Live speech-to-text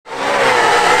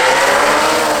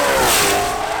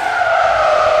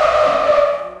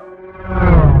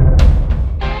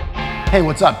Hey,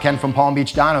 what's up? Ken from Palm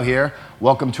Beach Dyno here.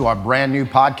 Welcome to our brand new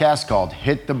podcast called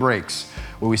Hit the Brakes,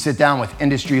 where we sit down with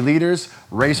industry leaders,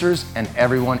 racers, and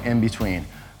everyone in between.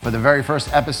 For the very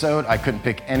first episode, I couldn't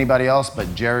pick anybody else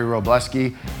but Jerry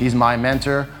Wroblewski. He's my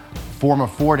mentor, former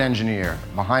Ford engineer,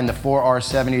 behind the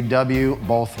 4R70W,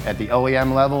 both at the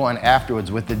OEM level and afterwards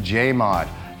with the J-Mod.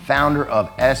 Founder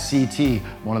of SCT,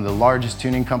 one of the largest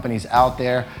tuning companies out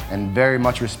there, and very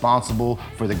much responsible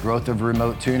for the growth of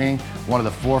remote tuning. One of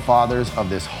the forefathers of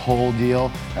this whole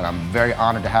deal, and I'm very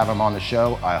honored to have him on the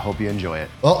show. I hope you enjoy it.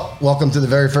 Well, welcome to the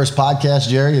very first podcast,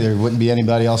 Jerry. There wouldn't be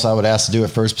anybody else I would ask to do it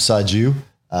first besides you.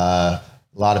 A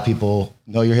lot of people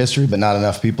know your history, but not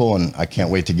enough people, and I can't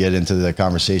wait to get into the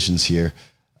conversations here.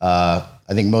 I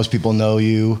think most people know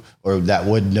you, or that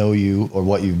would know you, or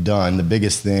what you've done. The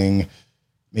biggest thing,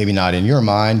 maybe not in your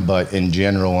mind, but in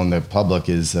general in the public,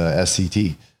 is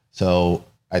SCT. So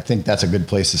I think that's a good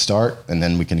place to start, and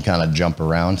then we can kind of jump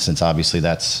around, since obviously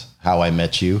that's how I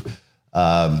met you.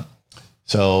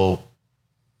 So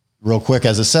real quick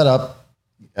as a setup,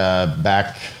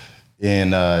 back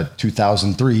in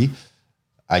 2003,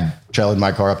 I trailered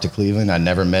my car up to Cleveland. I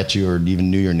never met you or even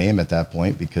knew your name at that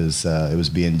point because it was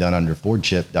being done under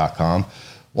FordChip.com.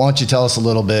 Why don't you tell us a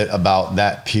little bit about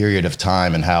that period of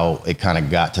time and how it kind of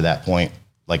got to that point,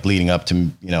 like leading up to,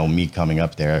 me coming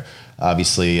up there.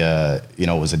 Obviously, it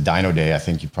was a dyno day. I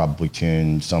think you probably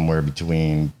tuned somewhere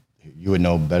between, you would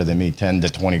know better than me, 10 to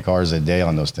 20 cars a day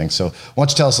on those things. So why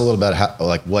don't you tell us a little bit how,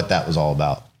 what that was all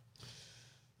about?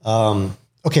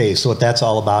 Okay, so what that's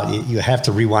all about, you have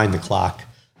to rewind the clock.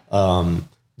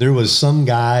 There was some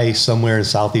guy somewhere in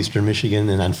southeastern Michigan,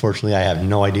 and unfortunately I have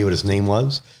no idea what his name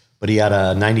was, but he had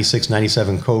a 96,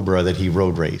 97 Cobra that he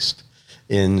road raced.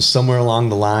 And somewhere along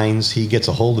the lines, he gets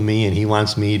a hold of me and he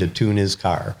wants me to tune his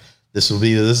car. This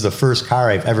is the first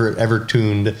car I've ever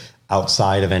tuned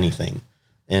outside of anything.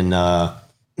 And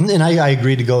I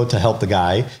agreed to go to help the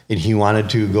guy, and he wanted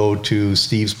to go to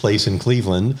Steve's place in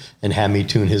Cleveland and have me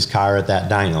tune his car at that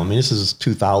dyno. I mean, this is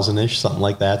 2000-ish, something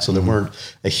like that. So there weren't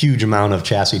a huge amount of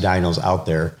chassis dynos out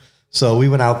there. So we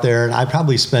went out there, and I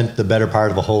probably spent the better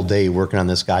part of a whole day working on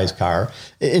this guy's car,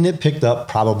 and it picked up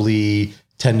probably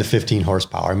 10 to 15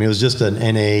 horsepower. I mean, it was just an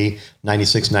NA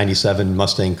 96, 97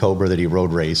 Mustang Cobra that he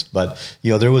road raced, but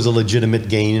there was a legitimate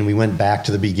gain, and we went back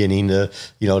to the beginning to,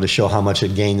 to show how much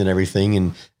it gained and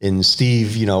everything. And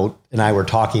Steve, and I were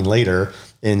talking later,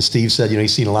 and Steve said,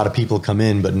 he's seen a lot of people come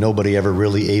in, but nobody ever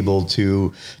really able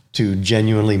to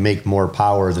genuinely make more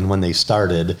power than when they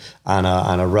started on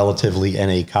a relatively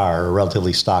NA car, a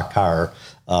relatively stock car,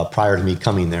 prior to me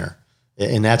coming there.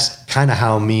 And that's kind of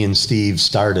how me and Steve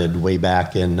started way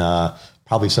back in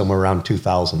probably somewhere around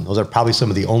 2000. Those are probably some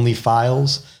of the only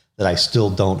files that I still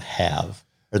don't have,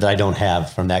 or that I don't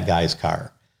have from that guy's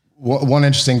car. One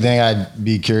interesting thing I'd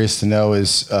be curious to know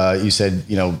is you said,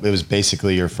 it was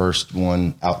basically your first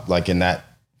one out, like in that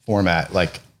format.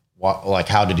 Like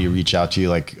how did he reach out to you?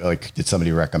 Like did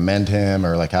somebody recommend him,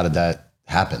 or like how did that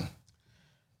happen?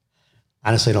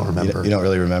 Honestly, I don't remember. You don't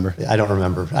really remember? I don't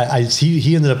remember.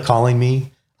 He ended up calling me.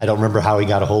 I don't remember how he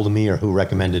got a hold of me or who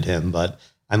recommended him, but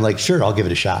I'm like, sure, I'll give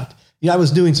it a shot. I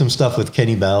was doing some stuff with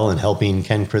Kenny Bell and helping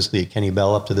Ken Chrisley at Kenny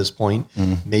Bell up to this point.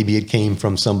 Maybe it came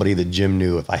from somebody that Jim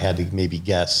knew, if I had to maybe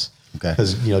guess. Okay.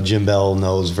 Because, Jim Bell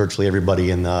knows virtually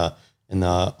everybody in the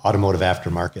automotive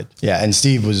aftermarket. Yeah, and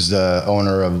Steve was the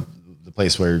owner of the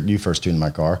place where you first tuned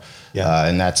my car. Yeah.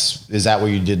 And is that where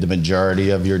you did the majority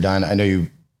of your dyno? I know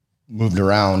you moved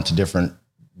around to different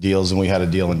deals, and we had a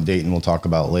deal in Dayton we'll talk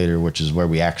about later, which is where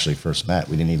we actually first met.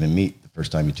 We didn't even meet the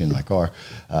first time you tuned my car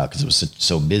because it was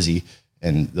so busy,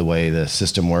 and the way the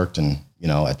system worked. And,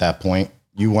 at that point,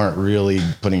 you weren't really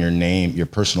putting your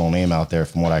personal name out there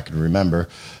from what I could remember.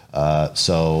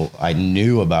 So I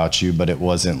knew about you, but it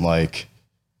wasn't like,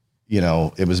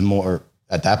 it was more,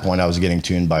 at that point I was getting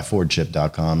tuned by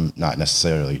FordChip.com, not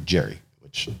necessarily Jerry,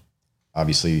 which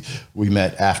obviously we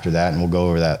met after that, and we'll go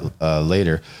over that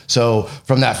later. So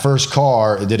from that first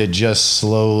car, did it just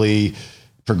slowly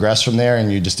progress from there,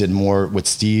 and you just did more with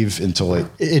Steve until it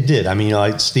did. I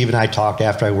mean, Steve and I talked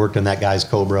after I worked on that guy's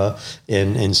Cobra,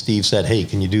 and Steve said, hey,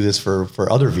 can you do this for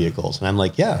other vehicles? And I'm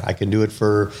like, yeah, I can do it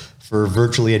for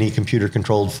virtually any computer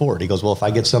controlled Ford. He goes, well, if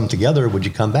I get some together, would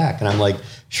you come back? And I'm like,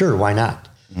 sure, why not?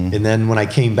 And then when I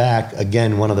came back,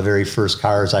 again, one of the very first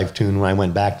cars I've tuned when I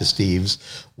went back to Steve's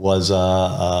was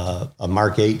a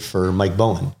Mark 8 for Mike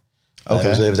Bowen.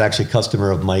 Okay. It was actually a customer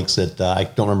of Mike's that I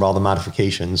don't remember all the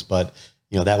modifications, but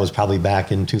that was probably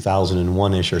back in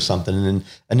 2001-ish or something. And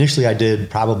initially I did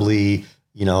probably,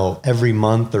 every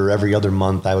month or every other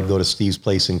month, I would go to Steve's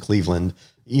place in Cleveland.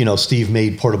 Steve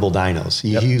made portable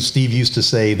dynos. Steve used to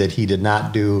say that he did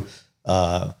not do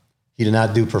He did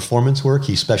not do performance work.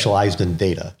 He specialized in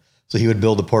data. So he would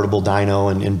build a portable dyno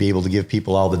and be able to give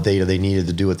people all the data they needed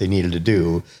to do what they needed to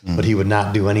do. But he would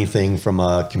not do anything from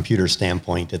a computer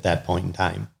standpoint at that point in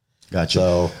time. Gotcha.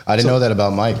 So I didn't know that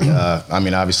about Mike. I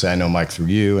mean, obviously I know Mike through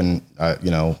you, and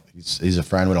he's a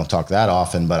friend. We don't talk that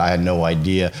often, but I had no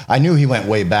idea. I knew he went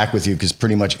way back with you, because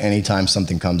pretty much anytime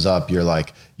something comes up, you're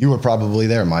like, you were probably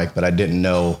there, Mike, but I didn't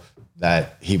know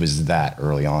that he was that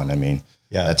early on. I mean,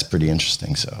 yeah, that's pretty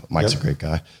interesting. So Mike's a great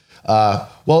guy.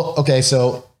 Well, okay.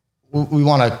 So we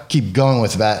want to keep going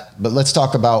with that, but let's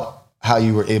talk about how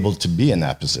you were able to be in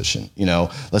that position.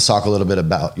 Let's talk a little bit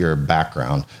about your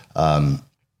background.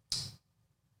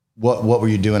 What were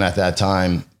you doing at that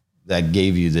time that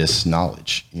gave you this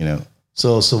knowledge?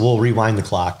 So we'll rewind the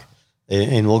clock,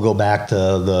 and we'll go back to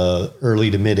the early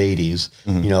to mid 80s.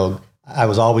 Mm-hmm. I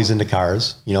was always into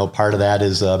cars. Part of that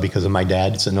is because of my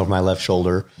dad sitting over my left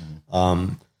shoulder.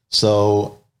 Mm-hmm.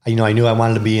 So I knew I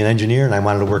wanted to be an engineer, and I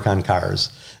wanted to work on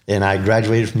cars. And I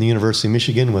graduated from the University of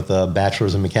Michigan with a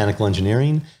bachelor's in mechanical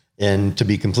engineering. And to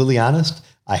be completely honest,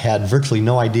 I had virtually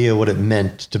no idea what it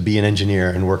meant to be an engineer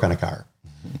and work on a car.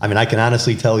 I mean, I can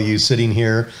honestly tell you sitting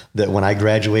here that when I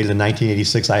graduated in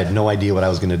 1986, I had no idea what I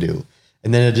was going to do.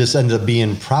 And then it just ended up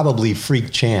being probably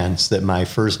freak chance that my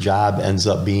first job ends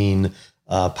up being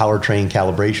powertrain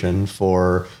calibration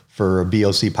for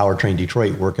BOC Powertrain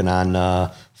Detroit, working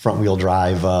on front wheel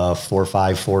drive 4.5,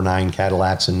 4.9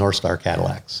 Cadillacs and North Star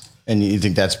Cadillacs. And you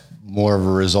think that's more of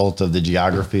a result of the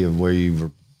geography of where you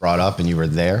were brought up and you were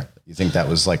there? You think that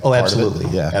was like, oh, absolutely.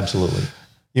 Yeah, absolutely.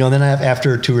 And then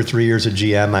after 2 or 3 years at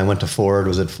GM, I went to Ford,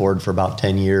 was at Ford for about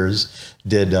 10 years,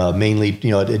 did mainly, at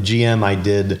GM, I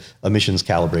did emissions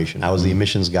calibration. I was the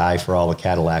emissions guy for all the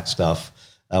Cadillac stuff.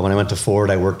 When I went to Ford,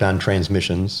 I worked on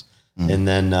transmissions. And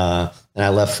then I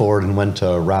left Ford and went to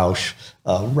Roush.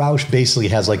 Roush basically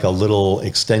has like a little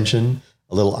extension,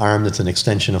 a little arm that's an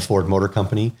extension of Ford Motor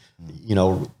Company.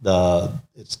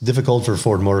 It's difficult for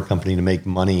Ford Motor Company to make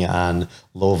money on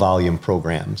low volume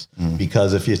programs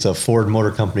because if it's a Ford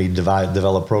Motor Company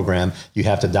developed program, you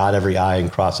have to dot every I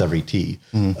and cross every T.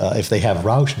 If they have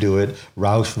Roush do it,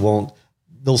 Roush won't.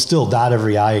 They'll still dot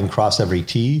every I and cross every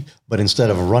T, but instead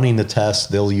of running the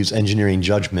test, they'll use engineering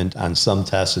judgment on some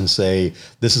tests and say,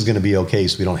 this is going to be okay,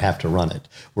 so we don't have to run it.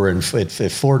 Where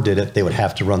if Ford did it, they would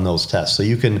have to run those tests. So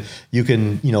you can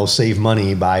save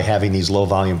money by having these low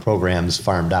volume programs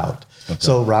farmed out. Okay.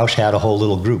 So Roush had a whole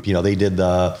little group. They did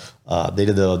the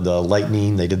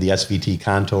Lightning, they did the SVT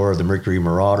Contour, the Mercury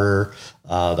Marauder,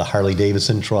 the Harley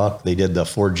Davidson truck. They did the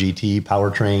Ford GT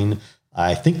powertrain.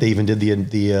 I think they even did the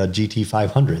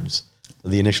GT500s,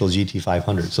 the initial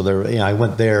GT500. So I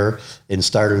went there and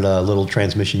started a little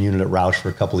transmission unit at Roush for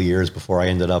a couple of years before I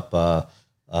ended up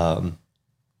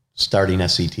starting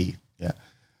SCT. Yeah,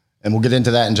 and we'll get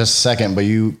into that in just a second. But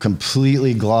you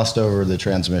completely glossed over the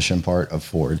transmission part of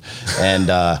Ford.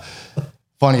 And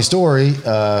funny story,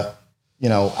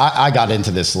 I got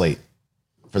into this late.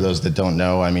 For those that don't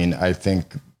know, I mean, I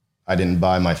think I didn't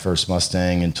buy my first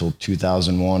Mustang until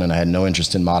 2001, and I had no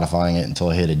interest in modifying it until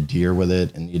I hit a deer with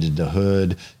it and needed the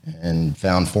hood and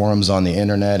found forums on the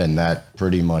internet, and that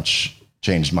pretty much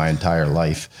changed my entire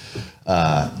life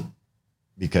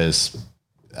because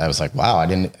I was like, wow,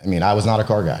 I was not a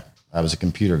car guy. I was a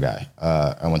computer guy.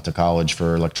 I went to college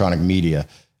for electronic media.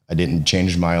 I didn't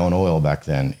change my own oil back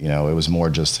then. It was more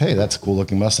just, hey, that's a cool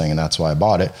looking Mustang, and that's why I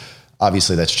bought it.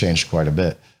 Obviously, that's changed quite a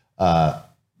bit.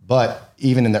 But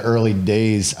even in the early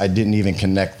days, I didn't even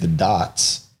connect the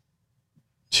dots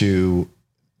to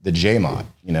the JMod,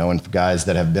 and for guys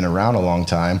that have been around a long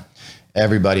time,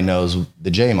 everybody knows the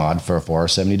JMod for a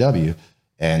 4R70W,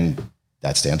 and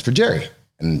that stands for Jerry.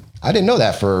 And I didn't know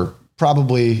that for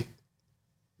probably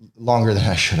longer than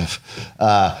I should have.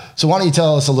 So why don't you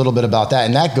tell us a little bit about that?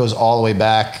 And that goes all the way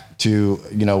back to,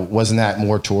 wasn't that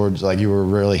more towards, like, you were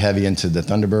really heavy into the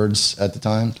Thunderbirds at the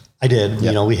time? I did.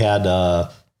 Yep. We had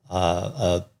a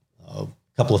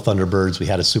couple of Thunderbirds. We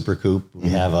had a Super Coupe. We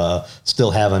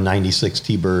still have a 96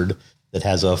 T-Bird that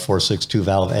has a 4.62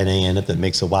 valve NA in it that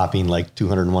makes a whopping like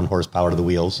 201 horsepower to the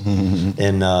wheels. And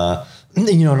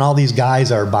and all these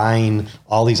guys are buying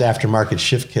all these aftermarket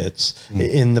shift kits.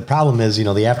 And the problem is, the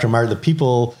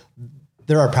aftermarket,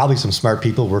 there are probably some smart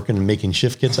people working and making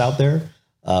shift kits out there.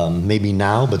 Maybe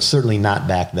now, but certainly not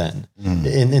back then.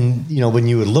 And when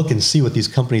you would look and see what these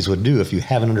companies would do, if you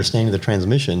have an understanding of the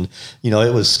transmission,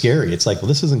 it was scary. It's like, well,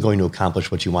 this isn't going to accomplish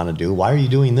what you want to do. Why are you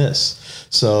doing this?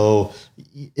 So,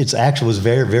 it's actually was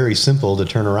very, very simple to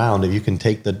turn around. If you can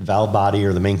take the valve body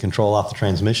or the main control off the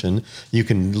transmission, you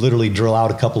can literally drill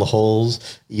out a couple of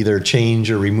holes, either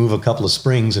change or remove a couple of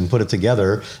springs and put it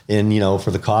together. And,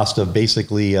 for the cost of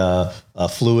basically a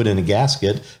fluid and a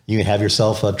gasket, you can have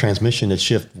yourself a transmission that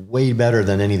shift way better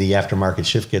than any of the aftermarket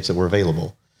shift kits that were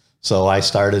available. So I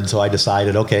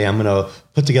decided, okay, I'm going to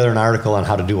put together an article on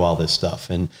how to do all this stuff.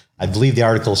 And I believe the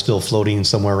article is still floating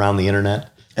somewhere around the internet.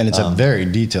 And it's a very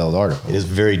detailed article. It is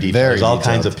very detailed. There's all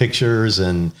kinds of pictures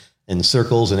and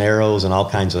circles and arrows and all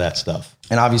kinds of that stuff.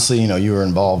 And obviously, you were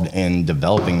involved in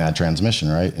developing that transmission,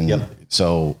 right? And yep.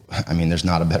 So, there's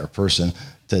not a better person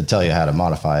to tell you how to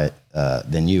modify it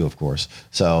than you, of course.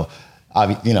 So,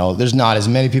 there's not as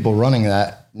many people running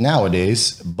that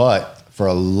nowadays, but for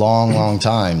a long, long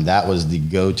time, that was the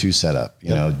go-to setup.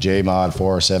 JMod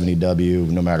 4R70W,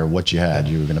 no matter what you had,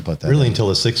 you were going to put that really in. Until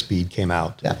the 6-speed came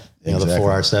out. Yeah, the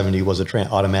 4R70 was a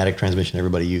automatic transmission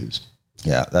everybody used.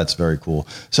 Yeah, that's very cool.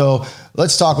 So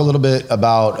let's talk a little bit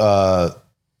about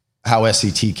how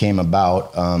SCT came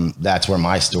about. That's where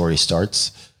my story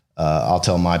starts. I'll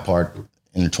tell my part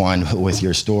intertwined with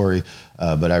your story,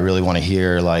 but I really want to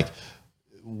hear at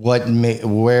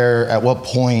what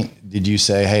point did you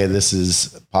say, hey, this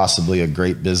is possibly a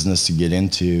great business to get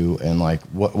into, and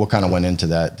what kind of went into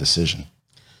that decision?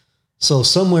 So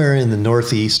somewhere in the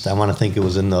Northeast, I want to think it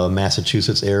was in the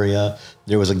Massachusetts area,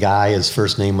 there was a guy, his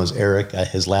first name was Eric,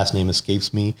 his last name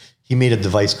escapes me. He made a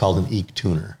device called an EEC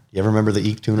tuner. You ever remember the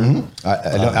EEC tuner?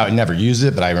 Mm-hmm. I never used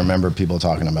it, but I remember people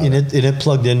talking about it. And it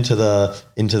plugged into the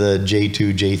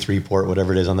J2, J3 port,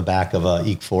 whatever it is, on the back of a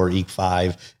EEC 4, EEC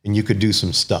 5, and you could do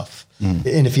some stuff. Mm.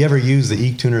 And if you ever use the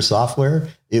EEC tuner software,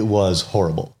 it was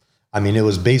horrible. It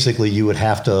was basically you would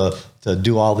have to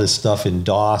do all this stuff in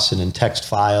DOS and in text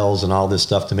files and all this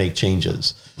stuff to make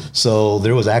changes. So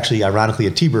there was actually, ironically,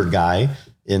 a T-Bird guy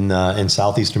in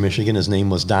southeastern Michigan. His name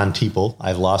was Don Teeple.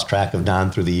 I've lost track of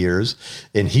Don through the years.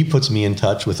 And he puts me in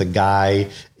touch with a guy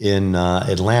in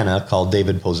Atlanta called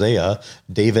David Posea.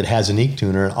 David has an EEC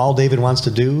tuner, and all David wants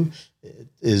to do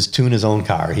is tune his own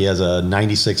car. He has a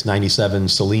 96, 97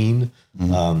 Celine.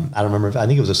 Mm-hmm. I don't remember. I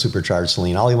think it was a supercharged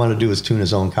Celine. All he wanted to do was tune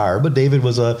his own car, but David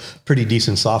was a pretty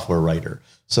decent software writer.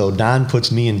 So Don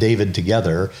puts me and David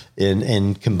together,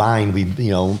 and combined, we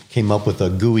came up with a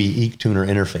GUI EEC tuner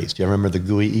interface. Do you remember the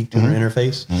GUI EEC tuner mm-hmm.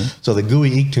 interface? Mm-hmm. So the GUI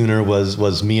EEC tuner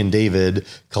was me and David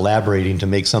collaborating to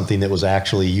make something that was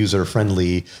actually user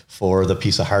friendly for the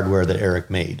piece of hardware that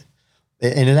Eric made,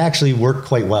 and it actually worked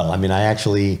quite well. I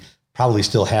actually probably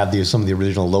still have some of the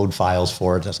original load files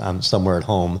for it somewhere at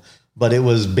home, but it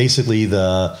was basically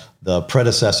the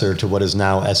predecessor to what is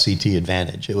now SCT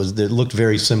Advantage. It looked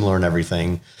very similar and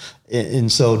everything. And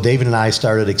so David and I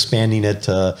started expanding it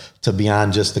to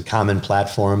beyond just the common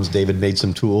platforms. David made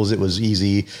some tools. It was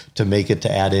easy to make it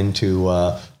to add into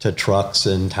to trucks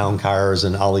and town cars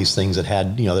and all these things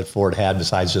that Ford had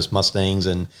besides just Mustangs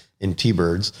and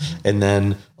T-Birds. And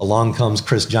then along comes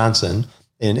Chris Johnson.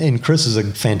 And Chris is a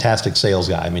fantastic sales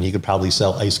guy. He could probably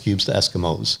sell ice cubes to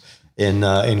Eskimos.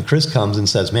 And Chris comes and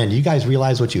says, "Man, do you guys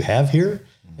realize what you have here?"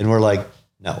 And we're like,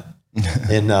 "No."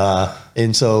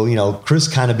 and so Chris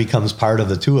kind of becomes part of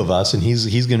the two of us, and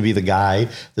he's going to be the guy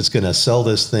that's going to sell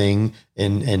this thing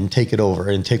and take it over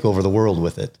and take over the world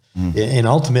with it. Mm. And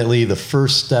ultimately, the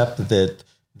first step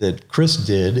that Chris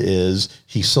did is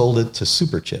he sold it to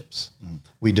Superchips. Mm.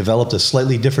 We developed a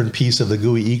slightly different piece of the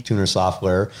GUI EEC tuner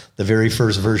software, the very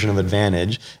first version of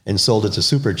Advantage, and sold it to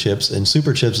Superchips. And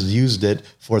Superchips used it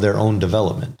for their own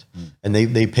development. Mm. And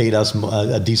they paid us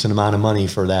a decent amount of money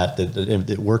for that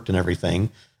it worked and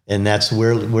everything. And that's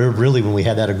where really, when we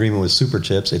had that agreement with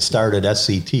Superchips, it started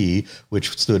SCT,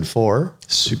 which stood for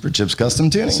Superchips Custom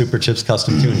Tuning. Superchips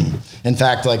Custom Tuning. In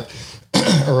fact,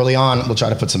 early on, we'll try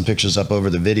to put some pictures up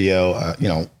over the video.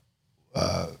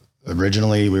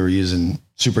 Originally, we were using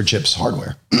Superchips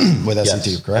hardware with SCT,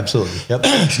 yes, correct? Absolutely. Yep.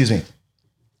 Excuse me.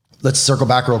 Let's circle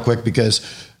back real quick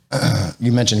because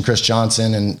you mentioned Chris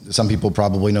Johnson, and some people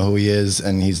probably know who he is,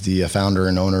 and he's the founder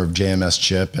and owner of JMS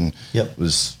Chip, and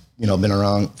was been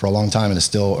around for a long time and is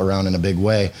still around in a big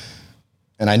way.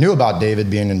 And I knew about David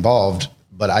being involved,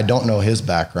 but I don't know his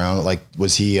background.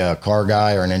 Was he a car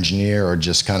guy or an engineer or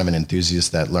just kind of an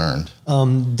enthusiast that learned?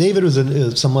 David was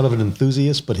somewhat of an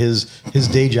enthusiast, but his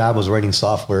day job was writing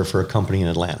software for a company in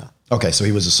Atlanta. Okay, so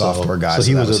he was a software guy. So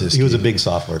he was a big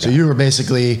software guy. So you were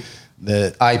basically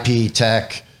the IP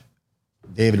tech.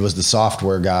 David was the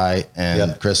software guy,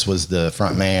 and Chris was the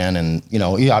front man. And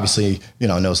he obviously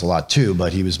knows a lot too,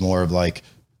 but he was more of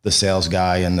the sales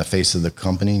guy and the face of the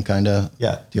company kind of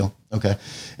deal. Okay.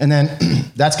 And then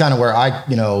that's kind of where I,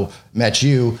 met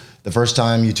you. the first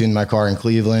time you tuned my car in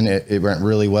Cleveland, it went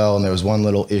really well. And there was one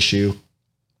little issue.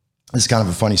 It's kind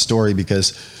of a funny story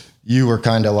because you were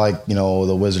kind of like, you know,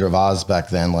 the Wizard of Oz back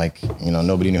then. Like, you know,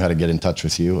 nobody knew how to get in touch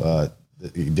with you.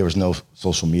 There was no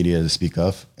social media to speak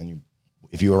of. And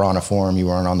if you were on a forum, you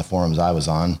weren't on the forums I was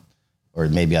on, or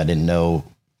maybe I didn't know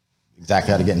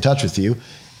exactly how to get in touch with you.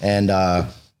 And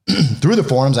through the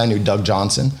forums, I knew Doug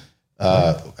Johnson.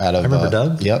 I remember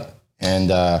Doug. Yep.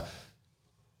 And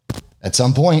at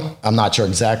some point, I'm not sure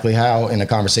exactly how, in a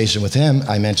conversation with him,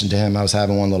 I mentioned to him I was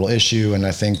having one little issue, and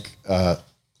I think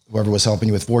whoever was helping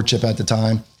you with Ford Chip at the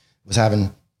time I was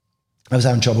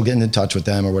having trouble getting in touch with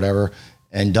them or whatever.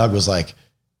 And Doug was like,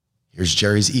 "Here's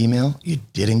Jerry's email. You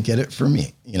didn't get it from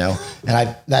me," you know?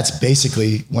 And that's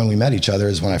basically when we met each other,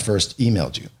 is when I first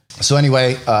emailed you. So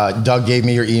anyway, Doug gave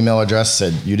me your email address,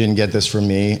 said you didn't get this from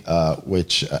me,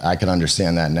 which I can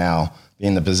understand that now,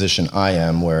 being the position I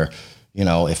am, where, you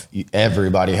know, if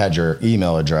everybody had your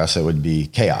email address, it would be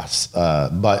chaos.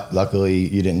 But luckily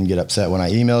you didn't get upset when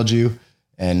I emailed you.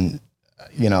 And,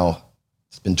 you know,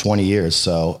 it's been 20 years,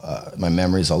 so my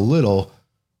memory's a little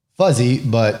fuzzy,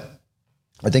 but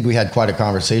I think we had quite a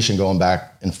conversation going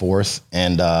back and forth.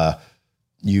 And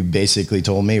you basically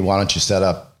told me, why don't you set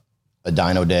up a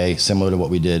dyno day similar to what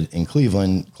we did in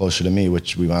Cleveland, closer to me,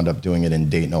 which we wound up doing it in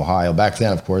Dayton, Ohio. Back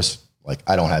then, of course, like,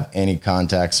 I don't have any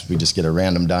contacts. We just get a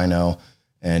random dyno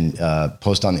and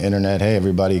post on the internet, "Hey,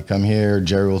 everybody, come here.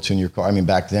 Jerry will tune your car." I mean,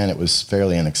 back then it was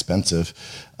fairly inexpensive,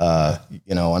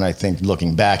 you know, and I think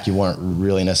looking back, you weren't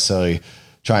really necessarily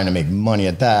trying to make money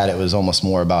at that. It was almost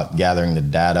more about gathering the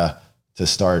data to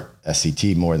start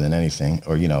SCT more than anything,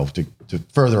 or, you know, to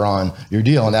further on your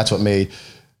deal. And that's what made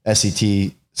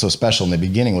SCT so special in the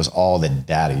beginning, was all the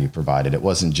data you provided. It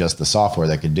wasn't just the software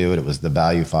that could do it. It was the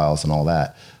value files and all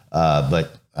that.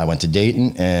 But I went to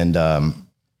Dayton, and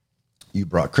you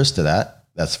brought Chris to that.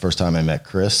 That's the first time I met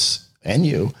Chris and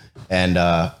you. And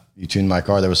you tuned my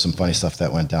car. There was some funny stuff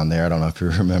that went down there. I don't know if you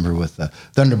remember with the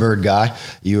Thunderbird guy.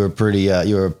 You were pretty,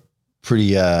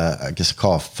 I guess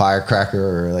call a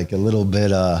firecracker, or like a little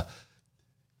bit,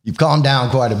 you've calmed down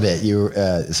quite a bit.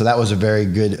 So that was a very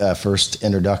good first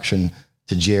introduction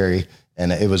to Jerry.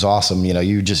 And it was awesome. You know,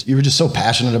 you were just so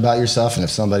passionate about yourself. And if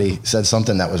somebody said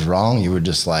something that was wrong, you were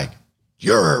just like,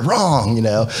 "You're wrong," you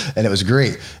know, and it was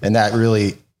great. And that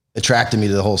really attracted me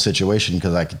to the whole situation,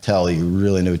 because I could tell you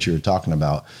really knew what you were talking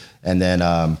about. And then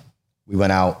we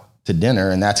went out to dinner,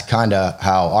 and that's kind of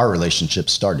how our relationship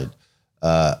started.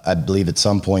 I believe at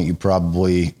some point you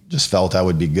probably just felt I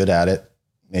would be good at it,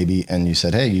 maybe. And you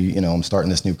said, "Hey, you know, I'm starting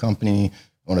this new company.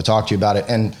 I want to talk to you about it."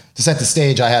 And to set the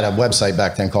stage, I had a website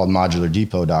back then called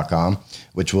modulardepot.com,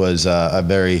 which was a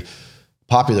very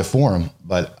popular forum,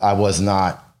 but I was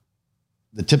not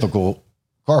the typical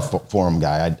car forum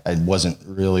guy. I wasn't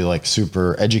really like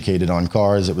super educated on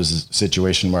cars. It was a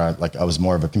situation where I was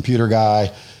more of a computer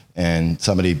guy, and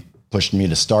somebody pushed me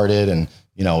to start it. And,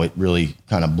 you know, it really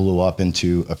kind of blew up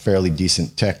into a fairly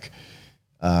decent tech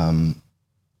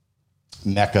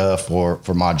mecca for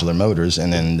modular motors.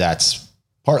 And then that's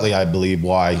partly, I believe,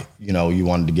 why, you know, you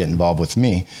wanted to get involved with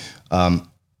me.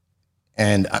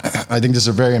 And I think this is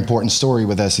a very important story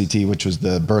with SCT, which was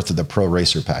the birth of the Pro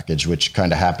Racer package, which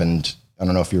kind of happened, I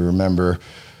don't know if you remember,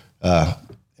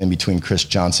 in between Chris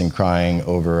Johnson crying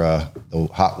over the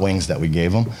hot wings that we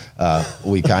gave him.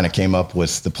 We kind of came up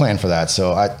with the plan for that.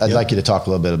 So I'd like you to talk a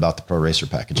little bit about the Pro Racer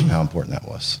package and how important that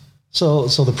was. So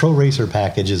the Pro Racer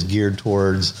package is geared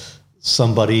towards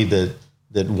somebody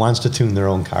that wants to tune their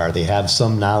own car. They have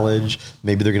some knowledge.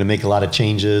 Maybe they're going to make a lot of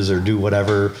changes or do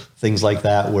whatever, things like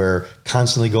that, where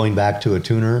constantly going back to a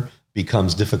tuner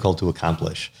becomes difficult to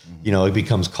accomplish. Mm-hmm. You know, it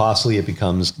becomes costly. It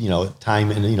becomes, you know,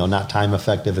 time and, you know, not time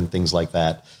effective and things like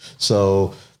that.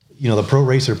 So, you know, the Pro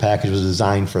Racer package was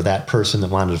designed for that person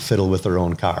that wanted to fiddle with their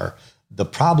own car. The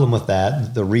problem with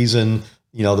that, the reason,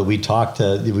 you know, that we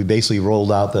basically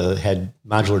rolled out had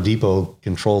Modular Depot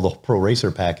control the Pro Racer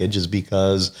package, is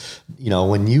because, you know,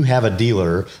 when you have a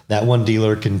dealer, that one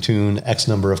dealer can tune X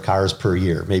number of cars per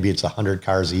year. Maybe it's 100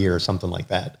 cars a year or something like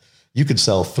that. You could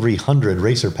sell 300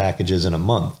 racer packages in a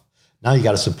month. Now you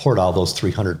got to support all those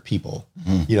 300 people,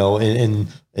 you know, and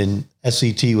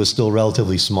SCT was still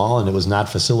relatively small, and it was not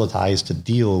facilitized to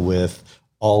deal with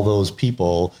all those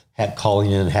people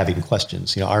calling in and having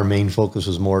questions. You know, our main focus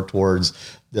was more towards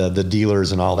the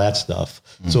dealers and all that stuff.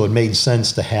 Mm-hmm. So it made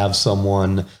sense to have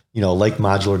someone, you know, like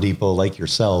Modular Depot, like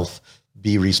yourself,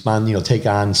 take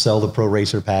on, sell the Pro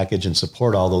Racer package and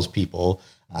support all those people.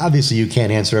 Obviously you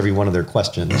can't answer every one of their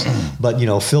questions, but, you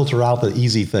know, filter out the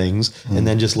easy things and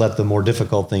then just let the more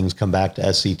difficult things come back to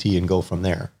SCT and go from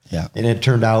there. Yeah. And it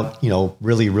turned out, you know,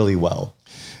 really, really well.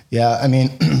 Yeah. I mean,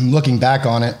 looking back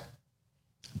on it,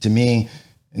 to me,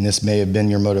 and this may have been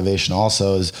your motivation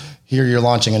also, is here you're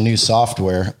launching a new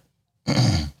software.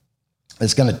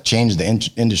 It's going to change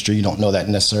the industry. You don't know that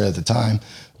necessarily at the time,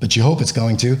 but you hope it's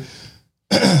going to.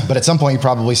 But at some point you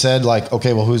probably said like,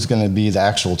 okay, well, who's going to be the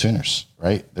actual tuners,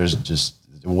 right? There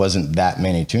wasn't that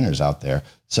many tuners out there.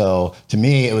 So to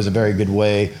me, it was a very good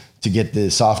way to get the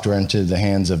software into the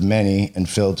hands of many and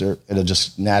filter. It'll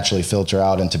just naturally filter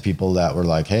out into people that were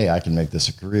like, hey, I can make this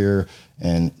a career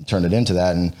and turn it into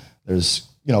that. And there's,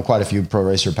 quite a few Pro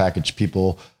Racer Package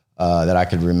people that I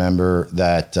could remember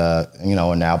that,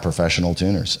 are now professional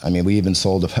tuners. I mean, we even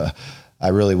sold, I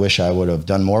really wish I would have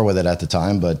done more with it at the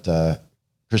time, but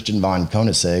Christian von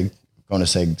Koenigsegg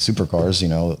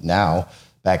supercars, now,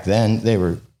 back then they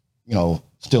were,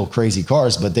 still crazy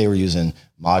cars, but they were using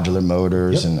modular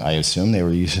motors, and I assume they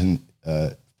were using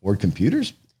Ford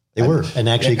computers. They were. And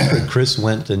actually, Chris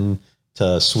went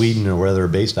to Sweden or where they're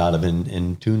based out of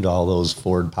and tuned all those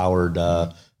Ford-powered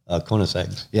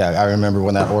Koenigsegg's. Yeah, I remember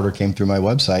when that order came through my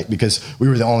website because we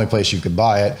were the only place you could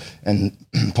buy it. And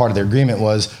part of their agreement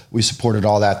was we supported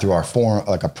all that through our forum,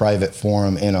 like a private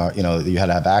forum in our, that you had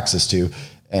to have access to.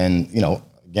 And,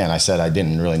 again, I said I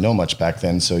didn't really know much back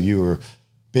then. So you were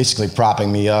basically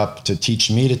propping me up to teach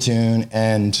me to tune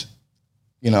and,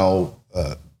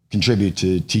 contribute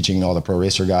to teaching all the pro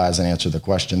racer guys and answer the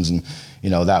questions. And,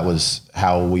 that was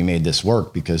how we made this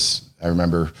work, because I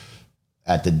remember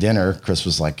at the dinner, Chris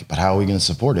was like, but how are we going to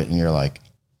support it? And you're like,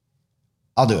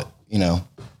 I'll do it,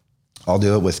 I'll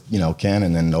do it with, Ken.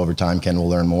 And then over time, Ken will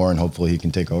learn more and hopefully he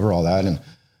can take over all that. And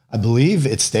I believe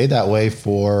it stayed that way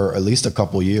for at least a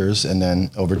couple years. And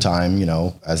then over time,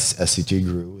 as SCT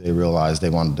grew, they realized they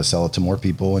wanted to sell it to more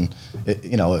people. And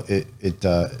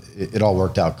it all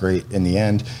worked out great in the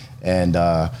end. And,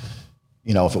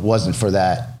 if it wasn't for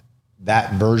that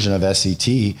version of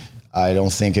SCT, I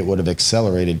don't think it would have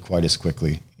accelerated quite as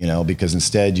quickly, because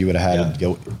instead you would have had to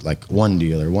go like one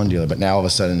dealer. But now all of a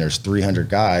sudden there's 300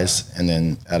 guys. And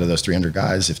then out of those 300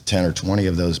 guys, if 10 or 20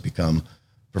 of those become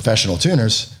professional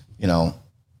tuners,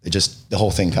 the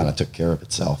whole thing kind of took care of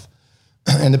itself.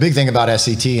 And the big thing about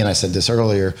SCT, and I said this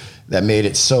earlier, that made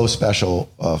it so special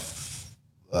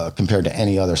compared to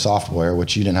any other software,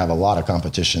 which you didn't have a lot of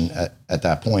competition at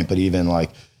that point. But even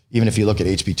if you look at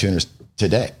HP tuners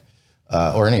today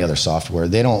or any other software,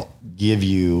 they don't give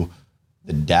you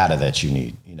the data that you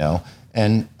need,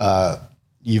 and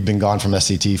you've been gone from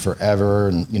SCT forever,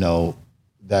 and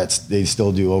they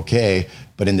still do okay.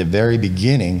 But in the very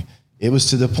beginning, it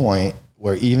was to the point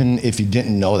where even if you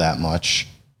didn't know that much,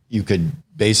 you could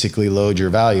basically load your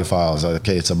value files.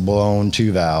 Okay, it's a blown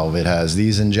 2 valve. It has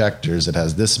these injectors. It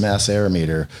has this mass air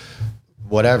meter,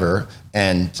 whatever.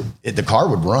 And the car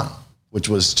would run, which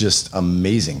was just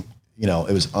amazing.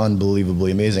 It was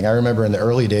unbelievably amazing. I remember in the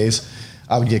early days,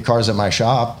 I would get cars at my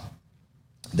shop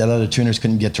that other tuners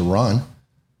couldn't get to run.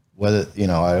 Whether, I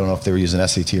don't know if they were using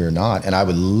SCT or not. And I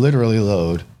would literally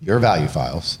load your value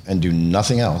files and do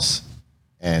nothing else.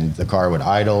 And the car would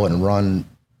idle and run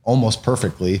almost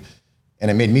perfectly.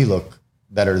 And it made me look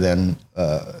better than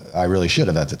I really should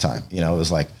have at the time. It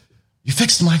was like, you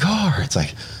fixed my car. It's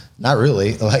like, not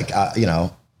really. Like,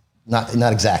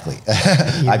 not exactly.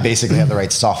 I basically have the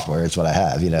right software. It's what I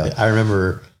have, I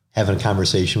remember having a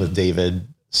conversation with David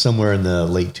somewhere in the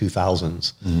late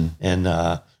 2000s.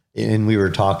 Mm-hmm. And we were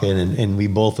talking and we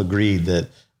both agreed that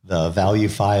the value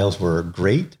files were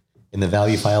great and the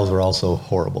value files were also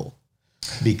horrible.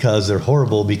 Because they're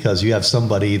horrible because you have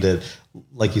somebody that,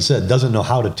 like you said, doesn't know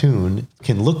how to tune,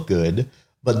 can look good,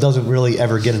 but doesn't really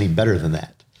ever get any better than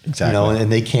that. Exactly.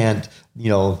 And they can't,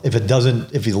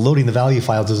 if loading the value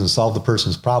file doesn't solve the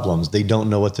person's problems, they don't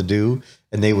know what to do.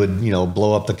 And they would,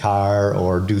 blow up the car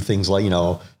or do things like,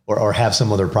 or have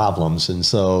some other problems. And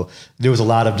so there was a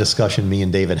lot of discussion me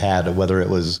and David had of whether it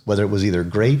was either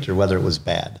great or whether it was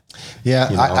bad. Yeah,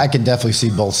 I can definitely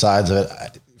see both sides of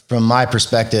it. From my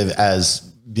perspective as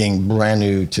being brand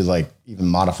new to like even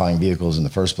modifying vehicles in the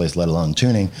first place, let alone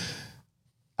tuning,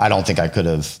 I don't think I could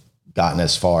have gotten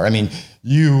as far. I mean,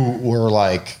 you were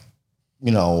like,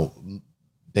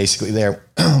 basically there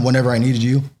whenever I needed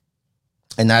you.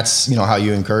 And that's, how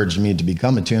you encouraged me to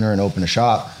become a tuner and open a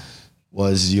shop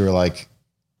was you were like,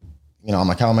 I'm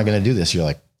like, how am I going to do this? You're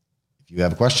like, if you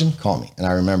have a question, call me. And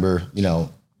I remember,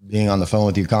 being on the phone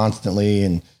with you constantly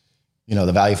and,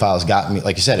 the value files got me,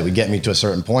 like you said, it would get me to a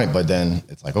certain point, but then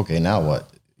it's like, okay, now what?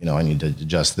 I need to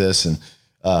adjust this. And,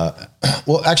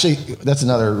 well, actually that's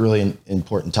another really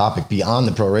important topic beyond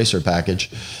the Pro Racer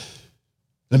Package.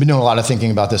 I've been doing a lot of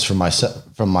thinking about this from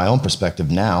my own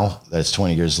perspective now, that's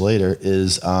 20 years later,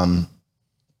 is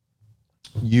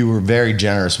you were very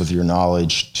generous with your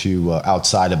knowledge to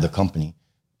outside of the company,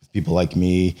 people like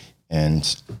me,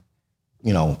 and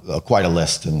quite a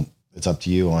list. And it's up to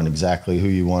you on exactly who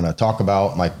you want to talk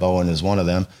about. Mike Bowen is one of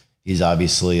them. He's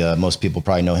obviously most people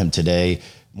probably know him today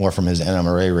more from his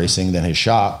NMRA racing than his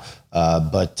shop,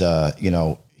 but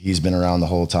he's been around the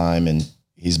whole time and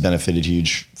he's benefited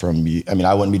huge from you. I mean,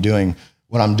 I wouldn't be doing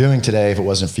what I'm doing today if it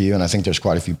wasn't for you, and I think there's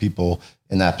quite a few people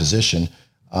in that position.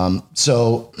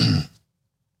 So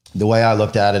the way I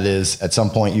looked at it is, at some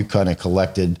point you kind of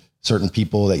collected certain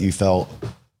people that you felt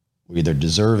were either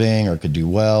deserving or could do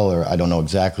well, or I don't know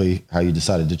exactly how you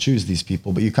decided to choose these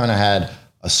people, but you kind of had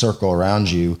a circle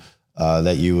around you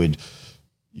that you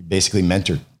basically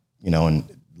mentored, and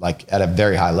like at a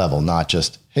very high level, not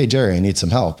just, hey, Jerry, I need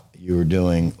some help. You were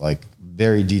doing like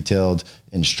very detailed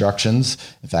instructions.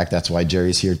 In fact, that's why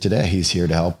Jerry's here today. He's here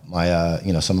to help my,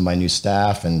 some of my new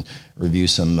staff and review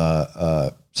some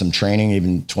training.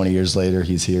 Even 20 years later,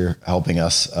 he's here helping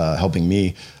us, helping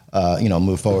me,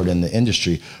 move forward in the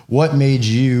industry. What made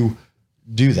you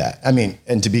do that? I mean,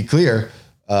 and to be clear,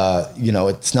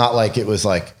 it's not like it was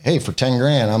like, hey, for 10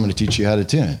 grand, I'm going to teach you how to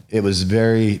tune. It was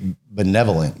very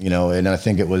benevolent, and I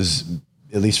think it was,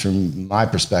 at least from my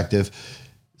perspective,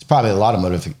 it's probably a lot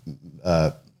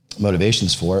of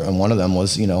motivations for it. And one of them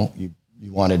was, you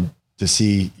wanted to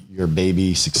see your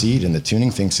baby succeed and the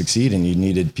tuning thing succeed, and you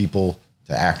needed people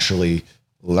to actually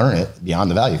learn it beyond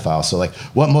the value file. So like,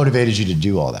 what motivated you to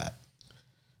do all that?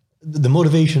 The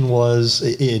motivation was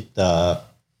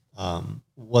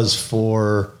was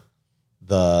for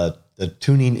the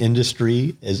tuning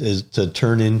industry is to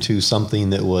turn into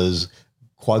something that was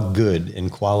quite good in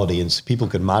quality, and people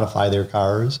could modify their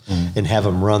cars and have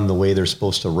them run the way they're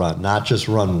supposed to run, not just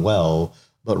run well,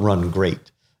 but run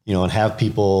great, and have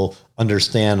people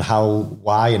understand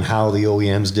why and how the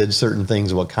OEMs did certain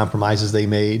things, what compromises they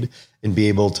made, and be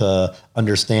able to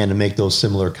understand and make those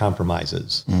similar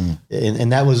compromises.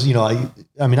 And that was,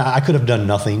 I could have done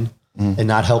nothing and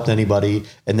not helped anybody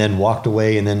and then walked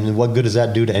away. And then what good does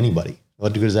that do to anybody?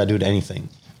 What good does that do to anything?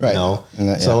 Right.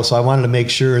 So I wanted to make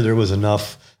sure there was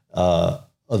enough of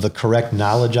the correct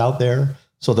knowledge out there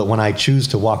so that when I choose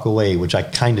to walk away, which I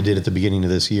kind of did at the beginning of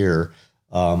this year,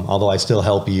 although I still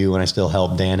help you and I still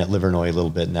help Dan at Livernois a little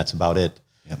bit, and that's about it.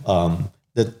 Yep.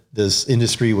 That this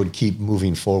industry would keep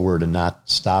moving forward and not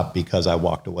stop because I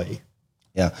walked away.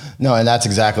 Yeah, no, and that's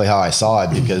exactly how I saw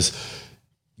it, because,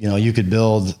 you could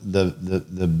build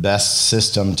the best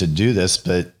system to do this,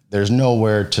 but there's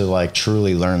nowhere to like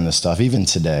truly learn this stuff. Even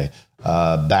today,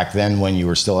 back then when you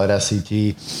were still at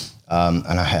SCT,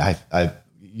 and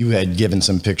you had given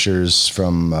some pictures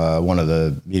from one of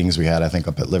the meetings we had, I think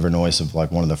up at Livernois, of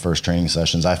like one of the first training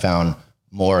sessions. I found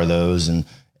more of those, and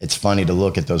it's funny to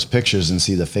look at those pictures and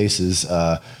see the faces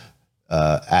at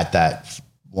that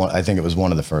one. I think it was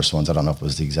one of the first ones. I don't know if it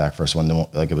was the exact first one.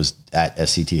 Like it was at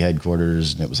SCT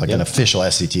headquarters, and it was like an official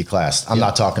SCT class. I'm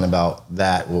not talking about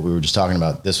that, what we were just talking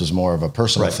about. This was more of a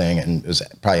personal thing, and it was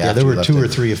probably after there were 2 or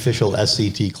 3 official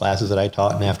SCT classes that I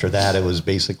taught, and after that, it was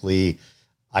basically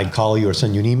I'd call you or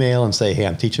send you an email and say, hey,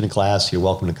 I'm teaching a class. You're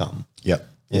welcome to come. Yep.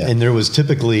 And there was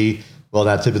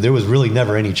there was really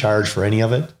never any charge for any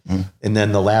of it. And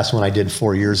then the last one I did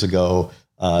 4 years ago,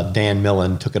 Dan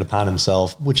Millen took it upon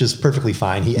himself, which is perfectly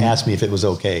fine. He asked me if it was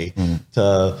okay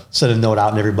to send a note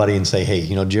out to everybody and say, hey,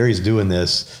 Jerry's doing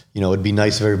this. It'd be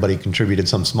nice if everybody contributed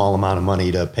some small amount of money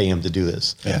to pay him to do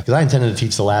this. Because I intended to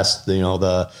teach the last,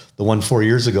 the one 4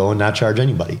 years ago and not charge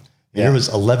anybody. There was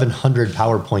 1,100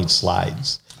 PowerPoint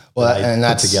slides. Well, and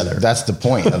that's the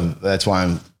point. That's why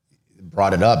I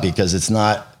brought it up, because it's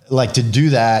not like to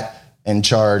do that and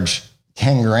charge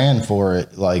 10 grand for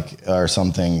it, like, or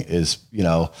something is,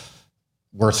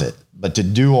 worth it. But to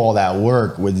do all that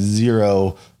work with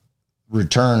zero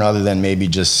return other than maybe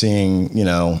just seeing,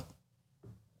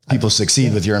 people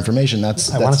succeed with your information. I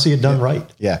want to see it done right.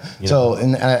 Yeah. So,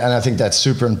 and I think that's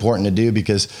super important to do,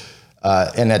 because,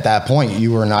 and at that point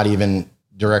you were not even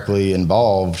directly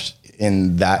involved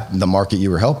in the market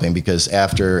you were helping, because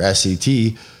after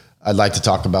SCT, I'd like to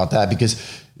talk about that,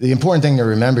 because the important thing to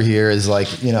remember here is, like,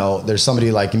 there's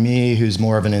somebody like me who's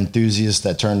more of an enthusiast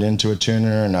that turned into a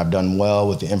tuner, and I've done well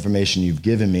with the information you've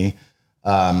given me.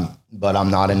 But I'm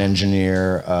not an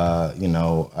engineer.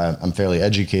 I'm fairly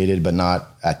educated, but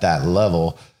not at that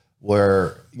level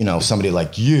where, somebody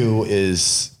like you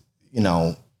is,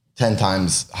 10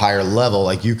 times higher level.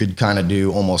 Like, you could kind of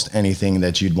do almost anything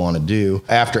that you'd want to do.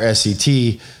 After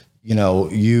SCT,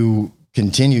 you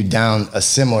continued down a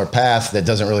similar path that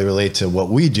doesn't really relate to what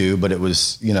we do, but it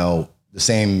was, the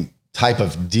same type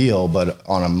of deal, but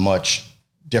on a much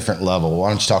different level. Why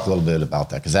don't you talk a little bit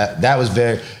about that? Because that was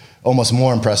almost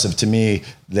more impressive to me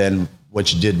than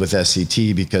what you did with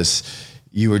SCT, because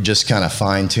you were just kind of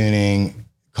fine tuning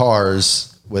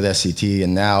cars with SCT,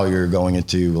 and now you're going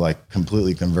into like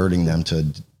completely converting them to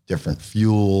different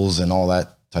fuels and all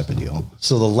that type of deal.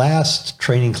 So the last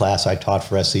training class I taught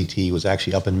for SCT was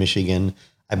actually up in Michigan.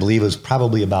 I believe it was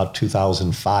probably about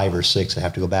 2005 or 6. I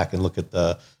have to go back and look at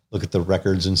the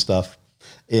records and stuff.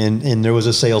 And there was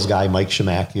a sales guy, Mike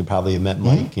Shemack. You probably have met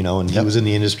Mike, you know, and he was in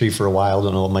the industry for a while.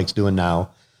 Don't know what Mike's doing now.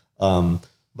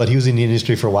 But he was in the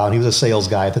industry for a while, and he was a sales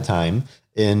guy at the time.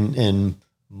 And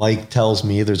Mike tells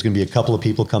me there's going to be a couple of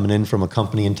people coming in from a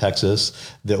company in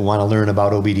Texas that want to learn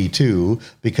about OBD2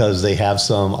 because they have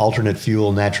some alternate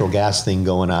fuel natural gas thing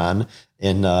going on,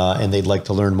 and they'd like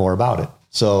to learn more about it.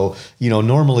 So, you know,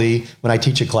 normally when I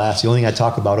teach a class, the only thing I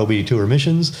talk about OBD2 or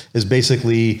emissions is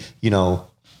basically, you know,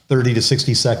 30 to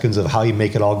 60 seconds of how you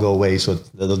make it all go away so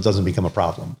it doesn't become a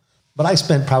problem. But I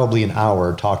spent probably an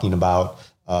hour talking about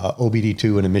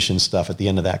OBD2 and emission stuff at the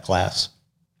end of that class.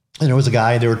 And there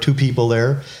were 2 people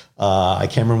there. I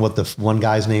can't remember what the one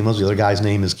guy's name was. The other guy's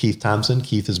name is Keith Thompson.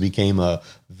 Keith has became a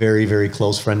very, very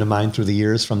close friend of mine through the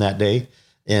years from that day.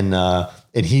 And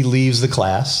he leaves the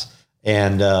class,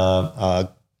 and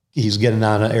he's getting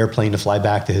on an airplane to fly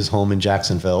back to his home in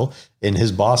Jacksonville. And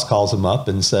his boss calls him up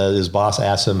and says, his boss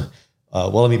asks him,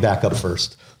 well, let me back up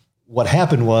first. What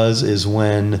happened is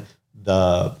when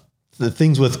the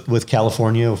things with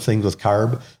California, things with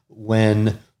CARB,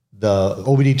 when the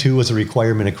OBD2 was a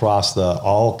requirement across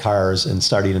all cars and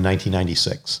starting in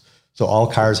 1996. So all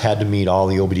cars had to meet all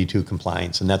the OBD2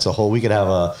 compliance. And that's we could have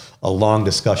a long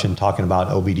discussion talking about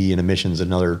OBD and emissions,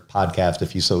 another podcast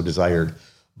if you so desired.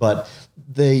 But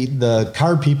the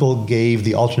CARB people gave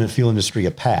the alternate fuel industry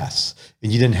a pass,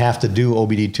 and you didn't have to do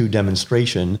OBD2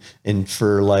 demonstration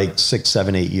for like 6,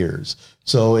 7, 8 years.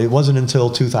 So it wasn't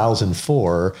until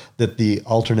 2004 that the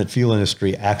alternate fuel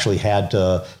industry actually had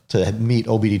to meet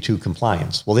OBD2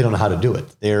 compliance. Well, they don't know how to do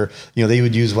it. They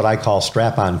would use what I call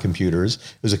strap-on computers.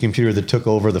 It was a computer that took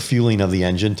over the fueling of the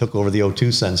engine, took over the O2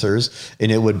 sensors,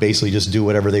 and it would basically just do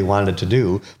whatever they wanted it to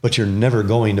do. But you're never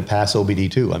going to pass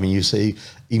OBD2. I mean, you say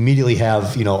immediately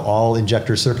have, you know, all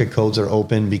injector circuit codes are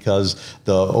open because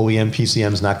the OEM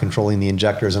PCM is not controlling the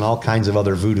injectors and all kinds of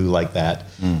other voodoo like that.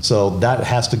 So that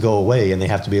has to go away, and they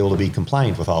have to be able to be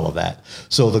compliant with all of that.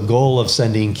 So the goal of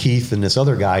sending Keith and this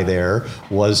other guy there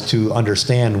was to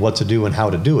understand what to do and how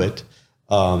to do it.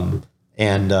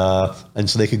 And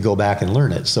so they could go back and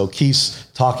learn it. So Keith's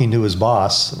talking to his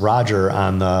boss, Roger,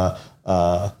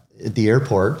 at the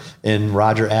airport, and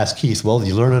Roger asked Keith, well, did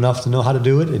you learn enough to know how to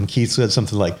do it? And Keith said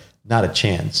something like, not a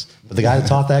chance. But the guy that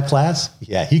taught that class,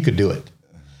 yeah, he could do it.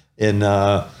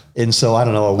 And so I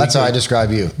don't know. That's how I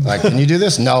describe you. Like, can you do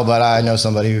this? No, but I know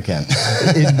somebody who can.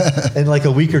 and like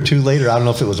a week or 2 later, I don't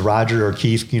know if it was Roger or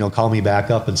Keith, you know, called me back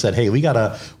up and said, hey, we got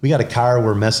a car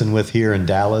we're messing with here in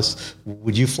Dallas.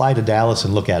 Would you fly to Dallas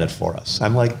and look at it for us?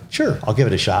 I'm like, sure, I'll give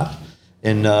it a shot.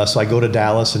 And so I go to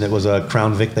Dallas, and it was a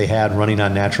Crown Vic they had running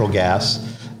on natural gas.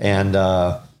 And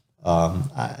I'm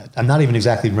not even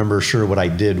exactly sure what I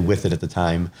did with it at the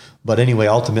time. But anyway,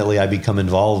 ultimately, I become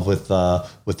involved with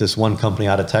this one company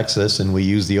out of Texas, and we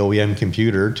use the OEM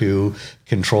computer to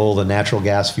control the natural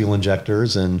gas fuel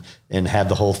injectors and have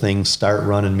the whole thing start,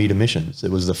 run, and meet emissions.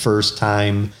 It was the first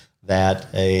time that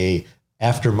a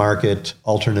aftermarket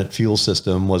alternate fuel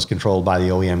system was controlled by the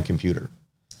OEM computer.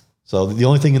 So the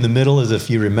only thing in the middle is, if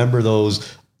you remember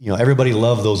those, you know, everybody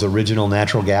loved those original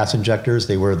natural gas injectors.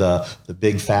 They were the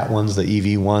big fat ones, the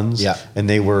EV ones, and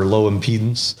they were low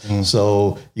impedance.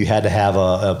 So you had to have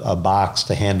a box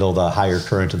to handle the higher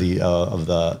current of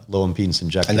the low impedance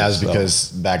injectors. And that was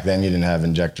because back then you didn't have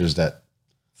injectors that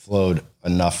flowed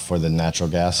enough for the natural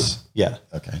gas? Yeah.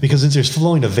 Okay. Because since you're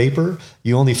flowing a vapor,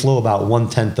 you only flow about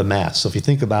 1/10 the mass. So if you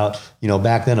think about, you know,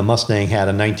 back then a Mustang had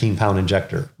a 19-pound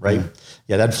injector, right?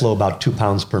 Yeah, that'd flow about 2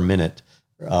 pounds per minute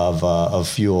of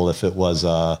fuel if it was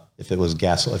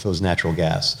natural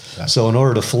gas. Gotcha. So in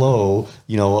order to flow,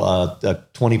 you know,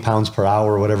 20 pounds per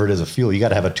hour or whatever it is of fuel, you got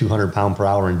to have a 200 pound per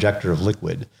hour injector of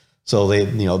liquid. So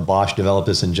Bosch developed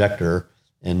this injector,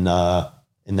 and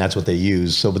that's what they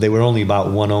used. So, but they were only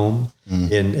about 1 ohm.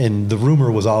 And the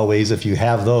rumor was always, if you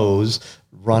have those,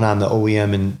 run on the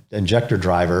OEM injector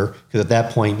driver, because at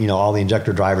that point, you know, all the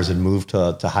injector drivers had moved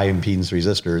to high impedance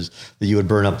resistors, that you would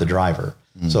burn up the driver.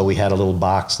 So we had a little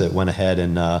box that went ahead,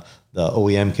 and the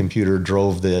OEM computer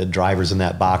drove the drivers in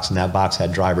that box, and that box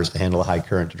had drivers to handle the high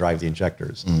current to drive the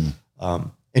injectors.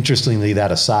 Interestingly,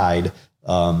 that aside,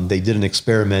 they did an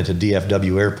experiment at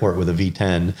DFW Airport with a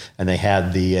V10, and they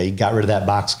had got rid of that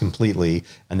box completely,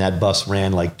 and that bus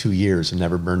ran like 2 years and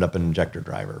never burned up an injector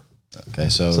driver. Okay,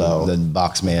 so the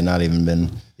box may have not even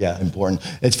been important.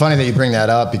 It's funny that you bring that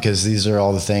up because these are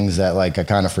all the things that like I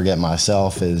kind of forget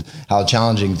myself is how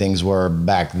challenging things were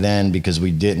back then because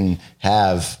we didn't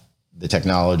have the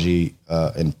technology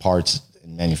and parts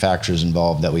and manufacturers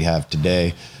involved that we have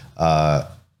today.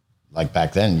 Like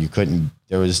back then,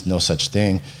 there was no such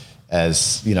thing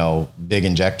as, big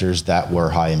injectors that were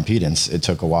high impedance. It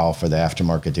took a while for the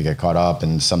aftermarket to get caught up,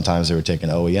 and sometimes they were taking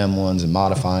OEM ones and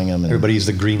modifying them. And everybody used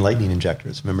the green lightning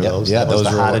injectors. Remember those? Yeah, that was the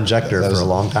hot injector for a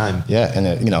long time. Yeah,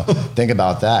 and think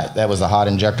about that. That was a hot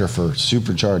injector for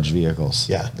supercharged vehicles.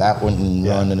 Yeah, that wouldn't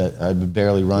run I would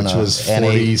barely run. Which was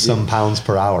 40 some pounds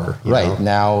per hour. Right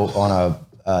now on a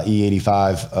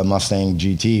E85 a Mustang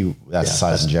GT, that's the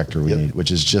size injector we need,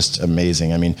 which is just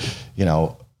amazing. I mean,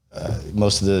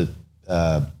 most of the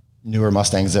newer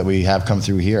Mustangs that we have come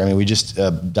through here. I mean, we just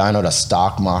dynoed a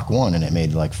stock Mach 1 and it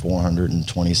made like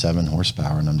 427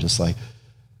 horsepower. And I'm just like,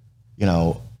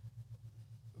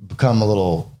 become a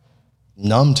little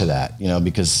numb to that,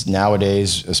 because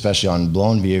nowadays, especially on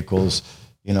blown vehicles,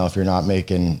 if you're not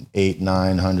making 800,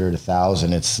 900,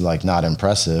 1,000, it's like not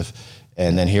impressive.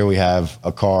 And then here we have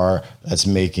a car that's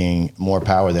making more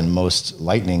power than most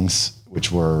Lightnings,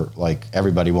 which were like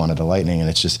everybody wanted a Lightning, and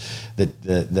it's just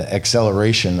the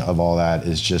acceleration of all that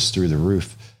is just through the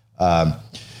roof. And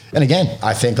again,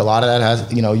 I think a lot of that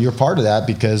has, you're part of that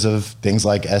because of things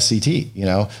like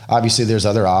SCT. Obviously there's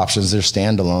other options, there's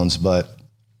standalones, but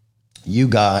you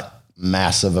got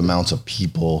massive amounts of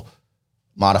people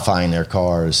modifying their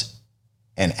cars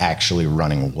and actually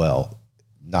running well,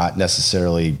 not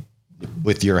necessarily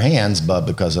with your hands, but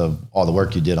because of all the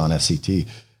work you did on SCT.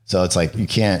 So it's like you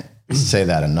can't say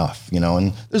that enough,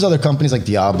 and there's other companies like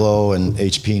Diablo and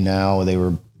HP now. They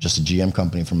were just a GM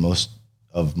company for most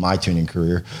of my tuning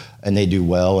career, and they do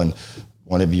well. And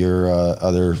one of your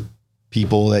other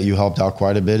people that you helped out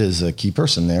quite a bit is a key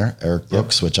person there, Eric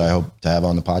Brooks, which I hope to have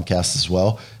on the podcast as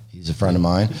well. He's a friend of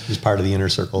mine. He's part of the inner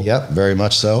circle. Yep, very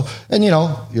much so. And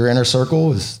your inner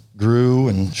circle grew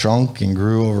and shrunk and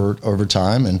grew over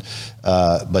time. And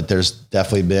but there's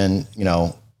definitely been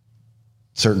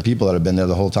certain people that have been there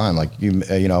the whole time. Like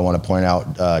I want to point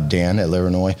out Dan at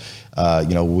Illinois.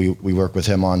 We work with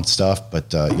him on stuff,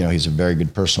 but he's a very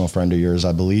good personal friend of yours,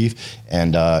 I believe,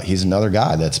 and he's another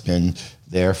guy that's been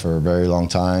there for a very long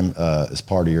time as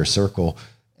part of your circle.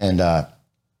 And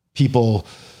people,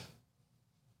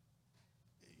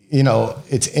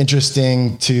 it's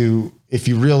interesting if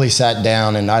you really sat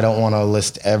down, and I don't want to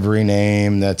list every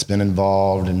name that's been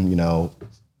involved, and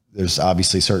there's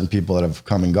obviously certain people that have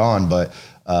come and gone, but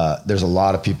there's a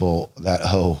lot of people that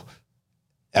owe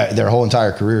their whole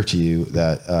entire career to you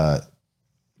that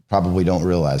probably don't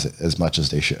realize it as much as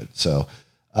they should. So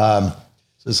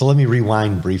let me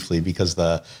rewind briefly, because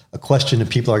a question that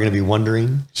people are going to be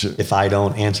wondering, if I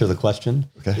don't answer the question,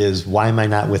 is why am I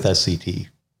not with SCT?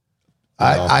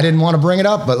 I didn't want to bring it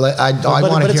up, but I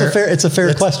want to hear it. It's a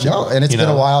fair question. And it's been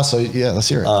a while, so yeah, let's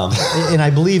hear it. And I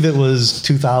believe it was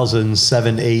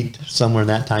 2007, 8, somewhere in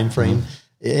that time frame.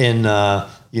 And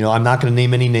I'm not going to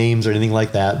name any names or anything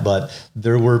like that, but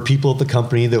there were people at the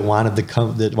company that wanted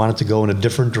to go in a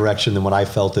different direction than what I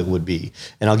felt it would be.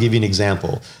 And I'll give you an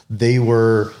example. They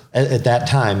were at that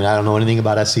time, and I don't know anything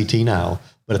about SCT now,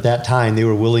 but at that time they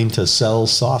were willing to sell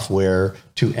software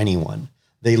to anyone.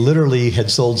 They literally had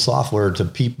sold software to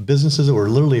businesses that were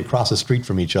literally across the street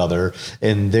from each other.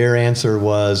 And their answer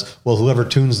was, well, whoever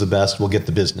tunes the best will get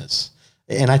the business.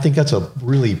 And I think that's a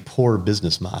really poor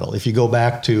business model. If you go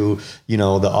back to, the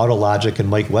AutoLogic and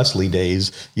Mike Wesley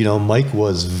days, Mike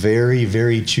was very,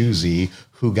 very choosy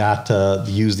who got to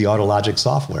use the AutoLogic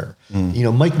software.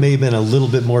 Mike may have been a little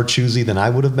bit more choosy than I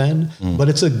would have been, but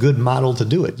it's a good model to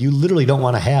do it. You literally don't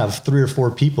want to have 3 or 4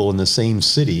 people in the same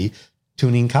city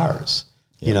tuning cars.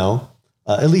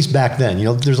 At least back then,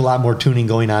 there's a lot more tuning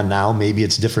going on now. Maybe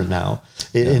it's different now.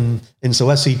 And so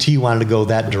SCT wanted to go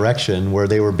that direction where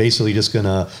they were basically just going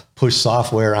to push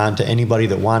software onto anybody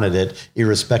that wanted it,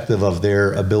 irrespective of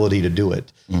their ability to do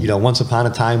it. Once upon a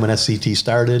time when SCT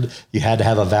started, you had to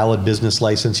have a valid business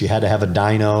license. You had to have a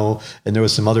dyno, and there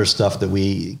was some other stuff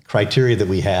criteria that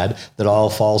we had that all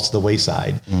falls to the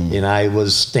wayside. And I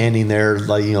was standing there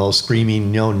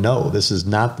screaming, no, this is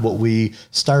not what we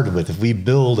started with. If we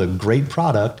build a great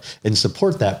product and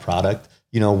support that product,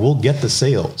 we'll get the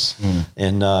sales.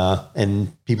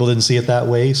 And people didn't see it that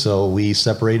way. So we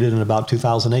separated in about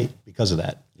 2008 because of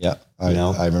that. Yeah.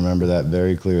 I remember that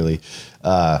very clearly.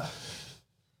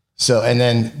 So, and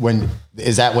then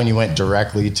when you went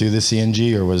directly to the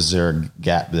CNG, or was there a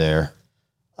gap there?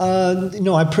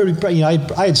 No,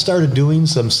 I had started doing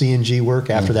some CNG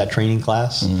work after that training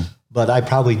class. but I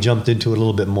probably jumped into it a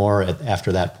little bit more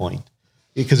after that point.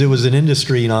 Because it was an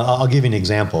industry, I'll give you an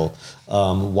example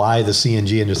why the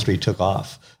CNG industry took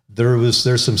off.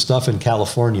 There's some stuff in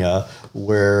California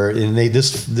where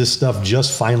this stuff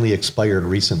just finally expired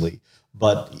recently,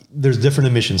 but there's different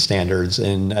emission standards.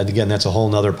 And again, that's a whole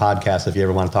nother podcast if you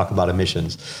ever want to talk about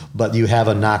emissions, but you have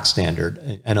a NOx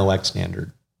standard, NOx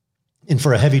standard. And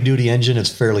for a heavy duty engine, it's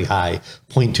fairly high,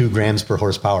 0.2 grams per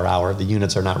horsepower hour. The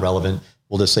units are not relevant.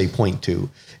 We'll just say 0.2.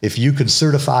 If you could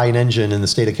certify an engine in the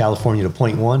state of California to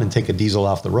 0.1 and take a diesel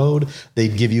off the road,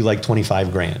 they'd give you like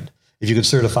 25 grand. If you could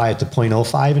certify it to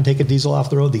 0.05 and take a diesel off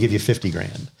the road, they give you 50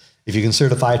 grand. If you can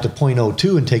certify it to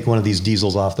 0.02 and take one of these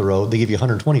diesels off the road, they give you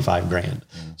 125 grand.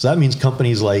 So that means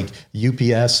companies like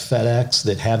UPS, FedEx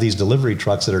that have these delivery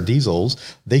trucks that are diesels,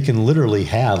 they can literally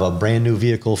have a brand new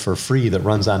vehicle for free that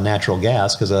runs on natural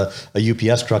gas because a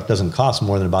UPS truck doesn't cost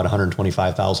more than about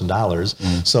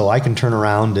 $125,000. So I can turn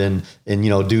around and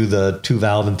do the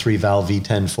 2-valve and 3-valve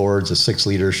V10 Fords, a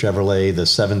 6-liter Chevrolet, the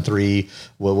 7.3,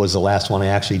 what was the last one I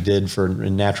actually did for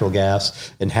natural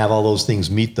gas, and have all those things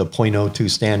meet the 0.02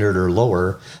 standard or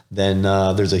lower, then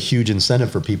there's a huge incentive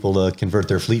for people to convert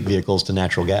their fleet vehicles to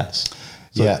natural gas.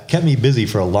 So it kept me busy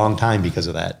for a long time because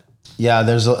of that. Yeah,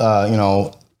 there's,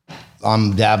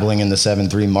 I'm dabbling in the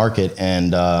 7.3 market,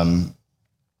 and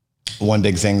one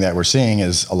big thing that we're seeing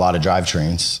is a lot of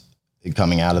drivetrains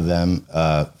coming out of them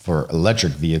for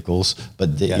electric vehicles.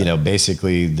 But,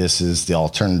 basically this is the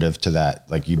alternative to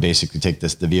that. Like you basically take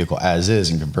the vehicle as is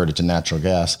and convert it to natural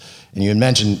gas. And you had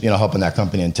mentioned, helping that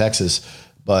company in Texas,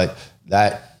 but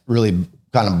that really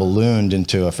kind of ballooned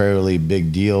into a fairly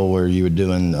big deal where you were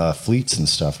doing fleets and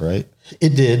stuff, right?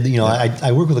 It did.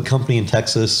 I work with a company in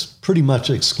Texas pretty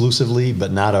much exclusively,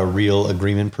 but not a real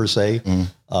agreement per se,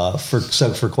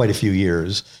 for quite a few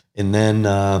years. And then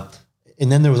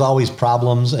there was always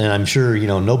problems, and I'm sure,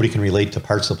 nobody can relate to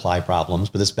part supply problems,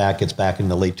 but this gets back in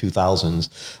the late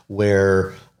 2000s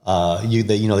where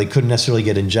they couldn't necessarily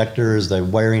get injectors, the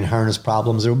wiring harness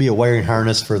problems. There would be a wiring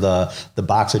harness for the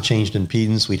box that changed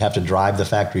impedance. We'd have to drive the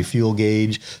factory fuel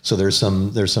gauge. So there's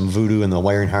some voodoo in the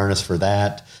wiring harness for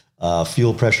that.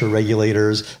 Fuel pressure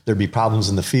regulators. There'd be problems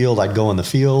in the field. I'd go in the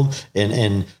field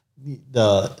in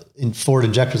Ford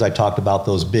injectors, I talked about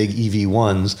those big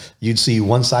EV1s. You'd see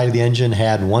one side of the engine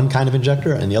had one kind of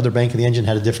injector and the other bank of the engine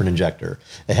had a different injector.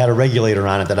 It had a regulator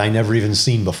on it that I never even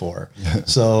seen before.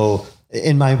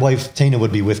 And my wife, Tana,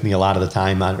 would be with me a lot of the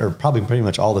time, or probably pretty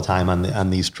much all the time on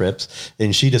these trips.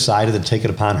 And she decided to take it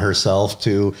upon herself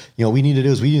to, what we need to do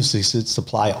is we need to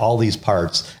supply all these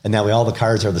parts, and that way all the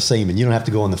cars are the same, and you don't have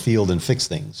to go in the field and fix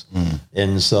things.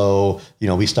 And so,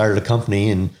 we started a company,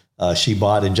 and she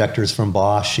bought injectors from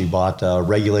Bosch. She bought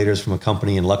regulators from a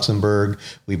company in Luxembourg.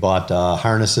 We bought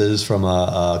harnesses from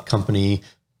a company,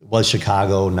 was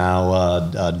Chicago,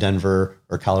 now Denver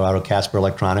or Colorado, Casper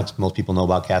Electronics. Most people know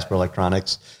about Casper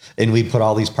Electronics. And we put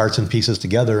all these parts and pieces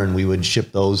together, and we would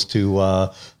ship those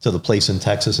to the place in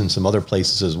Texas and some other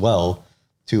places as well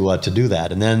to do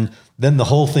that. And then the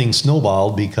whole thing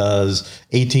snowballed because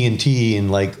AT&T in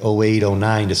like 08,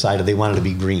 09 decided they wanted to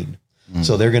be green.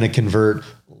 So they're going to convert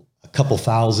a couple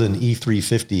thousand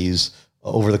E350s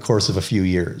over the course of a few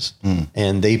years.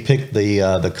 And they picked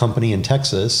the company in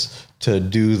Texas to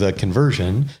do the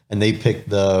conversion, and they picked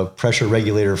the pressure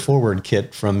regulator forward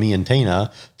kit from me and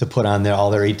Tana to put on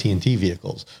all their AT&T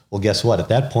vehicles. Well, guess what? At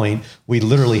that point, we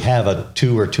literally have a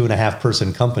 2 or 2.5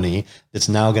 person company that's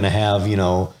now going to have,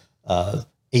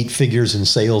 8 figures in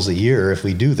sales a year if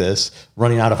we do this,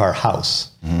 running out of our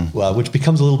house, which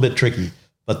becomes a little bit tricky.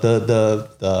 But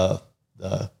the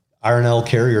R&L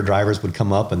carrier drivers would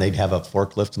come up and they'd have a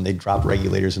forklift and they'd drop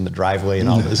regulators in the driveway and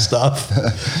all this stuff.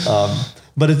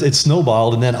 But it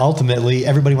snowballed, and then ultimately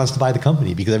everybody wants to buy the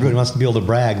company because everybody wants to be able to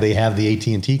brag they have the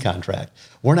AT&T contract.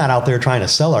 We're not out there trying to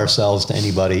sell ourselves to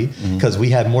anybody because we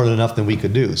had more than enough than we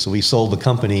could do. So we sold the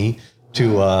company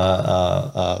to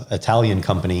a Italian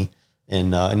company,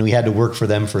 and we had to work for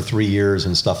them for 3 years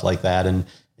and stuff like that. And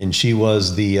she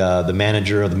was the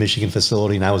manager of the Michigan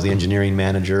facility, and I was the engineering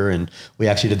manager. And we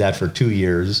actually did that for 2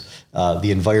 years.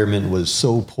 The environment was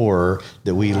so poor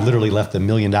that we literally left $1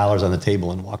 million on the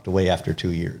table and walked away after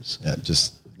 2 years. Yeah, it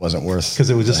just wasn't worth. Because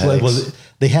it was just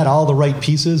they had all the right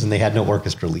pieces and they had no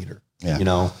orchestra leader.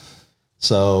 Yeah.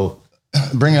 So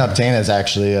bringing up Tana is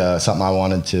actually something I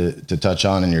wanted to touch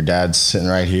on. And your dad's sitting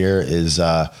right here is.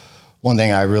 One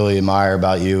thing I really admire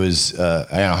about you is, I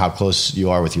know how close you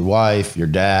are with your wife, your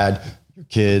dad, your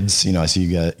kids. I see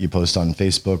you post on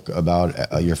Facebook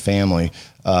about your family.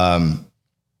 Not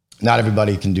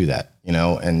everybody can do that,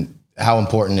 and how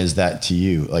important is that to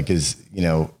you? Like, do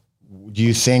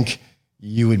you think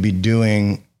you would be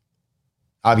doing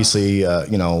obviously,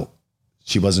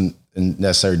 she wasn't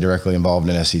necessarily directly involved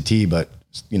in SCT, but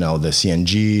the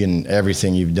CNG and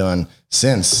everything you've done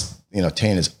since,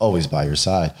 Tane is always by your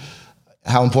side.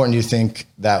 How important do you think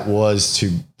that was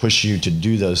to push you to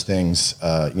do those things?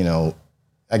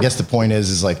 I guess the point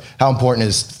is like, how important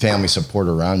is family support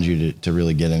around you to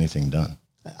really get anything done?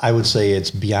 I would say it's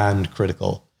beyond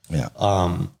critical. Yeah.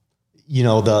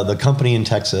 The company in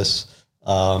Texas,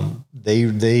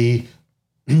 they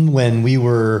when we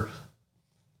were,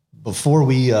 before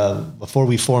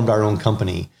we formed our own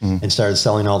company and started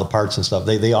selling all the parts and stuff,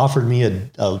 they offered me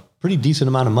a pretty decent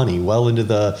amount of money, well into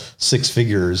the six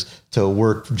figures, to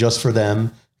work just for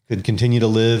them. Could continue to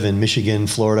live in Michigan,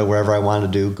 Florida, wherever I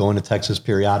wanted to do, go into Texas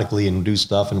periodically and do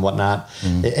stuff and whatnot.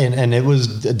 And it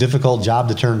was a difficult job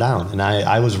to turn down. And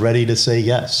I was ready to say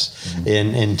yes.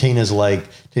 And Tana's like,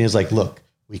 look,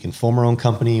 we can form our own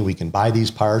company. We can buy these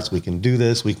parts. We can do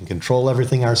this. We can control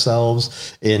everything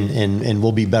ourselves, and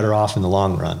we'll be better off in the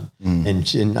long run.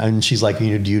 And she's like, do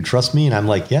you trust me? And I'm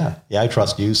like, yeah, I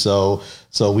trust you. So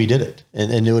we did it.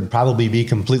 And it would probably be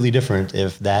completely different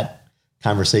if that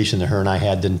conversation that her and I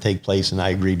had didn't take place and I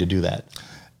agreed to do that.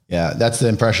 Yeah, that's the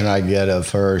impression I get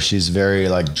of her. She's very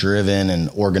like driven and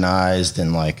organized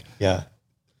and like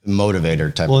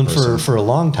motivator type of person. And for a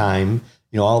long time,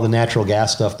 all the natural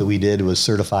gas stuff that we did was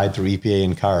certified through EPA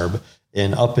and CARB.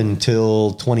 And up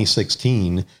until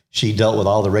 2016, she dealt with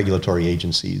all the regulatory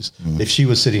agencies. If she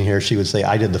was sitting here, she would say,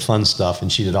 I did the fun stuff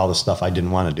and she did all the stuff I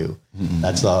didn't want to do.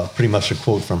 That's pretty much a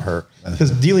quote from her.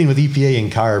 Because dealing with EPA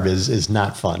and CARB is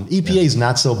not fun. EPA is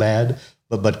not so bad,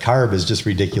 but CARB is just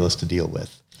ridiculous to deal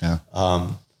with. Yeah.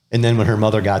 And then when her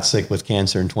mother got sick with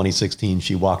cancer in 2016,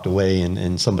 she walked away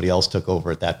and somebody else took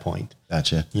over at that point.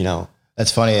 Gotcha.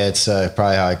 That's funny. It's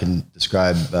probably how I can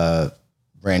describe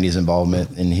Brandy's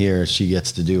involvement in here. She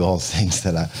gets to do all the things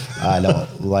that I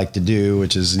don't like to do,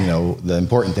 which is, the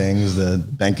important things, the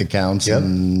bank accounts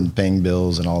and paying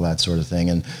bills and all that sort of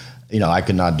thing. And, I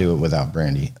could not do it without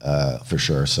Brandy, for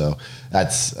sure. So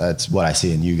that's what I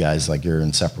see in you guys. Like, you're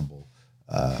inseparable.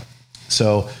 And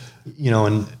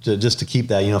just to keep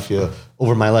that, if you,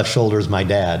 over my left shoulder is my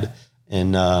dad.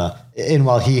 And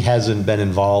while he hasn't been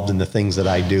involved in the things that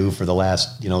I do for the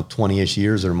last, 20-ish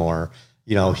years or more,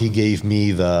 he gave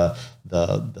me the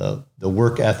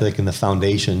work ethic and the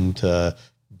foundation to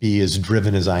be as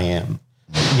driven as I am.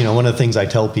 One of the things I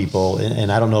tell people,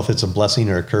 and I don't know if it's a blessing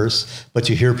or a curse, but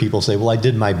you hear people say, well, I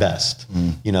did my best.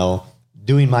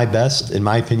 Doing my best, in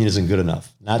my opinion, isn't good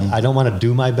enough. I don't want to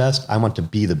do my best. I want to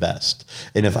be the best.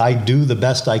 And if I do the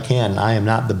best I can, I am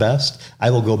not the best, I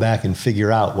will go back and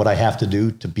figure out what I have to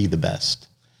do to be the best.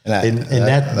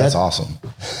 That's awesome.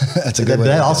 That's a good way.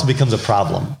 That also becomes a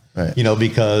problem, right?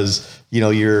 Because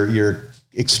you're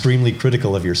extremely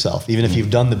critical of yourself. Even if you've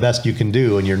done the best you can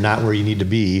do and you're not where you need to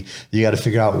be, you got to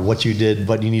figure out what you did,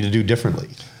 what you need to do differently.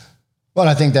 Well,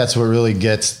 I think that's what really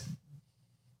gets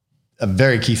a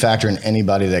very key factor in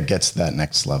anybody that gets to that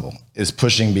next level is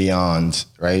pushing beyond,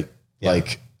 right? Yeah.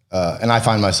 And I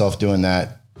find myself doing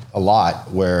that a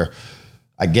lot, where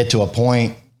I get to a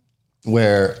point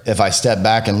where if I step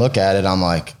back and look at it, I'm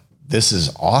like, this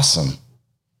is awesome.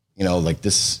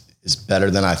 This is better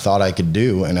than I thought I could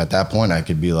do. And at that point I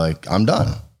could be like, I'm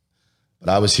done. But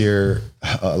I was here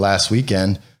last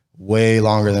weekend, way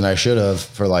longer than I should have,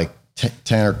 for like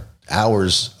 10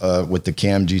 hours with the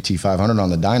Cam GT500 on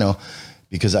the dyno,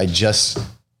 because I just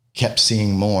kept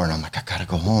seeing more. And I'm like, I got to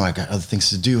go home. I got other things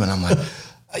to do. And I'm like,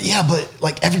 yeah, but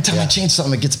like every time I change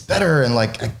something, it gets better. And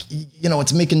like,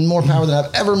 it's making more power than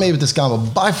I've ever made with this combo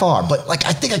by far. But like,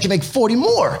 I think I can make 40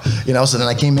 more, So then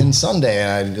I came in Sunday and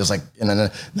I was like, and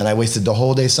then I wasted the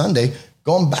whole day Sunday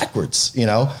going backwards,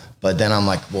 but then I'm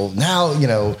like, well now,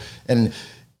 and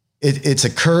it's a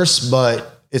curse,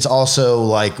 but it's also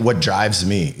like what drives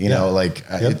me,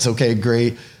 it's okay.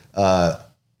 Great. And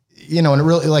it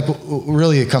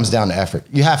really it comes down to effort.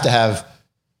 You have to have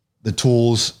the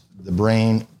tools, the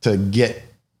brain to get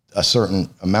a certain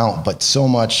amount, but so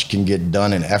much can get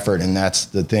done in effort. And that's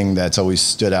the thing that's always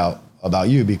stood out about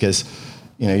you, because,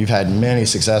 you've had many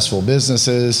successful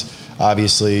businesses.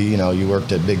 Obviously, you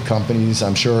worked at big companies.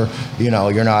 I'm sure, you're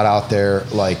not out there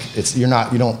like you're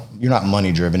not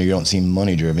money driven, or you don't seem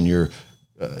money driven. You're,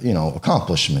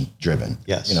 accomplishment driven.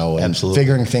 Yes, and absolutely.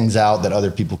 Figuring things out that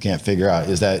other people can't figure out.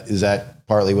 Is that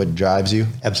partly what drives you?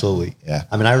 Absolutely. Yeah.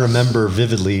 I mean, I remember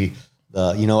vividly,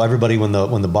 everybody, when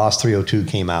the Boss 302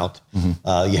 came out,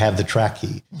 you have the track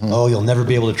key. Oh, you'll never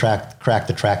be able to crack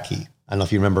the track key. I don't know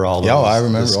if you remember all those. Yeah, I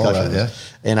remember all that. Yeah,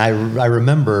 and I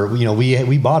remember,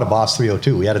 we bought a Boss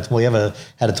 302. We had a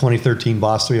 2013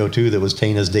 Boss 302 that was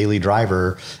Tana's daily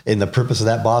driver, and the purpose of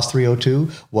that Boss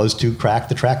 302 was to crack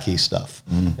the track key stuff.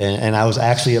 And I was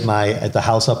actually at the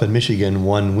house up in Michigan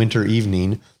one winter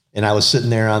evening, and I was sitting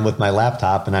there with my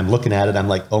laptop, and I'm looking at it. I'm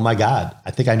like, oh my God,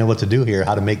 I think I know what to do here,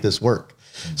 how to make this work.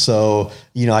 So,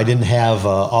 I didn't have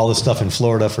all this stuff in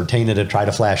Florida for Tana to try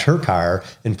to flash her car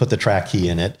and put the track key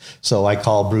in it. So I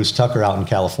called Bruce Tucker out in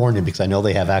California because I know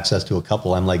they have access to a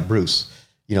couple. I'm like, Bruce,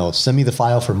 send me the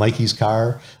file for Mikey's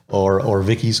car or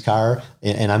Vicky's car,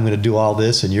 and I'm going to do all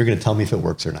this, and you're going to tell me if it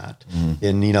works or not.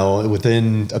 And,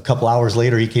 within a couple hours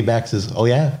later, he came back and says, oh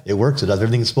yeah, it works. It does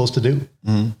everything it's supposed to do.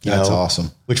 That's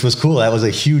awesome. Which was cool. That was a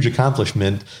huge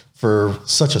accomplishment for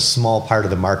such a small part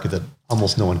of the market that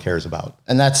almost no one cares about.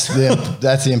 And that's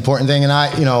the important thing. And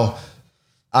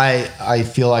I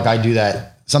feel like I do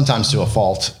that sometimes to a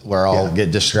fault, where I'll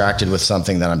get distracted with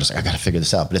something that I'm just like, I got to figure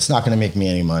this out, but it's not going to make me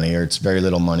any money, or it's very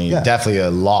little money. Yeah. Definitely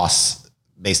a loss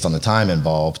based on the time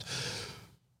involved.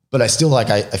 But I still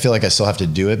I feel like I still have to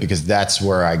do it, because that's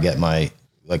where I get my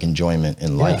enjoyment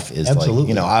in life. Is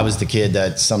absolutely. I was the kid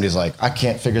that somebody's like, I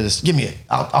can't figure this. Give me it.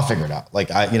 I'll figure it out.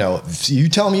 If you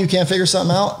tell me you can't figure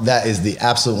something out, that is the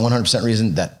absolute 100%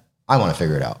 reason that I want to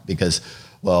figure it out, because,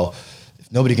 well,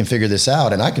 if nobody can figure this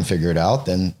out and I can figure it out,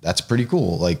 then that's pretty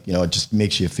cool. It just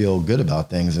makes you feel good about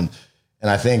things. And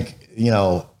I think,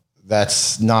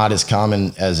 that's not as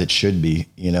common as it should be.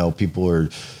 People are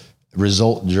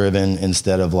result driven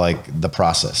instead of the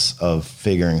process of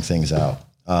figuring things out.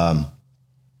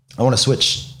 I want to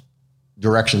switch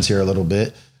directions here a little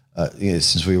bit,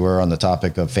 since we were on the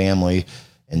topic of family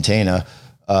and Tana,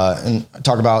 and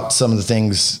talk about some of the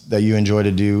things that you enjoy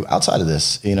to do outside of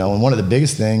this. And one of the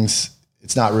biggest things,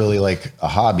 it's not really a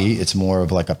hobby, it's more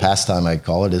of a pastime, I'd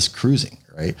call it, is cruising,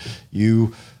 right?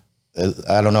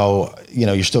 I don't know,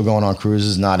 you're still going on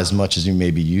cruises, not as much as you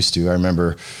maybe used to. I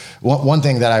remember one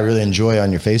thing that I really enjoy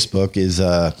on your Facebook is,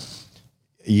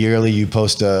 yearly you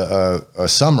post a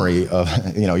summary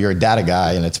of, you're a data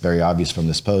guy, and it's very obvious from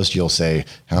this post. You'll say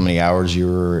how many hours you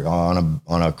were on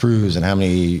a cruise and how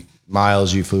many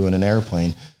miles you flew in an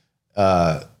airplane.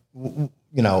 On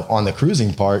the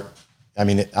cruising part,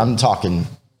 I'm talking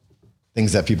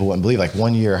things that people wouldn't believe.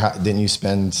 1 year, didn't you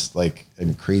spend a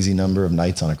crazy number of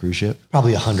nights on a cruise ship?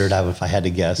 Probably 100, if I had to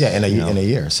guess. Yeah, in a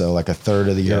year. So a third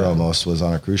of the year almost was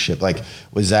on a cruise ship.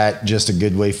 Was that just a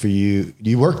good way for you?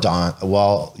 You worked on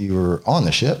while you were on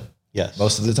the ship? Yes.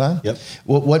 Most of the time? Yep.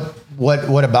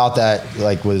 What about that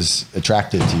was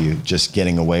attractive to you? Just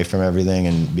getting away from everything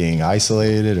and being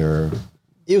isolated, or?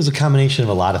 It was a combination of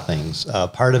a lot of things.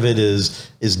 Part of it is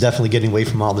definitely getting away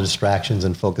from all the distractions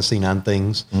and focusing on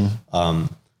things. When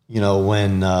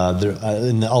in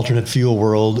the alternate fuel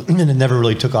world, and it never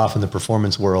really took off in the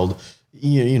performance world,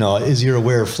 as you're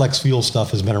aware, flex fuel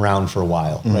stuff has been around for a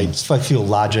while, right? Flex fuel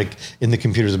logic in the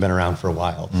computers have been around for a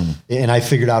while. And I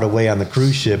figured out a way on the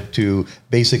cruise ship to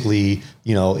basically,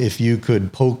 if you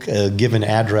could poke a given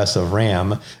address of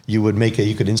RAM, you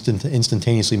could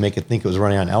instantaneously make it think it was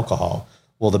running on alcohol.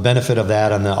 Well, the benefit of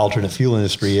that on the alternate fuel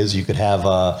industry is you could have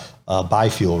a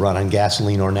biofuel run on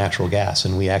gasoline or natural gas.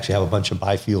 And we actually have a bunch of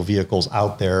biofuel vehicles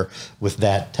out there with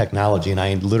that technology. And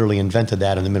I literally invented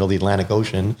that in the middle of the Atlantic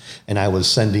Ocean. And I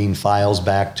was sending files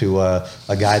back to a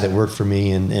guy that worked for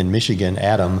me in Michigan,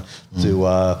 Adam,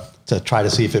 to try to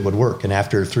see if it would work. And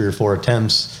after 3 or 4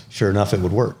 attempts, sure enough, it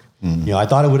would work. I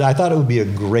thought it would be a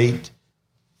great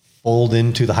fold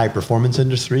into the high performance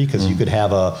industry, because you could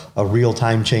have a real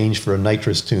time change for a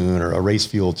nitrous tune or a race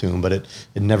fuel tune, but it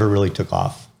never really took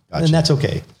off. Gotcha. And that's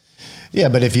okay. Yeah,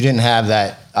 but if you didn't have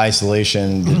that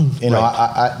isolation,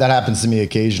 right. That happens to me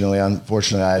occasionally.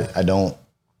 Unfortunately, I don't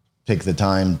take the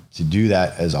time to do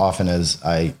that as often as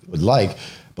I would like.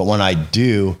 But when I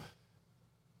do,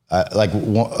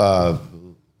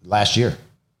 last year,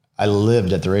 I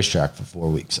lived at the racetrack for 4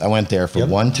 weeks. I went there for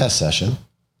one test session.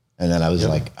 And then I was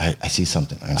like, I see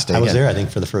something. I'm going to stay again. I was there, I think,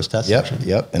 for the first test session.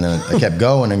 Yep. And then I kept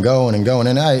going and going and going.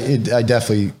 And I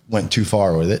definitely went too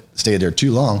far with it, stayed there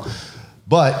too long.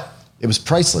 But it was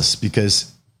priceless,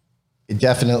 because it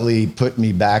definitely put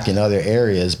me back in other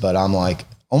areas. But I'm like,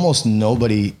 almost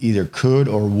nobody either could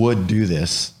or would do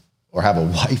this, or have a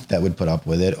wife that would put up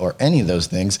with it, or any of those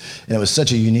things. And it was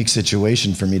such a unique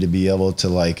situation for me to be able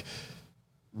to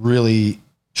really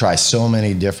try so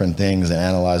many different things and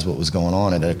analyze what was going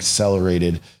on. It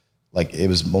accelerated like it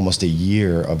was almost a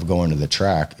year of going to the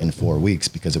track in 4 weeks,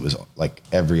 because it was like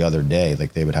every other day.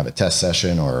 Like they would have a test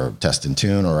session or test and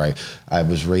tune, or I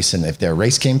was racing. If their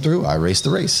race came through, I raced the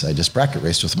race. I just bracket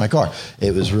raced with my car.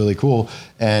 It was really cool.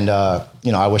 And,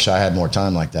 you know, I wish I had more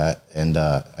time like that. And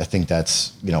I think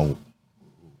that's, you know,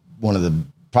 one of the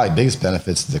probably biggest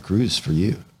benefits of the cruise for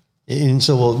you. And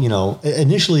so, well, you know,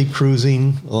 initially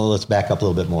cruising, well, let's back up a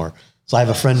little bit more. So I have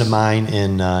a friend of mine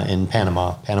in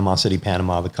Panama City,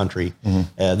 Panama, the country,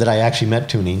 that I actually met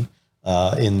tuning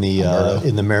in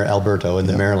the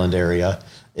Maryland area.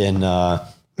 And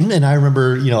I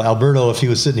remember, you know, Alberto, if he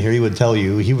was sitting here, he would tell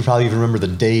you, he would probably even remember the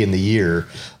day and the year,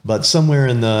 but somewhere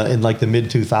in like the mid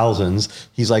 2000s,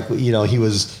 he's like, you know, he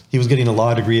was getting a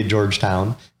law degree at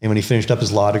Georgetown. And when he finished up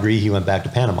his law degree, he went back to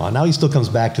Panama. Now he still comes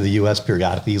back to the US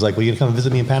periodically. He's like, well, you gonna come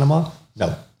visit me in Panama?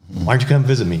 No. Why aren't you coming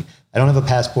visit me? I don't have a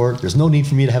passport. There's no need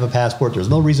for me to have a passport. There's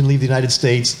no reason to leave the United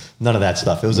States. None of that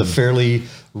stuff. It was a fairly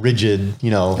rigid,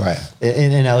 you know, right.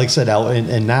 And like I said,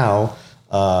 and now,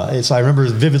 so I remember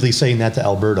vividly saying that to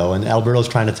Alberto, and Alberto's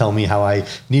trying to tell me how I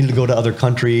needed to go to other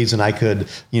countries, and I could,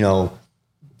 you know,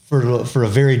 for a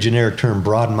very generic term,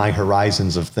 broaden my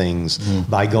horizons of things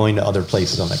by going to other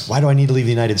places. I'm like, why do I need to leave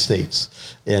the United States?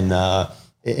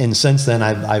 And since then,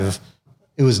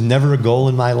 it was never a goal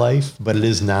in my life, but it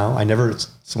is now. I never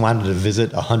wanted to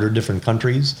visit 100 different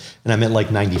countries, and I'm at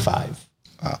like 95.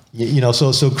 Wow. You know,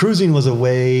 so cruising was a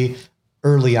way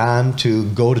early on to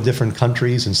go to different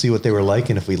countries and see what they were like.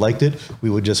 And if we liked it, we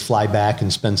would just fly back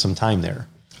and spend some time there,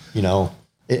 you know.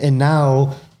 And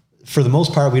now, for the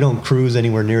most part, we don't cruise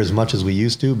anywhere near as much as we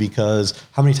used to, because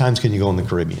how many times can you go in the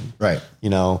Caribbean? Right. You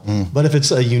know, but if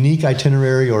it's a unique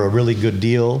itinerary or a really good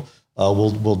deal,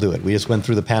 we'll do it. We just went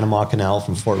through the Panama Canal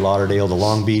from Fort Lauderdale to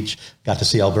Long Beach, got to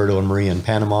see Alberto and Maria in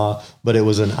Panama, but it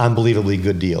was an unbelievably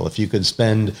good deal. If you could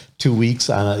spend 2 weeks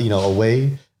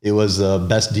away, it was the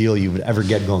best deal you would ever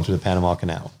get going through the Panama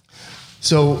Canal.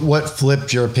 So what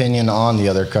flipped your opinion on the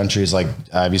other countries? Like,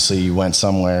 obviously you went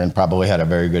somewhere and probably had a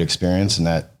very good experience, and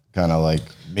that kind of like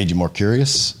made you more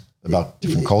curious about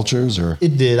different cultures, or?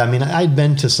 It did. I mean, I'd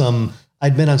been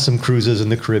on some cruises in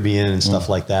the Caribbean and stuff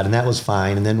like that, and that was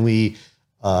fine. And then we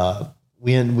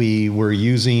were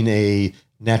using a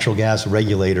natural gas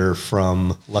regulator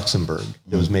from Luxembourg.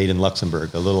 It was made in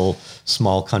Luxembourg, a little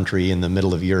small country in the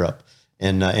middle of Europe.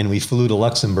 And we flew to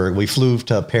Luxembourg. We flew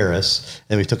to Paris,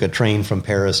 and we took a train from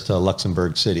Paris to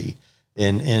Luxembourg City.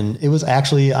 And it was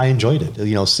actually, I enjoyed it,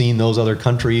 you know, seeing those other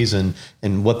countries and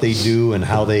what they do and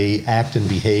how they act and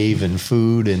behave, and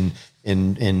food and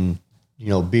you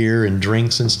know, beer and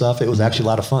drinks and stuff. It was actually a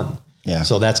lot of fun. Yeah.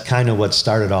 So that's kind of what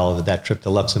started all of it, that trip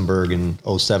to Luxembourg in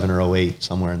 07 or 08,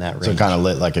 somewhere in that range. So it kind of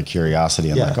lit like a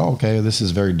curiosity. I'm like, oh, okay, this is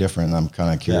very different. I'm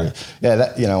kind of curious. Yeah,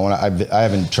 that, you know, when I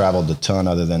haven't traveled a ton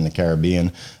other than the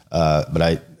Caribbean, but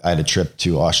I had a trip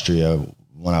to Austria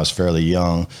when I was fairly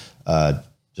young,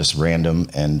 just random,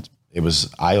 and it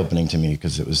was eye-opening to me,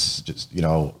 because it was just, you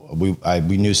know,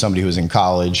 we knew somebody who was in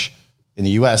college in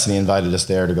the US, and he invited us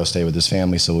there to go stay with his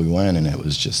family. So we went, and it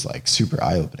was just like super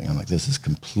eye-opening. I'm like, this is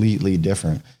completely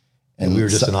different. And we were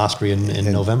just in Austria in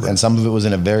November. And some of it was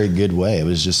in a very good way. It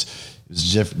was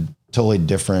totally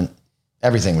different.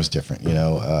 Everything was different, you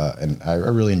know, and I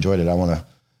really enjoyed it. I want to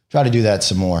try to do that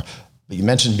some more. But you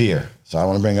mentioned beer, so I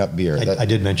want to bring up beer. I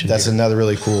did mention that's beer. Another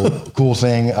really cool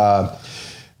thing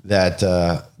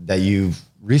that you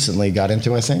recently got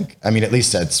into, I think. I mean, at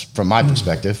least that's from my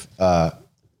perspective.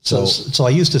 So I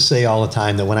used to say all the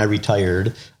time that when I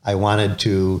retired, I wanted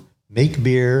to make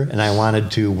beer and I wanted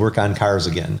to work on cars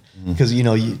again. Because, you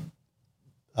know,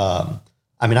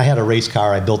 I mean, I had a race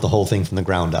car. I built the whole thing from the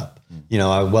ground up. You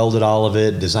know, I welded all of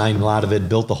it, designed a lot of it,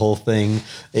 built the whole thing.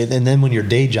 And then when your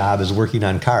day job is working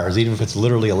on cars, even if it's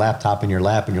literally a laptop in your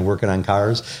lap and you're working on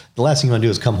cars, the last thing you want to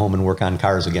do is come home and work on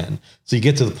cars again. So you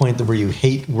get to the point where you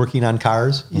hate working on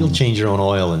cars. You'll change your own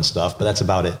oil and stuff, but that's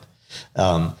about it.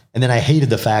 And then I hated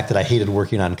the fact that I hated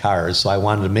working on cars. So I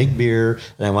wanted to make beer,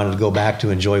 and I wanted to go back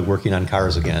to enjoy working on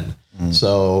cars again.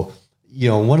 So, you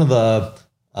know,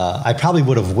 I probably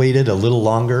would have waited a little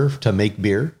longer to make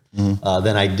beer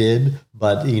than I did.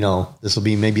 But, you know, this will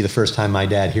be maybe the first time my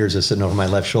dad hears this sitting over my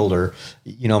left shoulder.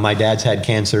 You know, my dad's had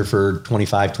cancer for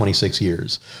 25, 26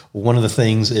 years. One of the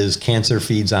things is cancer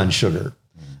feeds on sugar.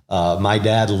 My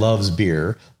dad loves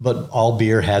beer, but all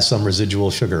beer has some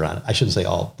residual sugar on it. I shouldn't say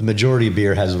all. The majority of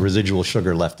beer has residual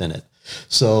sugar left in it.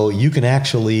 So you can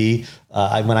actually,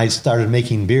 when I started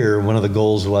making beer, one of the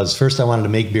goals was, first I wanted to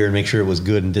make beer and make sure it was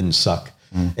good and didn't suck.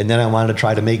 And then I wanted to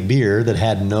try to make beer that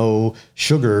had no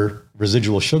sugar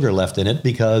residual sugar left in it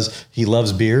because he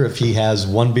loves beer. If he has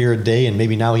 1 beer a day and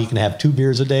maybe now he can have 2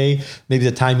 beers a day, maybe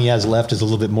the time he has left is a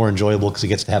little bit more enjoyable because he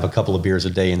gets to have a couple of beers a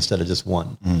day instead of just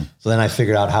 1. So then I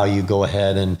figured out how you go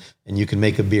ahead and you can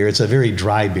make a beer. It's a very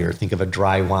dry beer. Think of a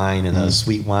dry wine and a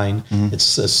sweet wine.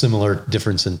 It's a similar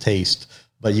difference in taste,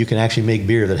 but you can actually make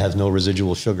beer that has no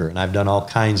residual sugar. And I've done all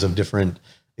kinds of different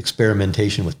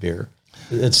experimentation with beer.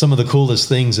 It's some of the coolest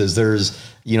things is there's,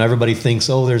 everybody thinks,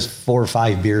 oh, there's 4 or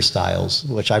 5 beer styles,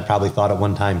 which I probably thought at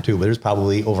one time too, but there's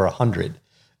probably over 100.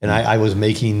 And I was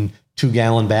making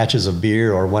 2-gallon batches of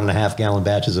beer or 1.5-gallon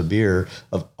batches of beer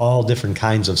of all different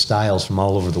kinds of styles from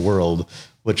all over the world,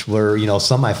 which were,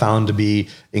 some I found to be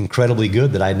incredibly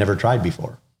good that I'd never tried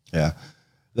before. Yeah.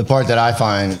 The part that I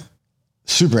find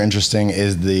super interesting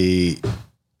is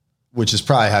which is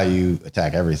probably how you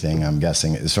attack everything, I'm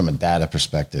guessing, is from a data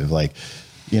perspective. Like,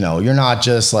 you're not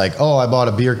just like, oh, I bought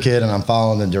a beer kit and I'm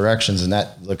following the directions and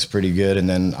that looks pretty good. And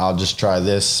then I'll just try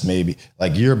this maybe.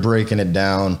 Like, you're breaking it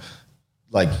down.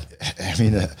 Like, I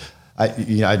mean,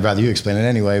 I'd rather you explain it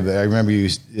anyway, but I remember you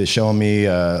showing me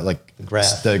like the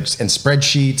graph and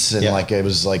spreadsheets and like it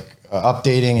was like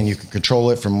updating and you could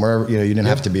control it from where, you didn't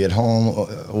have to be at home.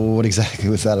 What exactly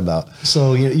was that about?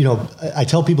 So, I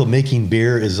tell people making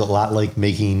beer is a lot like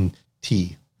making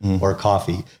tea or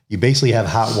coffee. You basically have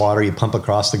hot water, you pump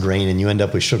across the grain and you end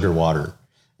up with sugar water.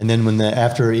 And then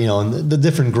the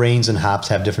different grains and hops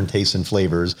have different tastes and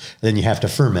flavors, and then you have to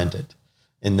ferment it.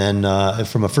 And then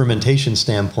from a fermentation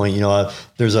standpoint,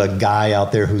 there's a guy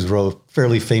out there who's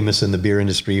fairly famous in the beer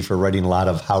industry for writing a lot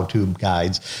of how-to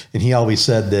guides. And he always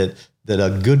said that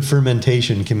a good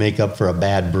fermentation can make up for a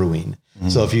bad brewing.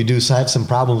 So if you do have some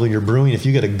problems when you're brewing, if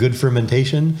you get a good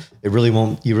fermentation, you really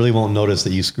won't notice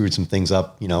that you screwed some things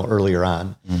up, earlier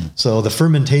on. So the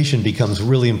fermentation becomes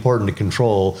really important to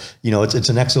control. It's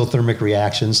an exothermic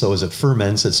reaction. So as it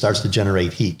ferments, it starts to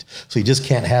generate heat. So you just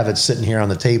can't have it sitting here on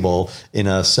the table in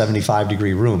a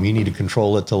 75-degree room. You need to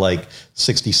control it to like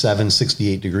 67,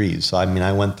 68 degrees. So,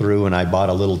 I went through and I bought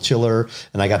a little chiller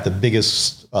and I got the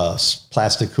biggest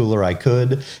plastic cooler I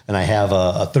could. And I have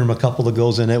a thermocouple that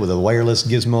goes in it with a wireless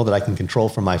gizmo that I can control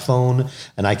from my phone.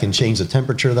 And I can change the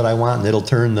temperature that I want and it'll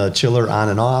turn the chiller on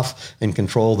and off and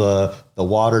control the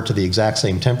water to the exact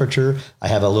same temperature. I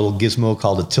have a little gizmo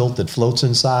called a tilt that floats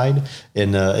inside,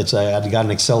 and I've got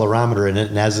an accelerometer in it.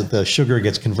 And as the sugar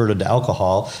gets converted to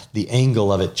alcohol, the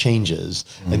angle of it changes,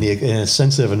 and it's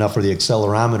sensitive enough where the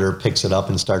accelerometer picks it up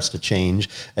and starts to change.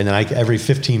 And then every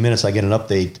 15 minutes, I get an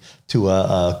update to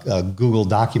a Google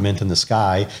document in the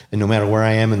sky, and no matter where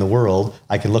I am in the world,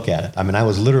 I can look at it. I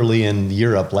was literally in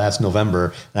Europe last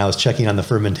November, and I was checking on the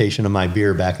fermentation of my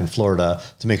beer back in Florida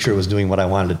to make sure it was doing what I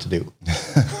wanted it to do.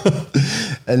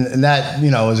 and that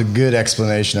is a good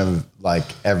explanation of like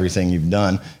everything you've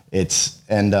done.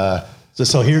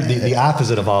 So here the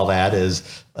opposite of all that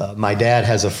is my dad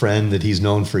has a friend that he's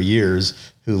known for years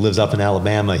who lives up in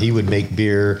Alabama. He would make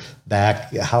beer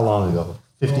back how long ago?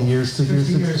 50 years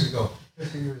ago.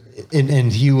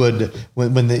 And he would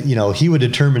he would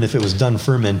determine if it was done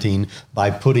fermenting by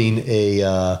putting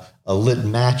a lit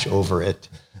match over it.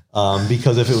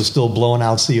 Because if it was still blowing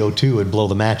out CO2, it'd blow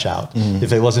the match out.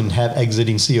 If it wasn't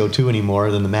exiting CO2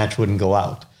 anymore, then the match wouldn't go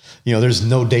out. There's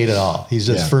no data at all. He's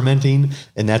just fermenting,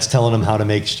 and that's telling him how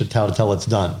to tell it's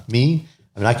done. Me,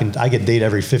 I get data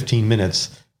every 15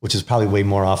 minutes, which is probably way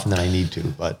more often than I need to.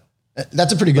 But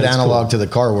that's a pretty good analog to the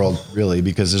car world, really,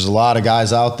 because there's a lot of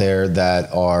guys out there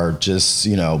that are just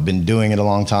been doing it a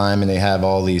long time, and they have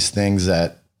all these things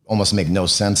that almost make no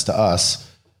sense to us.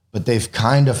 But they've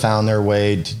kind of found their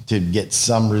way to get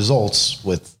some results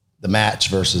with the match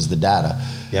versus the data.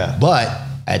 Yeah. But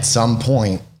at some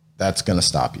point, that's going to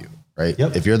stop you, right?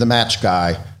 Yep. If you're the match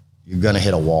guy, you're going to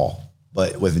hit a wall.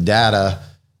 But with data,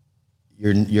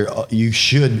 you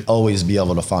should always be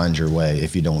able to find your way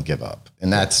if you don't give up.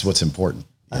 And that's what's important.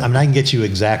 I can get you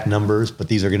exact numbers, but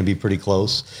these are going to be pretty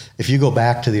close. If you go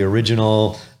back to the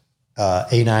original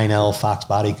A9L Fox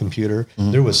body computer,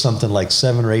 there was something like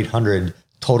 700 or 800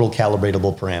 total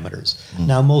calibratable parameters.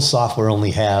 Now, most software only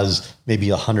has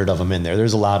maybe 100 of them in there.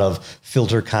 There's a lot of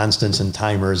filter constants and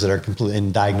timers that are complete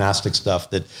and diagnostic stuff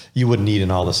that you wouldn't need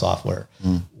in all the software.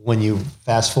 When you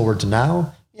fast forward to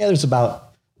now, there's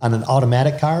about, on an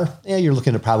automatic car, you're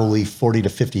looking at probably 40 to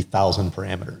 50,000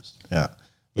 parameters. Yeah,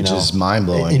 which is mind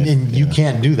blowing. And you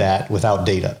can't do that without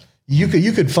data. You could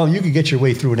get your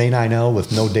way through an A9L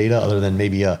with no data other than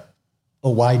maybe a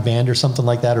wide band or something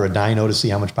like that, or a dyno to see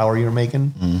how much power you're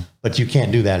making. But you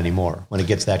can't do that anymore when it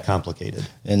gets that complicated.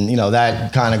 And,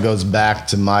 that kind of goes back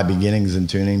to my beginnings in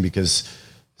tuning because,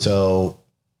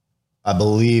 I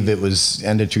believe it was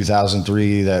end of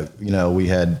 2003 that, we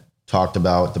had talked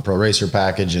about the Pro Racer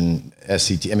package and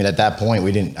SCT. I mean, at that point,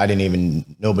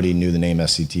 nobody knew the name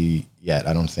SCT yet,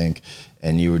 I don't think.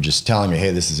 And you were just telling me,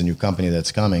 hey, this is a new company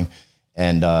that's coming.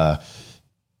 And,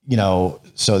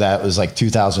 so that was like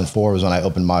 2004 was when I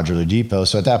opened Modular Depot.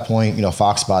 So at that point,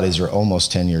 Fox bodies are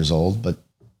almost 10 years old, but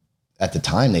at the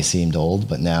time they seemed old,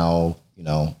 but now,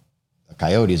 a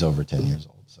Coyote is over 10 years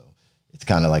old. So it's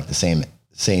kind of like the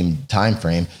same time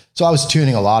frame. So I was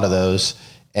tuning a lot of those,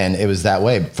 and it was that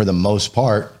way for the most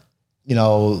part.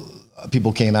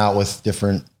 People came out with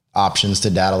different options to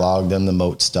data log them, the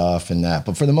moat stuff and that.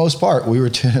 But for the most part, we were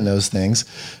tuning those things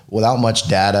without much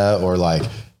data or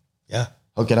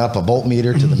hooking up a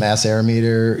volt-meter to the mass air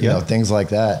meter, things like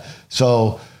that.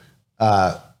 So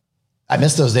I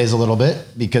missed those days a little bit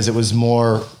because it was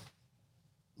more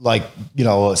like,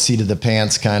 a seat of the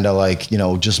pants kind of like,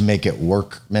 just make it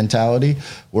work mentality.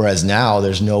 Whereas now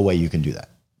there's no way you can do that.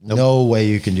 Nope. No way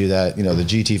you can do that. The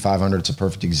GT500 is a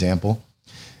perfect example.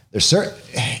 There's certain,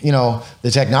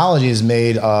 the technology is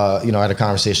made, I had a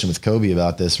conversation with Kobe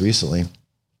about this recently.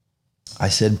 I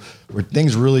said, where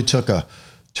things really took a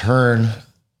turn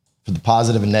for the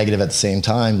positive and negative at the same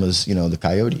time was, the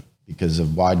Coyote, because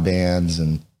of wide bands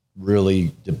and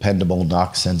really dependable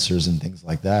knock sensors and things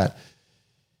like that.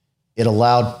 It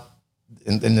allowed,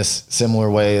 in this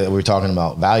similar way that we were talking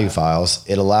about value files,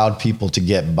 it allowed people to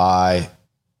get by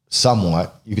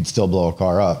somewhat. You could still blow a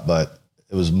car up, but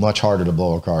it was much harder to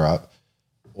blow a car up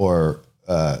or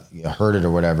hurt it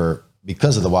or whatever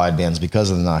because of the wide bands, because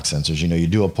of the knock sensors. You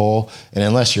do a pull, and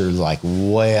unless you're like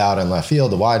way out in left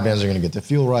field, the wide bands are going to get the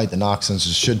fuel right. The knock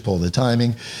sensors should pull the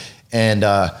timing. And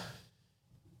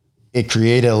it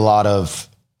created a lot of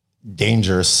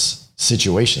dangerous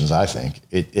situations, I think.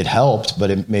 It helped,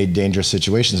 but it made dangerous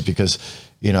situations because,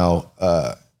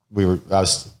 I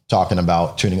was talking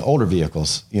about tuning older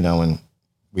vehicles, and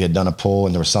we had done a pull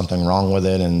and there was something wrong with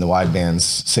it, and the wide bands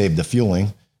saved the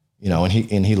fueling,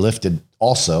 and he lifted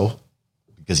also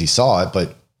because he saw it,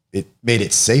 but it made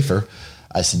it safer.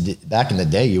 I said, back in the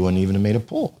day, you wouldn't even have made a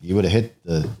pull. You would have hit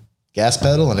the gas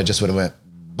pedal and it just would have went,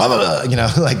 blah, blah,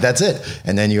 blah, like that's it.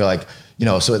 And then you're like,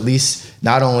 so at least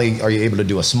not only are you able to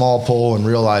do a small pull and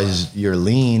realize you're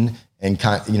lean and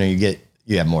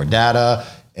you have more data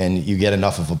and you get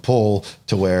enough of a pull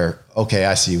to where, okay,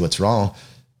 I see what's wrong.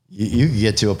 You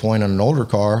get to a point on an older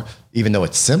car, even though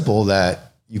it's simple,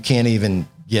 that you can't even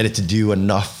get it to do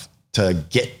enough to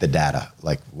get the data,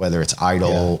 like whether it's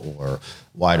idle or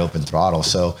wide open throttle.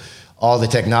 So all the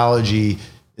technology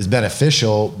is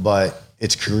beneficial, but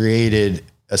it's created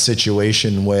a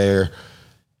situation where,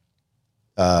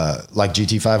 like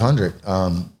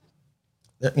GT500,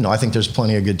 I think there's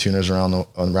plenty of good tuners around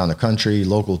the country,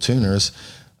 local tuners.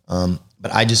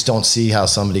 But I just don't see how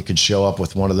somebody could show up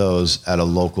with one of those at a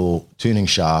local tuning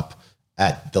shop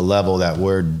at the level that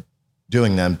we're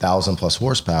doing them, 1,000+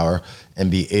 horsepower, and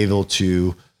be able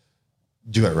to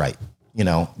do it right.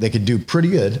 They could do pretty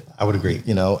good. I would agree.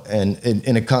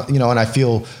 And I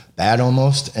feel bad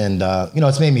almost. And,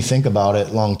 it's made me think about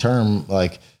it long term.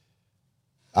 Like,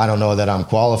 I don't know that I'm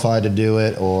qualified to do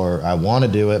it or I want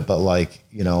to do it, but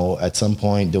at some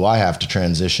point, do I have to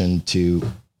transition to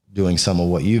doing some of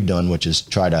what you've done, which is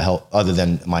try to help, other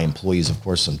than my employees, of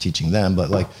course, I'm teaching them,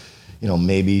 but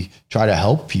maybe try to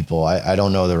help people. I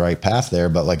don't know the right path there,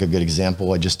 but a good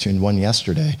example, I just tuned one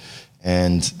yesterday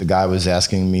and the guy was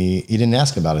asking me, he didn't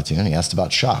ask about a tune. He asked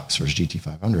about shocks for his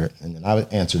GT500. And then I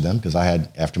answered them because I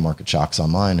had aftermarket shocks on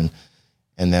mine.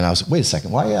 And then I was, wait a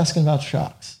second, why are you asking about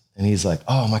shocks? And he's like,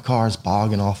 oh, my car's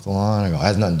bogging off the line. I go, it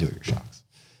has nothing to do with your shocks.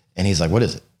 And he's like, what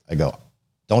is it? I go,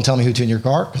 don't tell me who tuned your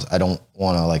car because I don't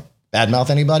want to badmouth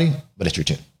anybody, but it's your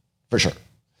tune for sure.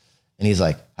 And he's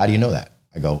like, how do you know that?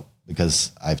 I go,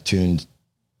 because I've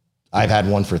had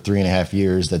one for 3.5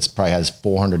 years that's probably has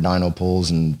 400 dyno pulls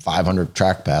and 500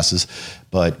 track passes,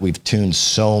 but we've tuned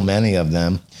so many of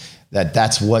them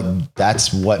that's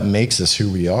what makes us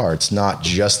who we are. It's not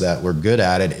just that we're good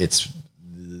at it. It's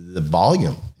the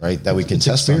volume, right? That we can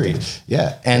test experience.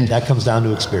 Yeah. And that comes down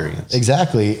to experience.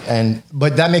 Exactly.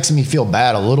 But that makes me feel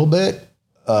bad a little bit.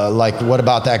 What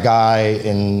about that guy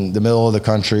in the middle of the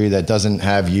country that doesn't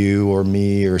have you or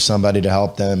me or somebody to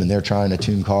help them, and they're trying to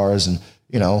tune cars and,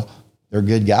 they're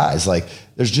good guys.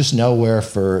 There's just nowhere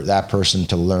for that person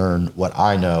to learn what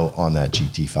I know on that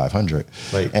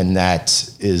GT500. Right. And that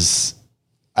is,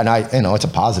 and it's a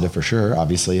positive for sure.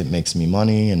 Obviously it makes me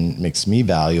money and makes me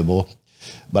valuable,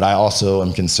 but I also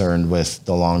am concerned with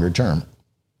the longer term.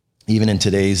 Even in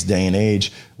today's day and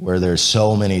age where there's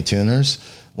so many tuners,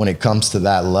 when it comes to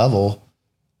that level,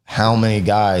 how many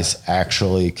guys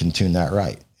actually can tune that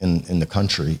right in the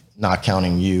country? not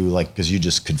counting you, like, cause you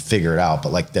just could figure it out,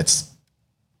 but like that's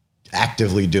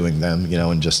actively doing them, you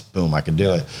know, and just boom, I could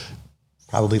do it.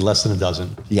 Probably less than a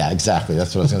dozen. Yeah, exactly.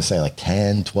 That's what I was going to say, like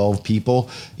 10, 12 people,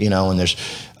 you know, and there's,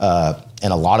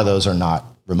 and a lot of those are not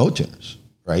remote tuners,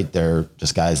 right? They're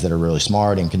just guys that are really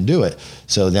smart and can do it.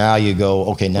 So now you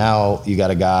go, okay, now you got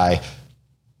a guy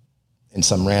in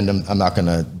some random, I'm not going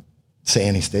to say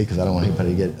any state because I don't want anybody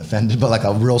to get offended, but like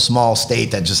a real small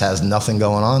state that just has nothing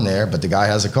going on there, but the guy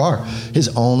has a car.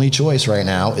 His only choice right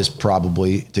now is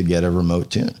probably to get a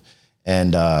remote tune.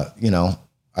 And, you know,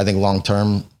 I think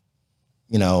long-term,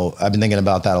 you know, I've been thinking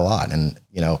about that a lot. And,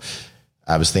 you know,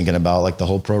 I was thinking about like the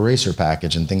whole pro racer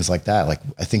package and things like that. Like,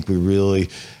 I think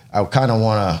I kind of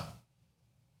want to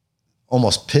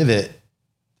almost pivot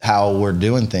how we're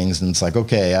doing things. And it's like,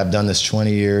 okay, I've done this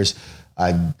 20 years.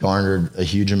 I've garnered a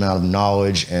huge amount of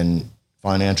knowledge and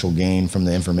financial gain from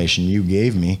the information you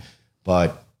gave me,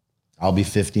 but I'll be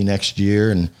 50 next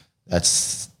year. And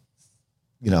that's,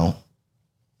 you know,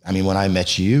 I mean, when I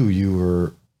met you, you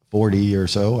were 40 or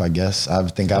so, I guess. I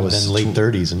think I was late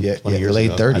 30s and 20 years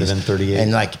late ago. 30s. I'd have been 38.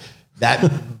 And like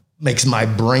that makes my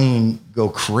brain go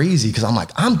crazy because I'm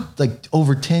like, I'm like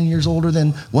over 10 years older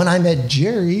than when I met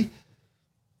Jerry.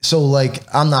 So like,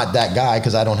 I'm not that guy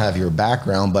because I don't have your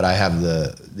background, but I have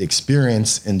the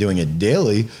experience in doing it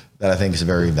daily that I think is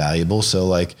very valuable. So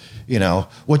like, you know,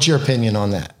 what's your opinion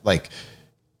on that? Like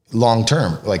long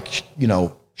term, like, you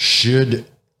know, should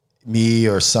me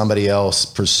or somebody else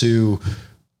pursue,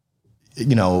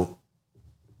 you know,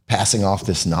 passing off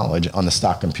this knowledge on the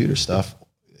stock computer stuff?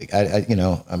 You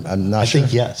know, I'm not sure. I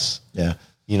think yes. Yeah.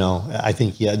 You know, I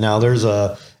think, yeah. Now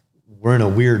we're in a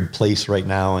weird place right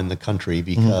now in the country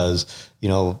because, you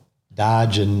know,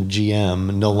 Dodge and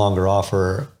GM no longer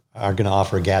are going to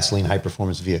offer a gasoline high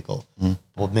performance vehicle.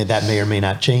 Well, that may or may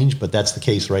not change, but that's the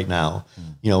case right now.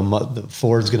 You know,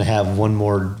 Ford's going to have one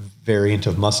more variant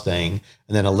of Mustang.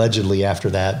 And then allegedly after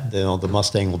that, you know, the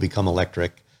Mustang will become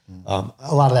electric.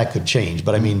 A lot of that could change,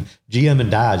 but I mean, GM and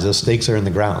Dodge, those stakes are in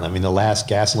the ground. I mean, the last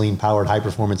gasoline powered high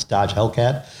performance Dodge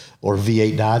Hellcat or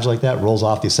V8 Dodge like that rolls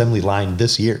off the assembly line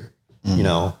this year, you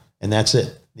know, and that's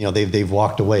it. You know, they've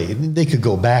walked away. They could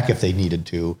go back if they needed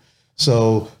to.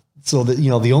 So that, you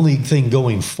know, the only thing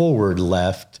going forward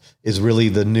left is really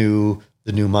the new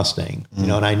Mustang, you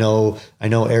know, and I know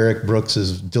Eric Brooks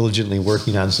is diligently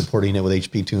working on supporting it with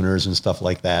HP tuners and stuff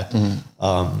like that.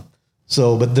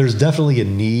 But there's definitely a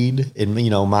need, in, you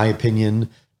know, my opinion,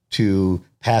 to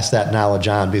pass that knowledge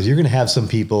on, because you're going to have some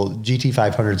people.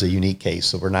 GT500 is a unique case,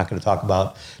 so we're not going to talk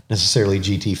about necessarily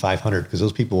GT500 because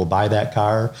those people will buy that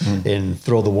car and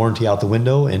throw the warranty out the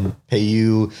window and pay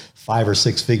you 5 or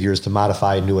 6 figures to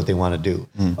modify and do what they want to do.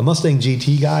 A Mustang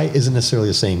GT guy isn't necessarily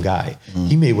the same guy.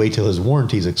 He may wait till his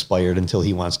warranty's expired until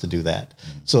he wants to do that.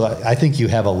 So I think you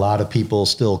have a lot of people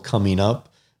still coming up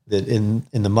that in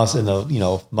the Mustang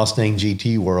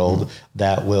GT world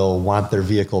that will want their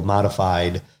vehicle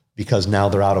modified because now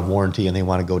they're out of warranty and they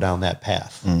want to go down that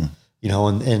path. You know,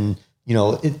 and you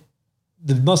know,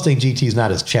 the Mustang GT is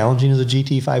not as challenging as a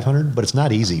GT500, but it's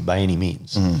not easy by any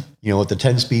means. You know, with the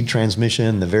 10-speed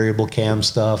transmission, the variable cam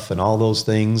stuff, and all those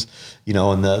things, you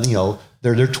know, and they're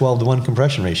 12-to-1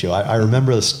 compression ratio. I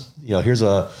remember this. You know, here's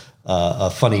a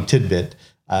funny tidbit.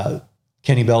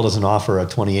 Kenny Bell doesn't offer a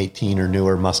 2018 or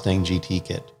newer Mustang GT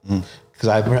kit.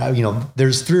 Because you know,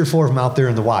 there's 3 or 4 of them out there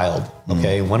in the wild.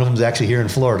 Okay. One of them is actually here in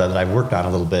Florida that I've worked on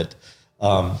a little bit.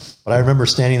 But I remember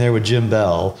standing there with Jim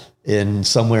Bell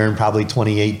somewhere in probably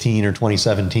 2018 or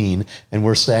 2017. And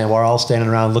we're all standing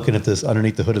around looking at this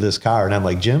underneath the hood of this car. And I'm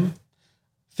like, Jim,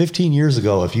 15 years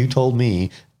ago, if you told me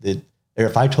that, or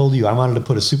if I told you I wanted to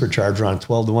put a supercharger on a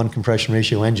 12-to-1 compression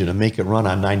ratio engine and make it run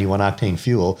on 91 octane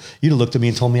fuel, you'd have looked at me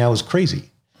and told me I was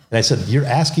crazy. And I said, you're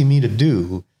asking me to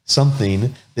do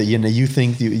something that, you know, you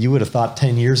think you would have thought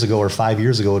 10 years ago or 5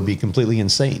 years ago would be completely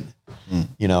insane,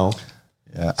 you know?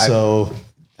 Yeah. So,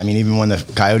 I mean, even when the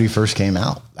Coyote first came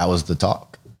out, that was the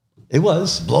talk. it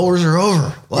was. Blowers are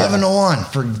over. 11-1.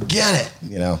 Forget it.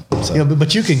 You know, so. You know,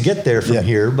 but you can get there from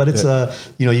here. But it's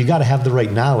you know, you got to have the right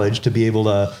knowledge to be able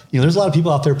to. You know, there's a lot of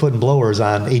people out there putting blowers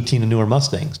on 18 and newer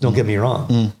Mustangs. Don't get me wrong.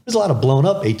 There's a lot of blown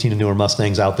up 18 and newer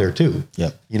Mustangs out there too.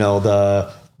 Yep. You know,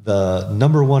 the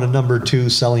number 1 and number 2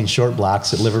 selling short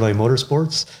blocks at Livernois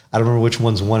Motorsports. I don't remember which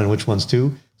one's 1 and which one's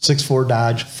 2. 6.4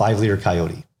 Dodge, 5-liter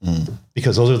Coyote.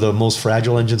 Because those are the most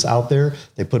fragile engines out there.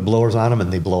 They put blowers on them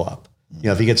and they blow up. You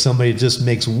know, if you get somebody that just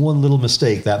makes one little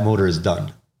mistake, that motor is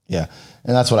done. Yeah.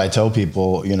 And that's what I tell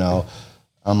people, you know,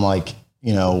 I'm like,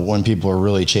 you know, when people are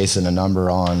really chasing a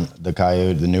number on the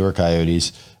Coyote, the newer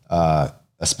Coyotes,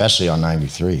 especially on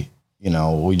 93, you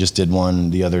know, we just did one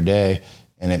the other day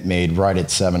and it made right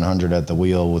at 700 at the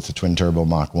wheel with the twin turbo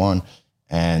Mach 1.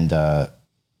 And,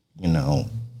 you know,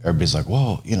 everybody's like,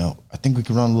 whoa, you know, I think we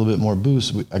can run a little bit more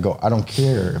boost. I go, I don't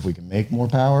care if we can make more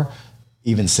power,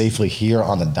 even safely here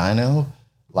on the dyno.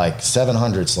 Like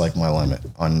 700's like my limit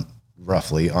on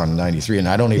roughly on 93. And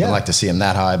I don't even like to see them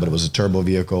that high, but it was a turbo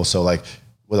vehicle. So like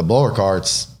with a blower car,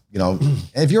 it's, you know,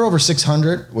 if you're over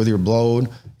 600 with your blowed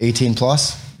 18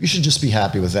 plus, you should just be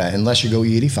happy with that, unless you go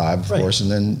E85, of course,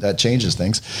 and then that changes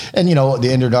things. And, you know,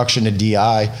 the introduction to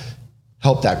DI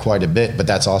helped that quite a bit, but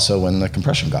that's also when the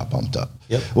compression got bumped up.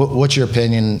 Yep. What's your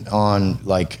opinion on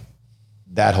like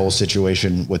that whole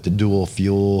situation with the dual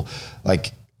fuel?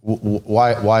 Like,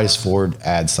 why does Ford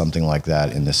add something like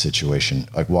that in this situation?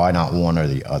 Like, why not one or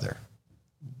the other?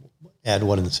 Add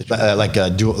what in the situation? Like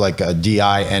a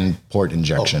DI and port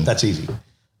injection. Oh, that's easy.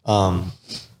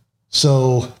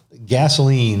 So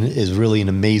gasoline is really an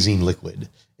amazing liquid.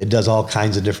 It does all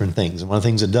kinds of different things. And one of the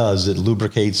things it does, it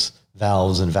lubricates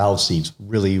valves and valve seats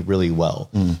really, really well.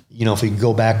 You know, if we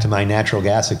go back to my natural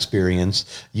gas experience,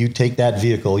 you take that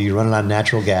vehicle, you run it on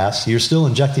natural gas, you're still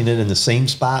injecting it in the same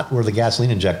spot where the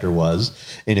gasoline injector was.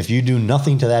 And if you do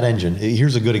nothing to that engine,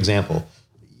 here's a good example.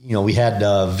 You know, we had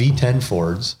V10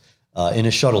 Fords in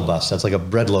a shuttle bus. That's like a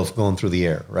bread loaf going through the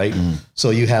air, right? So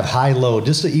you have high, low,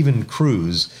 just to even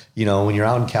cruise, you know, when you're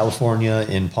out in California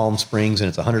in Palm Springs and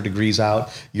it's 100 degrees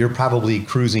out, you're probably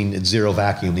cruising at zero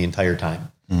vacuum the entire time.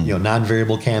 You know,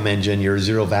 non-variable cam engine, you're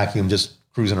zero vacuum, just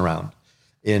cruising around.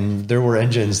 And there were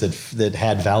engines that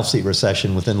had valve seat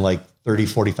recession within like 30,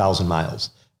 40,000 miles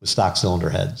with stock cylinder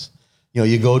heads. You know,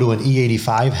 you go to an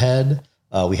E85 head,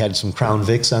 we had some Crown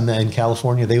Vics on that in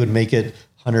California, they would make it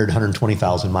 100,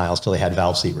 120,000 miles till they had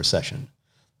valve seat recession.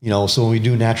 You know, so when we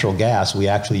do natural gas, we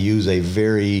actually use a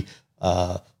very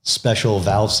special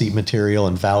valve seat material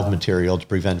and valve material to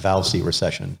prevent valve seat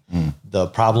recession. The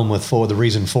problem with Ford, the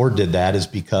reason Ford did that is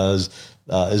because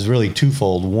is really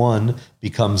twofold. One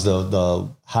becomes the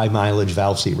high mileage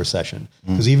valve seat recession.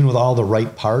 Because even with all the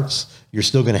right parts, you're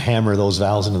still going to hammer those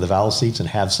valves into the valve seats and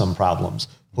have some problems,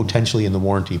 potentially in the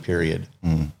warranty period.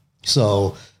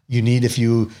 So you need, if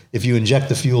you inject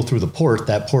the fuel through the port,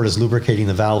 that port is lubricating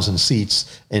the valves and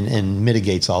seats and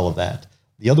mitigates all of that.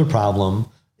 The other problem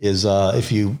is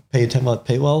if you pay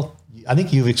attention, well, I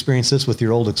think you've experienced this with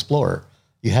your old Explorer.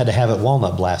 You had to have it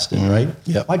walnut blasted, right?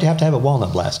 Yep. Why'd you have to have it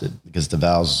walnut blasted? Because the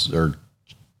valves are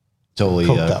totally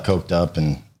coked up.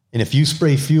 And if you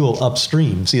spray fuel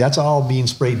upstream, see, that's all being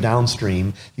sprayed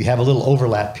downstream. You have a little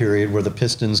overlap period where the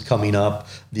piston's coming up,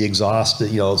 the exhaust,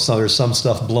 you know, so there's some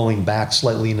stuff blowing back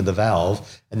slightly into the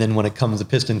valve. And then when the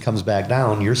piston comes back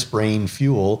down, you're spraying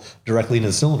fuel directly into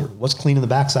the cylinder. What's cleaning the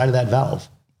backside of that valve?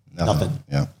 Nothing.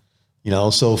 Yeah. You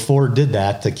know, so Ford did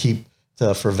that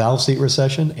for valve seat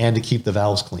recession and to keep the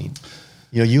valves clean.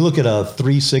 You know, you look at a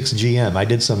 3.6 GM. I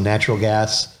did some natural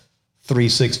gas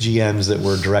 3.6 GMs that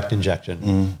were direct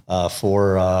injection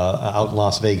for out in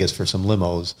Las Vegas for some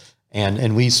limos.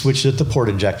 And we switched it to port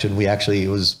injection. We actually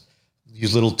use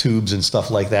little tubes and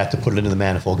stuff like that to put it into the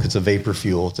manifold because it's a vapor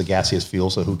fuel. It's a gaseous fuel,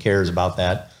 so who cares about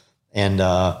that? And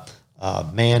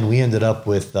man, we ended up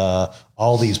with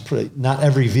all these, not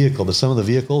every vehicle, but some of the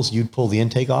vehicles, you'd pull the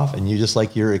intake off and you just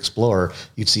like your Explorer,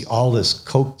 you'd see all this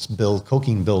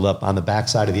coking buildup on the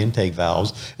backside of the intake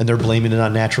valves, and they're blaming it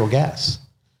on natural gas,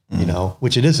 you know,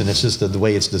 which it isn't. It's just the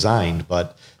way it's designed,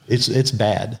 but it's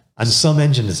bad on some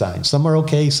engine designs. Some are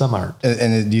okay, some aren't.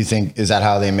 And do you think, is that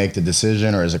how they make the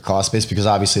decision, or is it cost-based? Because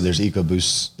obviously there's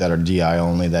EcoBoosts that are DI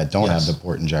only that don't have the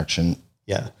port injection.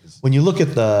 Yeah. When you look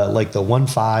at the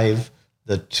 1.5,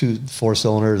 the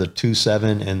 4-cylinder, the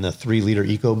 2.7, and the 3-liter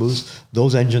EcoBoost,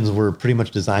 those engines were pretty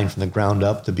much designed from the ground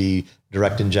up to be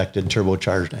direct injected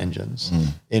turbocharged engines.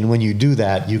 And when you do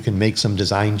that, you can make some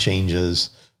design changes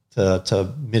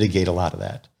to mitigate a lot of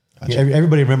that. Gotcha.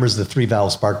 Everybody remembers the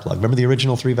 3-valve spark plug. Remember the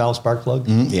original 3-valve spark plug?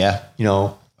 Yeah. You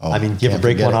know, I mean, you ever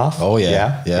break one off? Oh,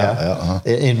 yeah. Yeah.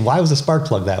 And why was the spark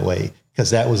plug that way?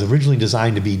 Because that was originally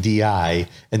designed to be DI,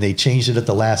 and they changed it at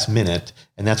the last minute,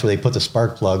 and that's where they put the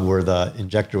spark plug where the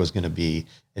injector was going to be,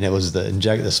 and it was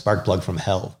the spark plug from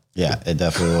hell. Yeah, it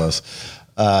definitely was.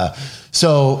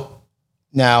 So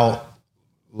now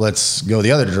let's go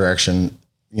the other direction.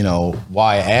 You know,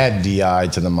 why add DI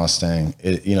to the Mustang?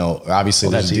 You know, obviously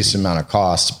there's a decent amount of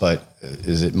cost, but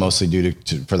is it mostly due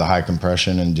for the high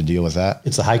compression and to deal with that?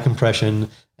 It's the high compression,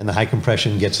 and the high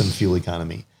compression gets some fuel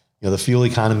economy. You know, the fuel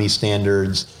economy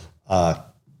standards,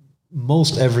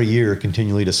 most every year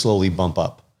continually to slowly bump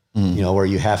up, you know, where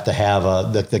you have to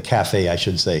have the CAFE, I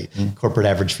should say, corporate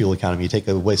average fuel economy. You take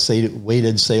a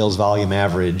weighted sales volume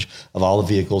average of all the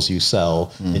vehicles you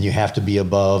sell, and you have to be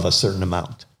above a certain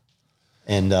amount.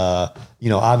 And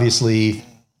obviously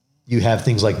you have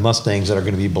things like Mustangs that are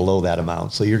going to be below that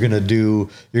amount. So you're going to do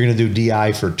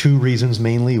DI for two reasons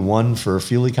mainly. One, for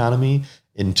fuel economy,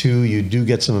 and two, you do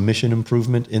get some emission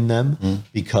improvement in them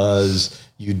because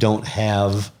you don't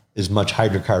have as much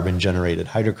hydrocarbon generated.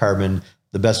 Hydrocarbon,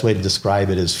 the best way to describe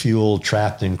it is fuel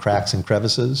trapped in cracks and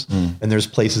crevices. And there's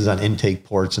places on intake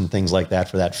ports and things like that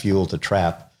for that fuel to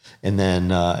trap. And then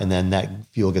that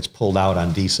fuel gets pulled out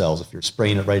on decels. If you're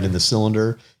spraying it right in the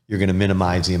cylinder, you're going to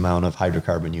minimize the amount of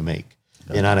hydrocarbon you make.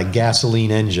 Okay. And on a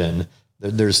gasoline engine,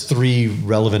 there's three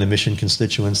relevant emission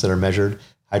constituents that are measured: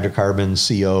 hydrocarbon,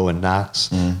 CO, and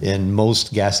NOx. And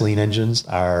most gasoline engines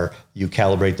you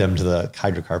calibrate them to the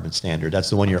hydrocarbon standard. That's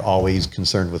the one you're always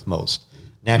concerned with most.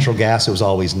 Natural gas, it was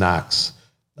always NOx.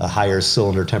 A higher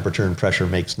cylinder temperature and pressure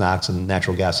makes NOx, and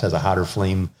natural gas has a hotter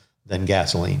flame than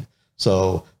gasoline.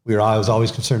 So I was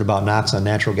always concerned about NOx on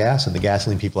natural gas, and the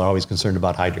gasoline people are always concerned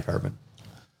about hydrocarbon.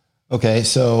 Okay,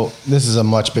 so this is a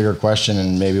much bigger question,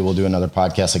 and maybe we'll do another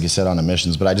podcast, like you said, on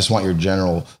emissions, but I just want your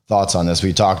general thoughts on this.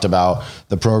 We talked about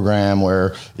the program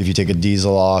where if you take a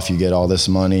diesel off, you get all this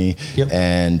money,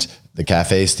 and the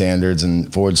CAFE standards,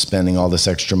 and Ford spending all this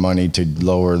extra money to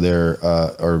lower their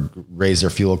or raise their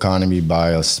fuel economy by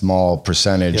a small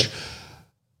percentage.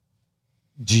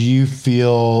 Do you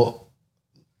feel,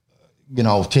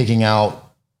 taking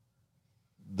out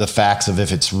the facts of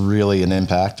if it's really an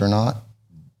impact or not,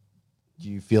 do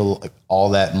you feel like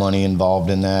all that money involved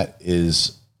in that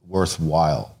is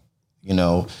worthwhile?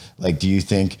 Do you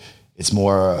think it's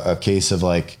more a case of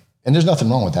and there's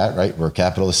nothing wrong with that, right? We're a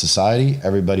capitalist society.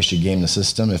 Everybody should game the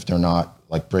system if they're not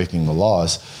breaking the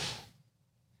laws,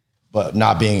 but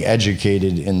not being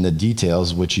educated in the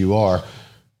details, which you are.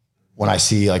 When I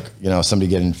see somebody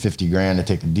getting 50 grand to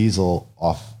take a diesel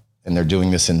off, and they're doing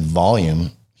this in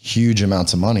volume, huge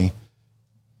amounts of money.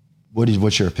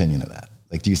 What's your opinion of that?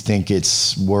 Do you think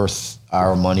it's worth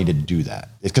our money to do that?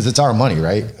 Because it's our money,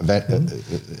 right? At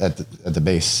the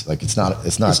base, it's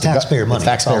taxpayer money. It's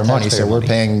taxpayer money. So we're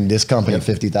paying this company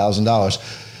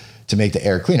 $50,000 to make the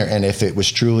air cleaner. And if it was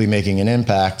truly making an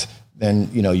impact, then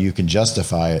you can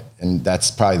justify it. And that's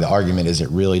probably the argument. Is it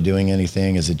really doing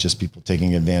anything? Is it just people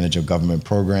taking advantage of government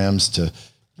programs to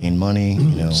gain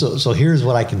money? So here's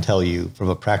what I can tell you from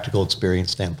a practical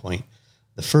experience standpoint.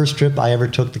 The first trip I ever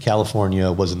took to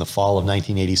California was in the fall of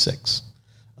 1986.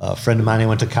 A friend of mine I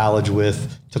went to college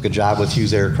with took a job with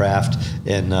Hughes Aircraft,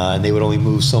 and they would only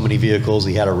move so many vehicles.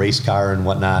 He had a race car and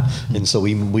whatnot. And so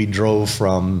we drove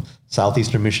from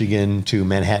southeastern Michigan to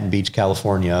Manhattan Beach,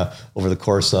 California over the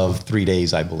course of 3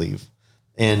 days, I believe.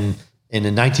 And in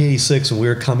 1986, when we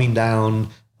were coming down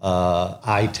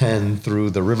I-10 through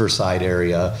the Riverside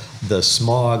area, the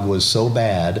smog was so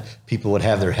bad, people would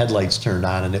have their headlights turned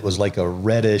on, and it was like a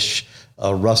reddish,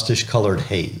 rustish colored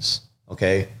haze.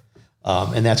 Okay.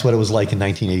 And that's what it was like in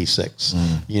 1986.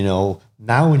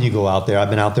 Now when you go out there, I've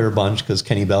been out there a bunch because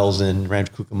Kenny Bell's in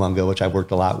Rancho Cucamonga, which I've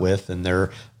worked a lot with, and they're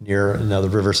near the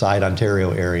Riverside, Ontario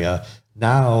area.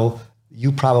 Now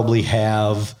you probably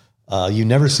have, you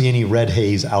never see any red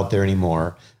haze out there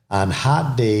anymore. On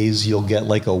hot days, you'll get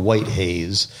a white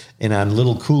haze, and on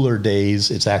little cooler days,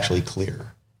 it's actually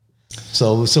clear.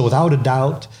 So without a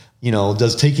doubt,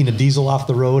 does taking a diesel off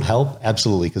the road help?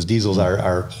 Absolutely, because diesels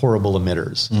are horrible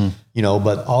emitters.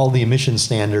 But all the emission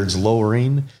standards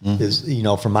lowering is,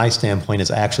 from my standpoint,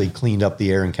 it's actually cleaned up the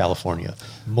air in California.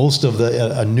 Most of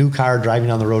a new car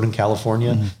driving on the road in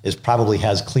California probably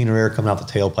has cleaner air coming out the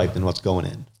tailpipe than what's going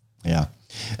in. Yeah,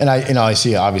 and I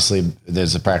see obviously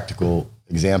there's a practical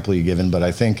example you given, but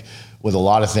I think with a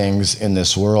lot of things in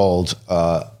this world,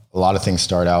 a lot of things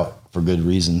start out for good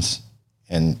reasons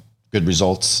and good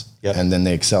results, and then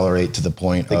they accelerate to the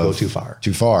point they go too far.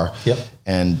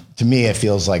 And to me, it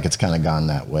feels like it's kind of gone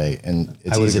that way. And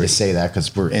it's easy to say that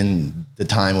because we're in the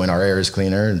time when our air is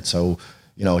cleaner, and so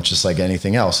it's just like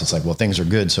anything else. It's well, things are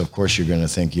good, so of course you're going to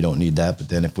think you don't need that. But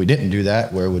then if we didn't do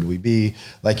that, where would we be?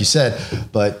 Like you said,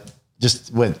 but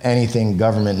just with anything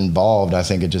government involved, I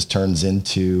think it just turns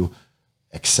into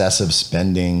excessive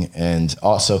spending. And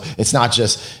also it's not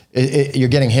just, you're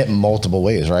getting hit in multiple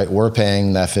ways, right? We're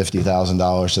paying that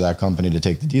 $50,000 to that company to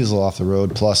take the diesel off the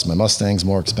road. Plus my Mustang's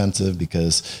more expensive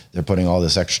because they're putting all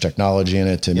this extra technology in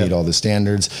it to meet all the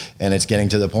standards. And it's getting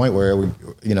to the point where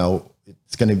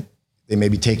they may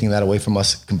be taking that away from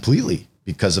us completely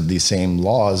because of these same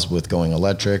laws with going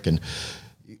electric. And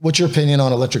what's your opinion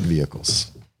on electric vehicles?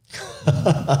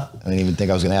 I didn't even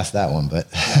think I was going to ask that one, but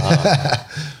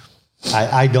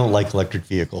I don't like electric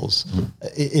vehicles.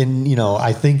 And,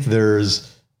 I think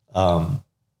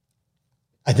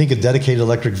I think a dedicated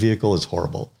electric vehicle is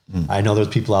horrible. I know there's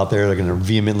people out there that are going to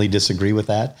vehemently disagree with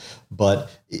that. But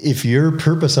if your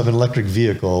purpose of an electric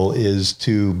vehicle is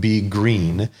to be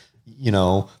green, you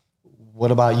know,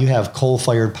 what about you have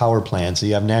coal-fired power plants,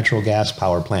 you have natural gas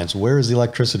power plants. Where is the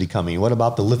electricity coming? What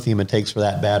about the lithium it takes for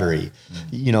that battery?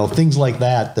 You know, things like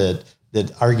that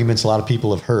arguments a lot of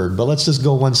people have heard. But let's just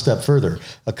go one step further.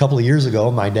 A couple of years ago,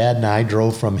 my dad and I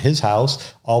drove from his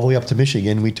house all the way up to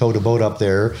Michigan. We towed a boat up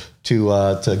there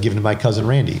to give it to my cousin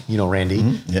Randy. You know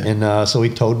Randy. Yeah. And so we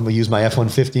used my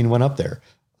F-150 and went up there.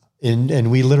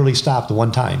 And we literally stopped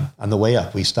one time on the way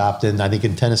up. We stopped I think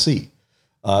in Tennessee.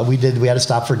 We had to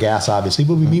stop for gas, obviously,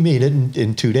 but we made it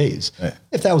in 2 days. Right.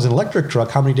 If that was an electric truck,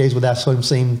 how many days would that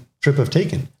same trip have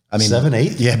taken? I mean, 7,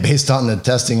 8? Yeah, based on the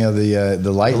testing of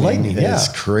the lightning, it's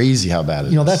crazy how bad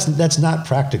it is. That's not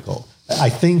practical. I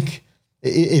think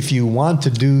if you want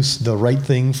to do the right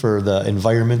thing for the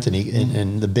environment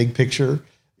and the big picture,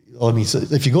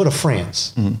 if you go to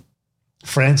France,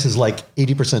 France is like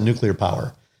 80% nuclear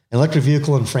power. An electric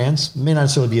vehicle in France may not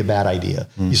necessarily be a bad idea.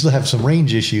 You still have some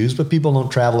range issues, but people don't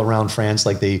travel around France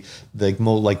like we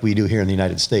do here in the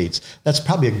United States. That's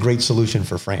probably a great solution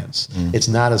for France. It's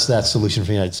not that solution for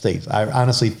the United States. I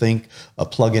honestly think a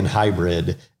plug-in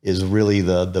hybrid is really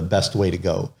the best way to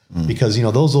go because, you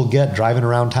know, those will get driving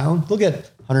around town, they'll get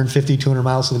 150, 200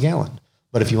 miles to the gallon.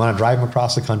 But if you want to drive them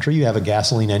across the country, you have a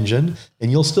gasoline engine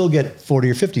and you'll still get 40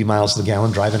 or 50 miles to the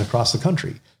gallon driving across the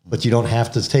country. But you don't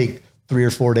have to take 3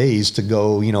 or 4 days to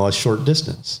go, you know, a short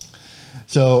distance.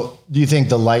 So do you think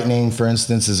the Lightning, for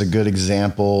instance, is a good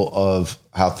example of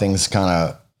how things kind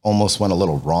of almost went a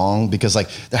little wrong? Because like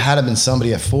there had to been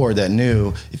somebody at Ford that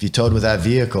knew if you towed with that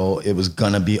vehicle, it was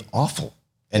going to be awful.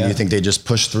 And you think they just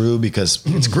pushed through because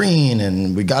it's green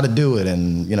and we got to do it.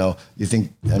 And, you know, you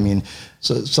think, I mean,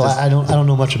 so I don't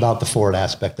know much about the Ford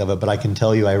aspect of it, but I can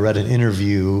tell you, I read an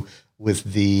interview with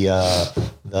the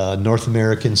North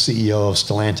American CEO of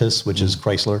Stellantis, which is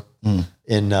Chrysler.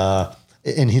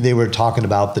 They were talking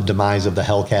about the demise of the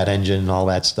Hellcat engine and all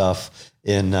that stuff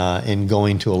in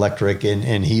going to electric.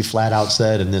 And he flat out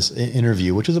said in this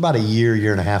interview, which was about a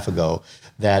year and a half ago,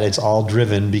 that it's all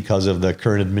driven because of the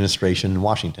current administration in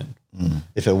Washington.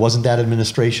 If it wasn't that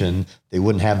administration, they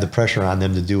wouldn't have the pressure on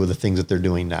them to do the things that they're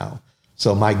doing now.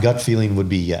 So my gut feeling would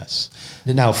be yes.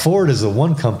 Now, Ford is the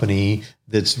one company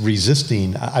that's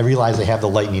resisting. I realize they have the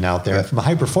Lightning out there. Right. From a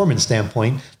high performance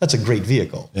standpoint, that's a great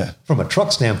vehicle. Yeah. From a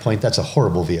truck standpoint, that's a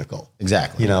horrible vehicle.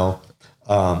 Exactly. You know,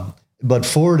 but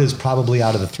Ford is probably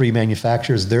out of the 3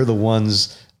 manufacturers, they're the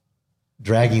ones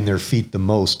dragging their feet the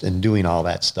most and doing all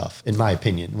that stuff, in my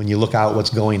opinion. When you look out what's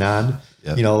going on,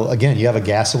 you know, again, you have a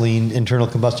gasoline, internal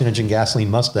combustion engine gasoline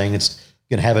Mustang. It's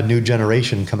going to have a new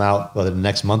generation come out the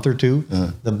next month or two.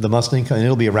 The Mustang, and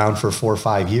it'll be around for 4 or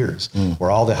 5 years,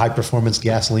 where all the high performance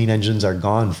gasoline engines are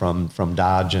gone from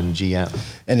Dodge and GM.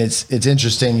 And it's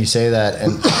interesting you say that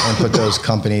and put those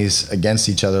companies against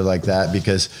each other like that,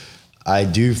 because I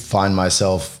do find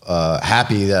myself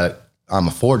happy that I'm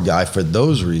a Ford guy for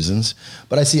those reasons,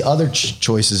 but I see other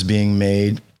choices being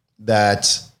made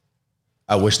that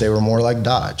I wish they were more like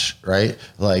Dodge, right?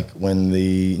 Like when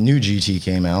the new GT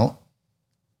came out,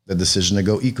 the decision to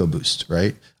go EcoBoost,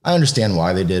 right? I understand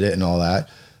why they did it and all that.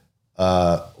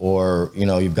 Or, you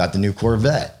know, you've got the new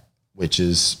Corvette, which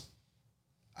is,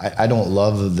 I don't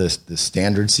love the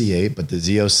standard C8, but the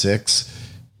Z06,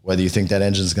 whether you think that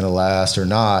engine is going to last or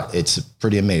not, it's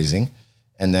pretty amazing.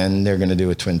 And then they're going to do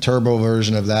a twin turbo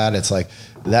version of that. It's like,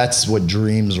 that's what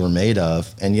dreams were made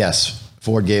of. And yes,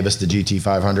 Ford gave us the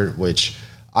GT500, which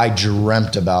I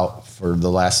dreamt about for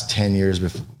the last 10 years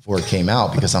before it came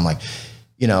out, because I'm like,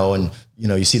 you know, and, you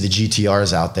know, you see the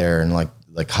GTRs out there and like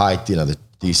high, you know, the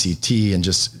DCT and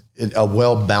just a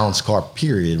well-balanced car,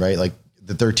 period, right? Like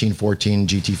the 13, 14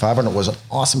 GT500 was an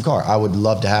awesome car. I would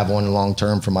love to have one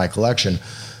long-term for my collection,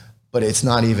 but it's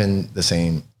not even the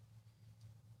same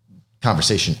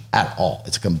conversation at all.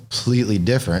 It's completely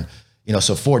different. You know,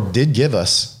 so Ford did give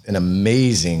us an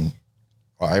amazing,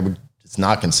 it's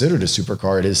not considered a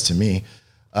supercar. It is to me.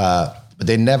 But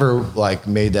they never like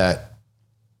made that,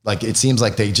 like, it seems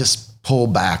like they just pull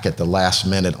back at the last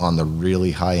minute on the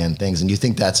really high end things. And do you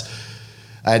think I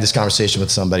had this conversation with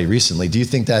somebody recently. Do you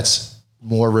think that's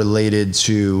more related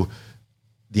to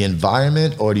the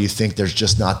environment, or do you think there's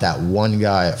just not that one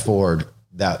guy at Ford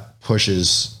that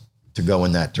pushes to go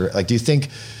in that direction? Like, do you think,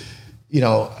 you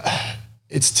know,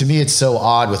 to me, it's so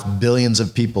odd with billions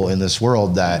of people in this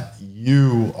world that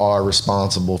you are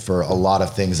responsible for a lot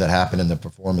of things that happen in the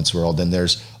performance world. And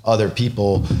there's other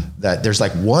people that there's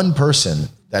like one person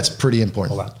that's pretty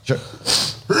important. Hold on. Sure.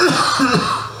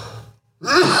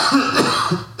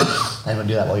 I'm going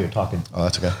to do that while you're talking. Oh,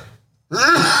 that's okay.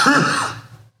 I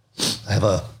have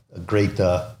a great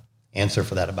answer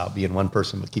for that about being one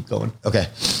person, but keep going. Okay.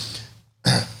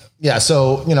 Yeah.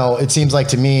 So, it seems like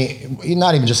to me,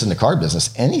 not even just in the car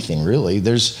business, anything really,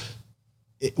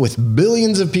 with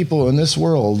billions of people in this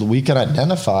world, we can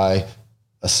identify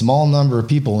a small number of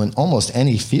people in almost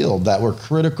any field that were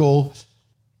critical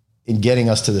in getting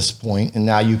us to this point. And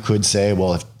now you could say,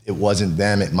 well, if it wasn't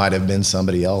them, it might have been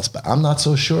somebody else, but I'm not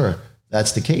so sure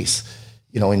that's the case.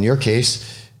 In your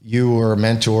case, you were a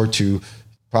mentor to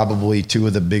probably two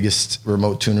of the biggest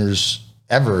remote tuners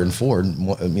ever in Ford.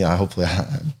 Hopefully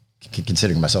I'm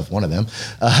considering myself one of them.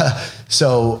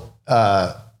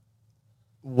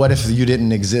 What if you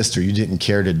didn't exist or you didn't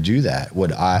care to do that?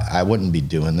 I wouldn't be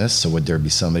doing this. So would there be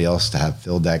somebody else to have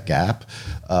filled that gap?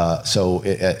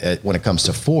 When it comes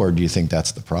to Ford, do you think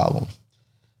that's the problem?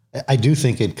 I do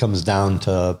think it comes down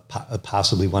to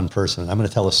possibly one person. I'm going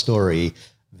to tell a story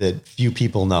that few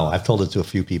people know. I've told it to a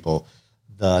few people.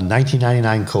 The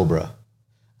 1999 Cobra.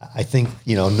 I think,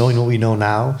 knowing what we know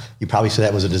now, you probably say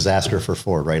that was a disaster for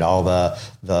Ford, right? All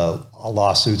the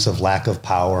lawsuits of lack of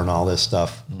power and all this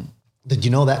stuff. Did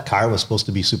you know that car was supposed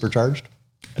to be supercharged?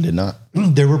 I did not.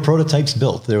 There were prototypes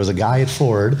built. There was a guy at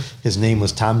Ford. His name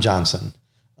was Tom Johnson.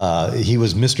 He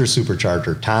was Mr.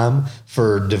 Supercharger. Tom,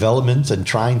 for development and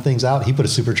trying things out, he put a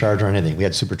supercharger on anything. We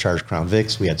had supercharged Crown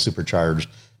Vics. We had supercharged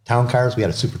town cars. We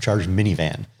had a supercharged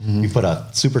minivan. We put a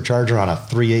supercharger on a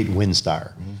 3.8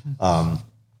 Windstar.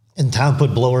 And Tom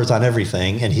put blowers on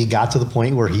everything, and he got to the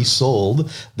point where he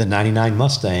sold the 99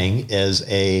 Mustang as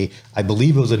I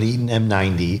believe it was an Eaton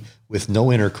M90 with no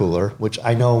intercooler, which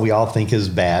I know we all think is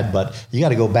bad, but you got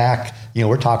to go back,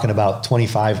 we're talking about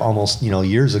 25 almost,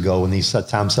 years ago when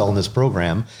Tom selling this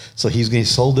program. So he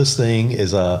sold this thing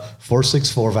as a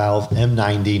 4.64 valve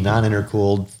M90,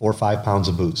 non-intercooled, 4 or 5 pounds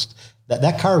of boost.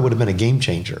 That car would have been a game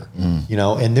changer,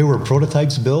 and there were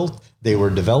prototypes built. They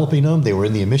were developing them. They were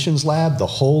in the emissions lab, the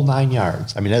whole 9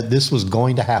 yards. I mean, this was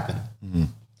going to happen.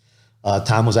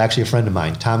 Tom was actually a friend of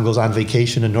mine. Tom goes on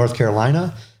vacation in North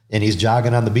Carolina, and he's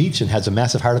jogging on the beach and has a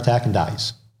massive heart attack and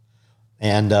dies.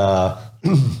 And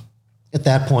at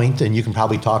that point, and you can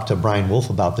probably talk to Brian Wolf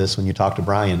about this when you talk to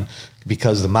Brian,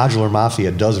 because the modular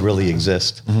mafia does really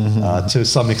exist to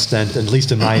some extent, at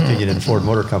least in my opinion, in Ford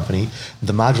Motor Company.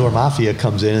 The modular mafia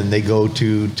comes in and they go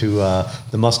to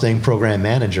the Mustang program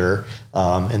manager,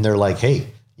 and they're like, hey,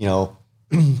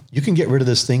 you can get rid of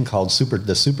this thing called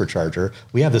the supercharger.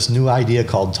 We have this new idea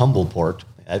called tumble port.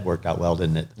 That worked out well,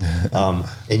 didn't it? And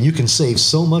you can save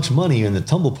so much money in the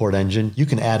tumble port engine. You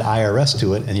can add IRS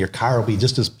to it, and your car will be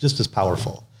just as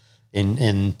powerful.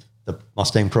 And the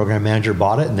Mustang program manager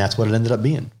bought it, and that's what it ended up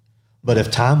being. But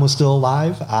if Tom was still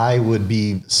alive, I would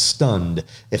be stunned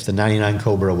if the 99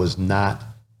 Cobra was not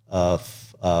a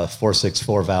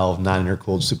 4.64 valve,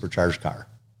 non-intercooled supercharged car.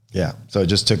 Yeah. So it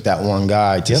just took that one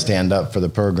guy to stand up for the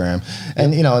program.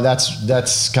 And,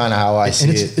 that's kind of how I see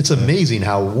it. It's amazing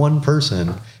how one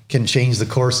person can change the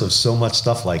course of so much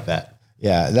stuff like that.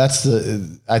 Yeah.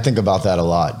 I think about that a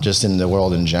lot, just in the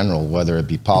world in general, whether it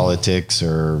be politics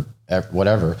or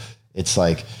whatever. It's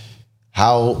like,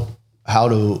 how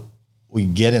do we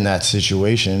get in that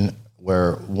situation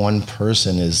where one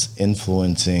person is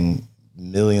influencing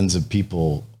millions of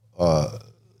people,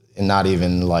 and not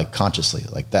even like consciously,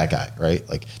 like that guy, right?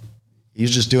 Like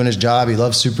he's just doing his job. He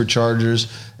loves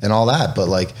superchargers and all that, but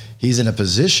like he's in a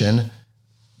position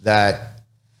that,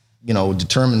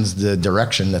 determines the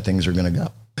direction that things are going to go.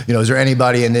 Is there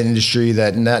anybody in the industry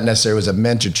that not necessarily was a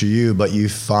mentor to you, but you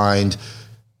find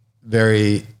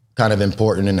very kind of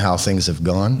important in how things have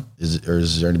gone?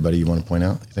 Is there anybody you want to point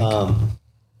out, you think?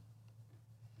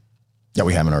 That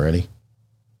we haven't already?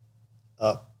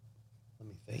 Let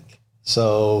me think.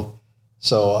 So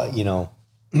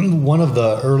one of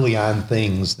the early on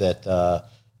things that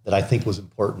I think was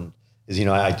important is,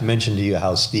 I mentioned to you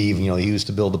how Steve, he used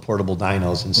to build the portable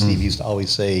dynos, and Steve used to always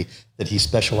say that he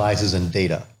specializes in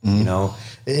data,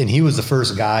 and he was the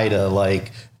first guy to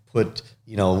like put,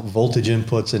 voltage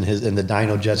inputs in the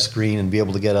dyno jet screen and be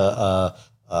able to get a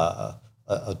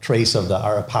trace of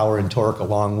our power and torque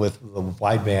along with the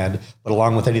wideband, but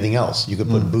along with anything else. You could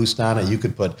put boost on it. You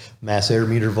could put mass air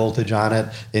meter voltage on it.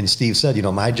 And Steve said,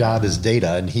 my job is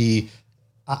data. And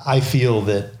I feel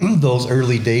that those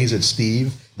early days at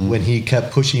Steve, when he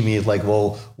kept pushing me like,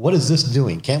 well, what is this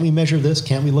doing? Can't we measure this?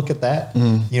 Can't we look at that?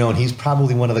 And he's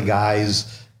probably one of the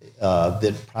guys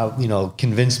that probably,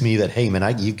 convinced me that, hey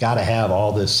man, you got to have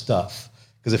all this stuff.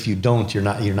 Because if you don't, you're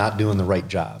not doing the right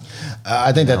job.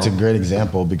 I think that's a great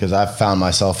example because I've found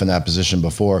myself in that position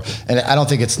before. And I don't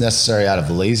think it's necessary out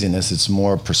of laziness. It's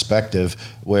more perspective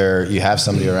where you have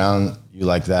somebody around you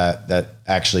like that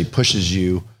actually pushes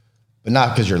you, but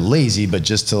not because you're lazy, but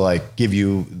just to like give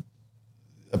you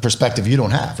a perspective you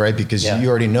don't have, right? Because you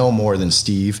already know more than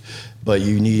Steve, but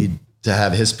you need to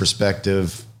have his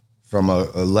perspective from a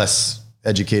less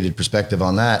educated perspective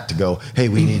on that to go, hey,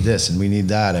 we need this and we need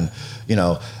that. And,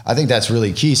 I think that's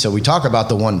really key. So we talk about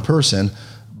the one person,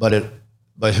 but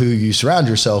who you surround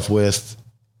yourself with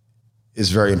is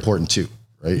very important too,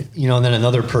 right? And then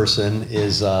another person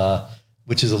is,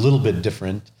 which is a little bit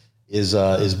different, is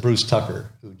Bruce Tucker,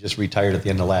 who just retired at the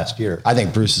end of last year. I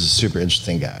think Bruce is a super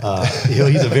interesting guy.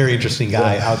 He's a very interesting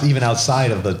guy, even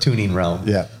outside of the tuning realm.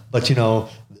 Yeah. But,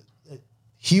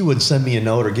 he would send me a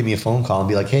note or give me a phone call and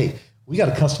be like, hey, we got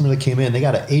a customer that came in. They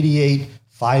got an 88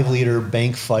 5-liter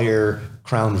Bank Fire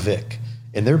Crown Vic,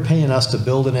 and they're paying us to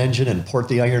build an engine and port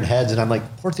the iron heads. And I'm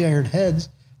like, port the iron heads?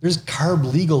 There's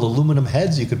carb legal aluminum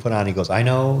heads you could put on. He goes, I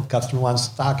know, customer wants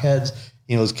stock heads.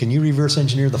 He goes, can you reverse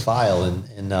engineer the file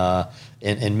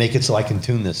and make it so I can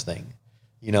tune this thing?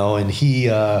 And he,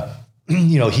 the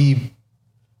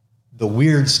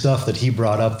weird stuff that he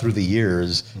brought up through the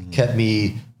years kept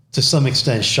me to some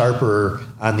extent sharper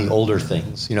on the older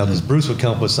things, because Bruce would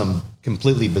come up with some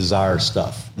completely bizarre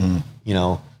stuff.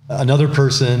 Another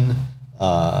person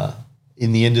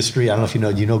in the industry, I don't know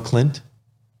if do you know Clint?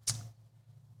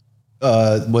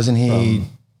 Wasn't he,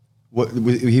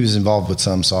 he was involved with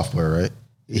some software, right?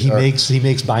 He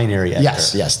makes binary editor.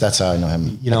 Yes, that's how I know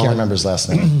him. I can't remember his last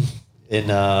name. And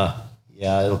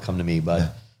it'll come to me,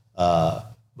 but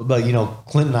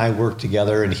Clint and I work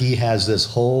together, and he has this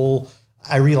whole.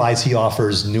 I realize he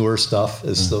offers newer stuff,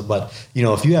 but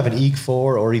if you have an EEC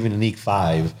 4 or even an EEC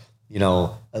 5,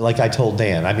 like I told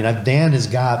Dan. I mean, Dan has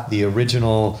got the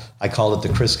original. I call it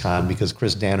the Chris Con because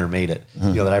Chris Danner made it.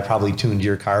 That I probably tuned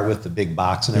your car with the big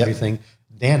box and everything.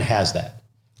 Dan has that.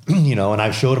 And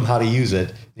I've showed him how to use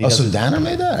it. So Danner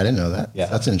made that? I didn't know that. Yeah,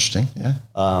 that's interesting. Yeah.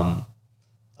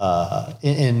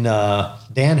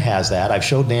 Dan has that. I've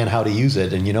showed Dan how to use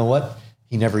it, and you know what?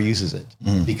 He never uses it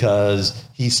because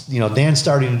he's, Dan's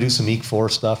starting to do some EEC 4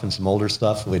 stuff and some older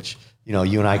stuff, which,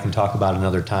 you and I can talk about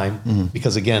another time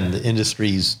because again, the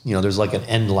industry's, there's like an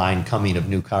end line coming of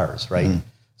new cars. Right.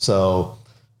 So,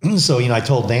 I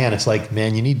told Dan, it's like,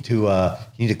 man, you need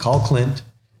to call Clint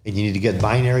and you need to get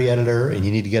binary editor and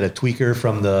you need to get a tweaker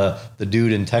from the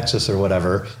dude in Texas or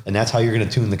whatever. And that's how you're going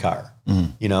to tune the car,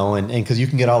 and cause you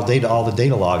can get all the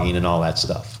data logging and all that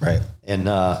stuff. Right. And,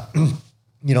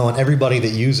 and everybody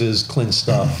that uses Clint's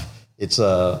stuff, it's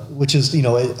which is,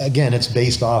 again, it's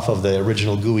based off of the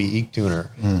original GUI EEC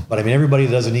tuner. But I mean, everybody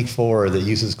that does an EEC 4 that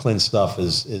uses Clint's stuff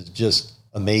is just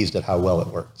amazed at how well it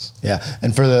works. Yeah.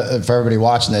 And for everybody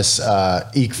watching this,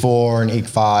 EEC 4 and EEC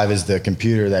 5 is the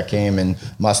computer that came in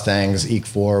Mustangs. EEC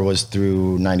 4 was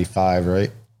through 95,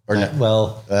 right? Or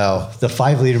the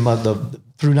 5-liter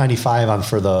through 95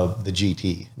 for the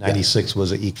GT. 96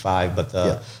 was an EEC 5, but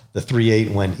the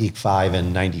 3.8 went EEC 5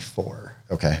 in 94.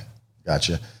 Okay,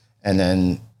 gotcha. And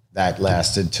then that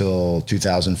lasted till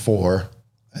 2004,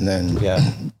 and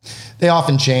then they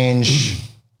often change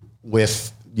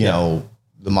with the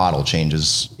model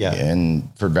changes, and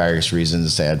for various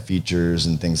reasons, to add features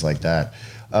and things like that.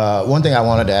 One thing I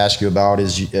wanted to ask you about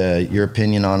is your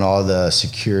opinion on all the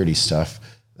security stuff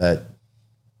that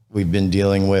we've been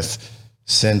dealing with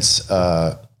since.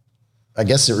 I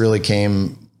guess it really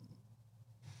came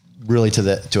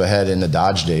to a head in the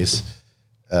Dodge days,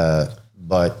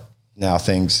 but now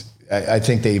I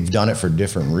think they've done it for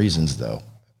different reasons, though,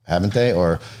 haven't they?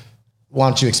 Or why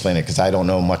don't you explain it? Because I don't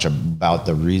know much about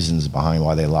the reasons behind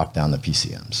why they locked down the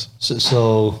PCMs.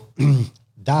 So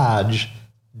Dodge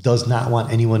does not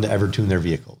want anyone to ever tune their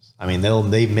vehicles. I mean,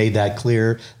 they've made that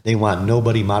clear. They want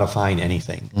nobody modifying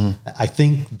anything. I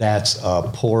think that's a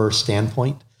poor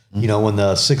standpoint. When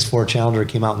the 6.4 Challenger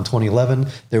came out in 2011,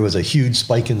 there was a huge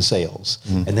spike in sales.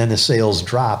 And then the sales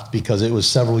dropped because it was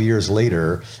several years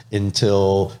later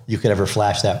until you could ever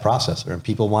flash that processor. And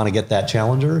people want to get that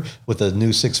Challenger with a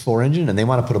new 6.4 engine, and they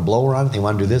want to put a blower on it. They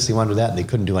want to do this, they want to do that, and they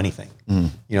couldn't do anything.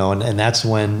 And that's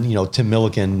when, Tim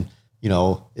Milliken,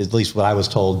 at least what I was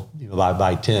told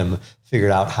by Tim,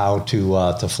 figured out how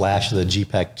to flash the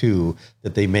GPEC 2,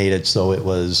 that they made it so it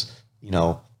was,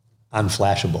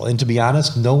 unflashable. And to be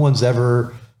honest, no one's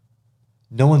ever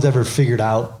figured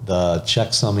out the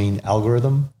checksumming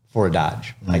algorithm for a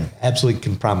Dodge. I absolutely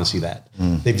can promise you that.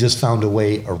 They've just found a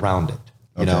way around it,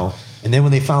 you know? And then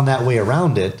when they found that way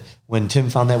around it, When Tim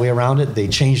found that way around it, they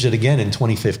changed it again in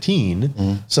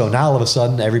 2015. So now all of a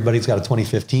sudden, everybody's got a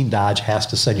 2015 Dodge has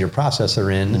to send your processor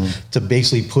in to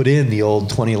basically put in the old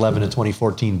 2011 to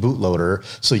 2014 bootloader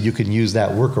so you can use that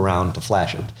workaround to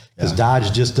flash it. Because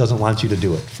Dodge just doesn't want you to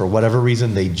do it. For whatever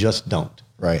reason, they just don't.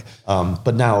 Right.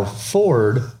 But now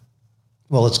Ford,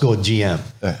 well, let's go with GM.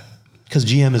 Because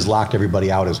GM has locked everybody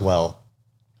out as well.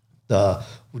 The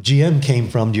GM came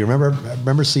from, do you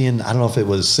remember seeing, I don't know if it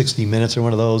was 60 Minutes or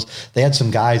one of those, they had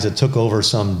some guys that took over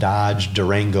some Dodge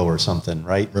Durango or something,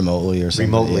 right? Remotely or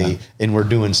something. And we're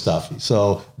doing stuff.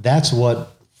 So that's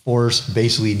what forced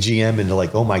basically GM into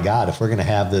like, oh my God, if we're going to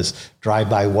have this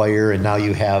drive-by-wire and now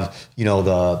you have,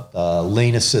 the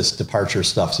lane assist departure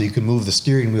stuff. So you can move the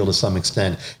steering wheel to some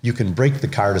extent. You can brake the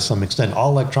car to some extent,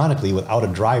 all electronically without a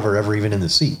driver ever even in the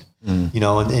seat. And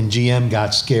GM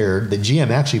got scared. The GM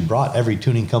actually brought every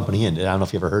tuning company in. I don't know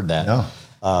if you ever heard that. No.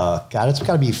 God, it's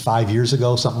got to be 5 years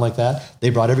ago, something like that. They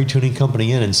brought every tuning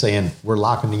company in and saying, we're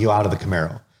locking you out of the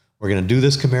Camaro. We're going to do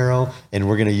this Camaro and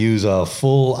we're going to use a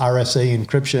full RSA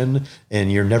encryption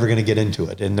and you're never going to get into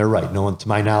it. And they're right. No one, to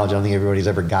my knowledge, I don't think everybody's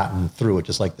ever gotten through it,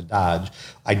 just like the Dodge.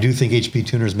 I do think HP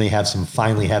tuners may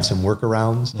finally have some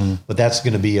workarounds, but that's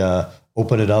going to be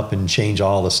open it up and change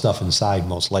all the stuff inside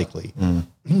most likely.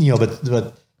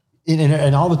 But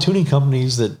in all the tuning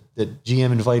companies that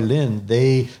GM invited in,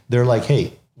 they're like,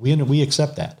 hey, we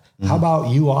accept that. How about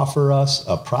you offer us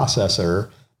a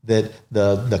processor that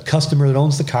the customer that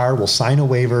owns the car will sign a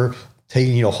waiver,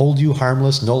 hold you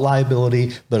harmless, no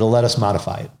liability, but it'll let us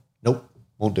modify it. Nope,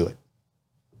 won't do it.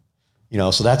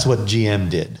 So that's what GM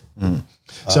did.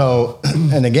 So,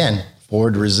 and again,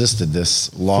 Ford resisted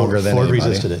this longer than anybody. Ford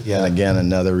resisted it, yeah. And again,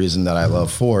 another reason that I love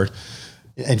Ford.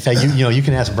 In fact, you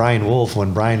can ask Brian Wolf.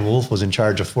 When Brian Wolf was in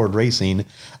charge of Ford Racing,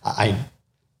 I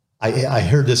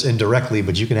heard this indirectly,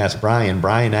 but you can ask Brian.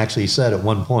 Brian actually said at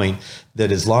one point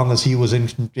that as long as he was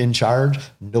in charge,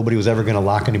 nobody was ever going to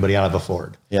lock anybody out of a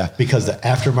Ford. Yeah. Because the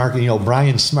aftermarket,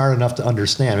 Brian's smart enough to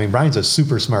understand. I mean, Brian's a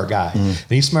super smart guy. And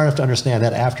he's smart enough to understand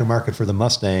that aftermarket for the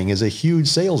Mustang is a huge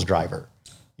sales driver.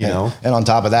 And on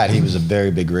top of that, he was a very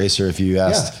big racer. If you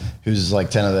asked who's like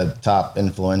 10 of the top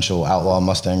influential outlaw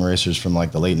Mustang racers from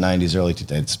like the late 90s, early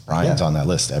 2000s, Brian's on that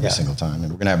list every single time.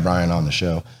 And we're going to have Brian on the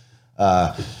show.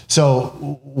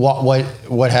 So what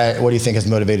do you think has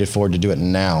motivated Ford to do it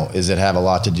now? Is it have a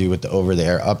lot to do with the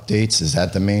over-the-air updates? Is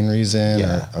that the main reason?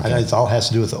 Yeah, it all has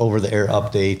to do with the over-the-air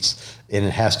updates, and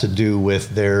it has to do with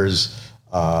there's,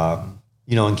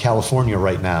 in California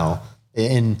right now,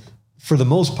 and for the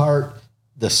most part,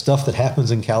 the stuff that happens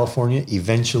in California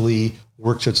eventually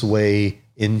works its way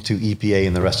into EPA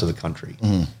and the rest of the country.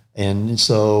 And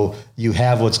so you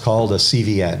have what's called a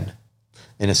CVN.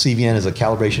 And a CVN is a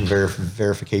calibration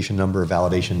verification number, a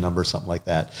validation number, something like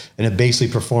that. And it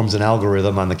basically performs an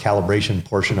algorithm on the calibration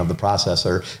portion of the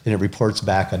processor, and it reports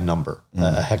back a number,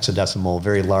 a hexadecimal,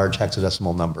 very large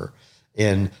hexadecimal number.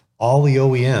 And all the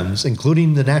OEMs,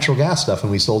 including the natural gas stuff,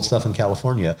 and we sold stuff in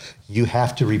California, you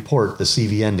have to report the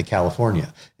CVN to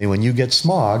California. And when you get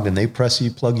smogged and they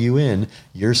plug you in,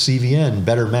 your CVN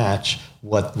better match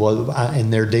what was in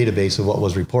their database of what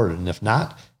was reported. And if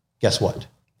not, guess what?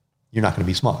 You're not going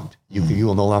to be smogged. You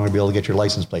will no longer be able to get your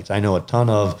license plates. I know a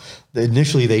ton of,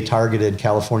 initially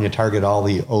California targeted all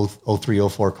the 03,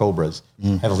 04 Cobras,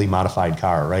 heavily modified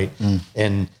car, right?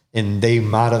 And they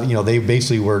they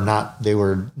basically were not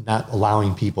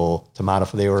allowing people to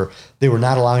modify. They were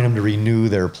not allowing them to renew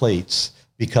their plates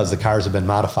because the cars have been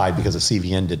modified because the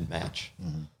CVN didn't match.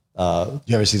 You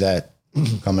ever see that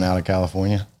coming out of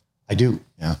California? I do.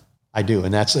 Yeah. I do.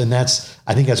 And that's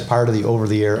I think that's part of the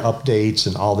over-the-air updates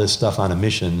and all this stuff on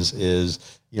emissions is,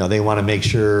 they want to make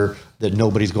sure that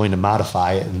nobody's going to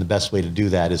modify it. And the best way to do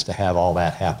that is to have all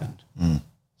that happen.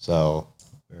 So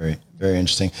very, very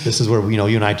interesting. This is where,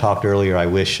 you and I talked earlier. I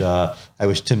wish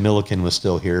Tim Milliken was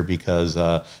still here because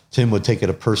Tim would take it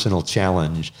a personal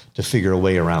challenge to figure a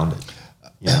way around it.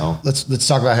 Let's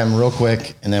talk about him real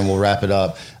quick and then we'll wrap it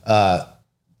up.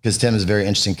 Because Tim is a very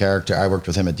interesting character. I worked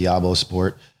with him at Diablo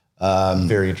Sport.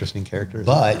 Very interesting character.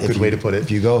 But good way to put it. If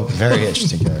you go, very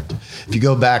interesting character. If you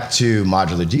go back to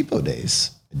Modular Depot days,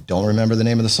 I don't remember the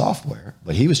name of the software,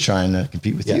 but he was trying to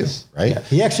compete with you, right? Yeah.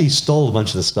 He actually stole a bunch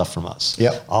of the stuff from us.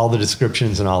 Yep. All the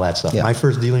descriptions and all that stuff. Yep. My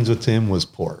first dealings with Tim was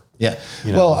poor. Yeah.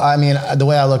 Well, I mean, the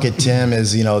way I look at Tim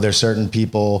is, there's certain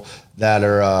people that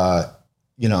are,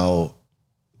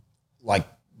 like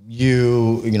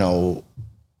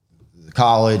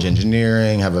college,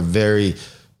 engineering, have a very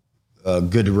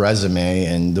good resume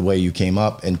and the way you came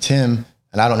up. And Tim,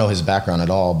 and I don't know his background at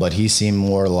all, but he seemed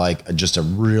more like just a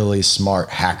really smart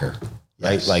hacker,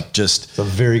 right? Yes. Like just... It's a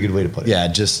very good way to put it. Yeah,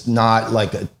 just not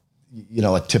like,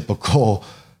 a typical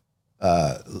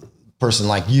person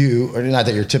like you, or not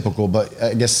that you're typical, but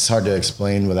I guess it's hard to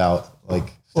explain without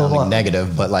like sounding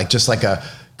negative, but like just like a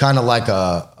kind of like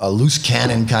a loose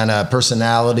cannon kind of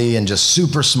personality, and just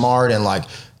super smart, and like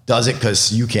does it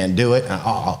because you can't do it. And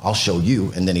I'll show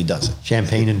you. And then he does it.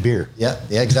 Champagne and beer. Yeah,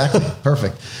 exactly.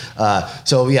 Perfect.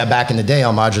 So yeah, back in the day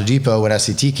on Modular Depot, when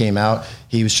SCT came out,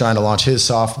 he was trying to launch his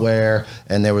software,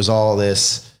 and there was all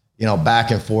this,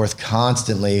 back and forth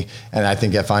constantly. And I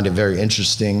think I find it very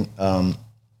interesting.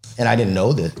 And I didn't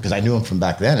know that because I knew him from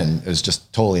back then, and it was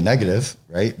just totally negative,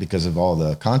 right? Because of all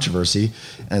the controversy.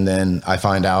 And then I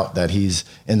find out that he's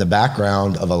in the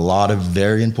background of a lot of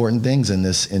very important things in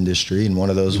this industry. And one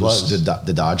of those was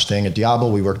the Dodge thing at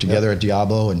Diablo. We worked together at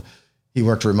Diablo, and he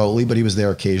worked remotely, but he was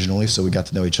there occasionally. So we got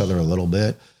to know each other a little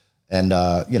bit. And,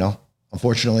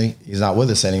 unfortunately, he's not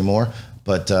with us anymore.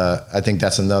 But I think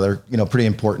that's another, pretty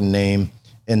important name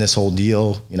in this whole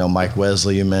deal. Mike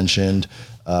Wesley, you mentioned.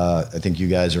 I think you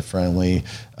guys are friendly.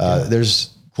 There's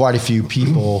quite a few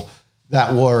people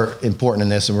that were important in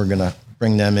this, and we're going to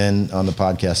bring them in on the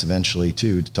podcast eventually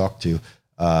too, to talk to.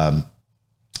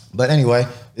 But anyway,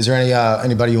 is there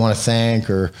anybody you want to thank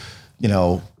or,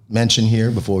 mention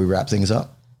here before we wrap things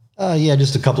up? Yeah,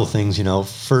 just a couple of things.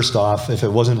 First off, if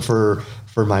it wasn't for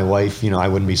my wife, I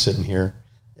wouldn't be sitting here.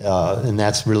 And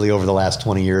that's really over the last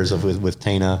 20 years with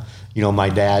Tana. My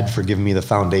dad for giving me the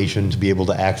foundation to be able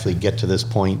to actually get to this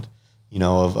point,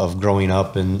 of growing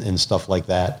up and stuff like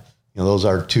that. Those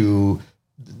are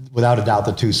without a doubt,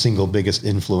 the two single biggest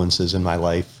influences in my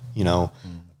life.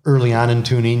 Early on in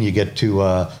tuning, you get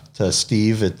to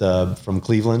Steve from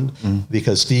Cleveland,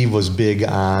 because Steve was big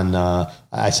on,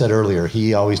 I said earlier,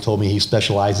 he always told me he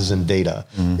specializes in data.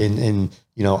 And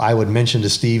I would mention to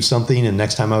Steve something, and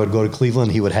next time I would go to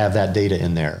Cleveland, he would have that data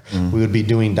in there. We would be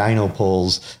doing dyno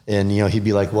polls, and he'd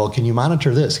be like, well, can you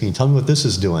monitor this? Can you tell me what this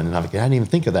is doing? And I'm like, I didn't even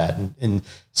think of that. And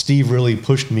Steve really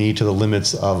pushed me to the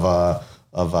limits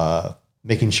of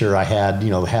making sure I had,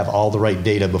 have all the right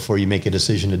data before you make a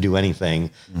decision to do anything.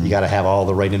 You got to have all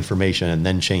the right information and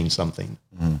then change something,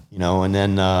 and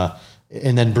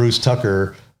then Bruce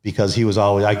Tucker, because he was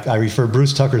always,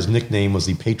 Bruce Tucker's nickname was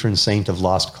the patron saint of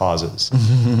lost causes,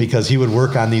 because he would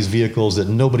work on these vehicles that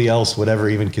nobody else would ever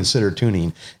even consider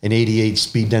tuning, an 88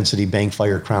 speed density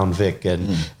Bankfire Crown Vic.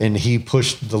 And he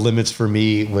pushed the limits for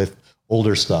me with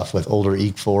older stuff, with older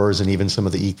EEC4s and even some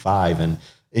of the EEC5.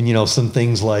 And some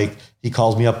things like, he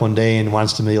calls me up one day and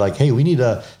wants to be like, hey, we need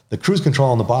the cruise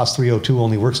control on the Boss 302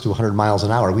 only works to 100 miles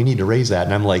an hour. We need to raise that.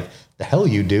 And I'm like, the hell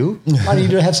you do? Why do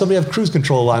you have somebody have cruise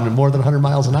control on more than 100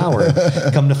 miles an hour?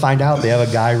 Come to find out, they have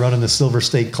a guy running the Silver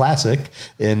State Classic,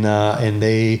 and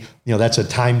they, that's a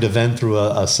timed event through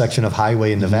a section of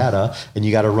highway in Nevada, and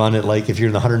you got to run it like, if you're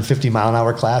in the 150 mile an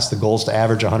hour class, the goal is to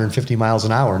average 150 miles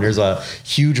an hour. And there's a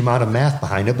huge amount of math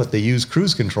behind it, but they use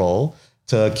cruise control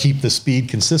to keep the speed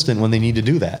consistent when they need to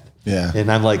do that. Yeah.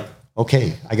 And I'm like,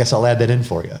 okay, I guess I'll add that in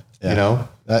for you. Yeah.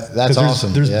 That's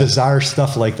awesome. There's bizarre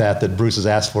stuff like that Bruce has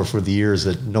asked for the years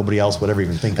that nobody else would ever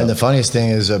even think of. And the funniest thing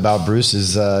is about Bruce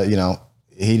is,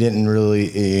 he didn't really,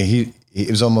 he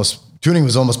was almost, tuning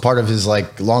was almost part of his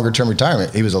like longer term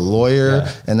retirement. He was a lawyer,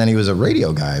 and then he was a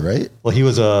radio guy, right? Well, he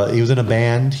was in a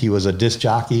band. He was a disc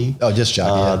jockey. Oh, disc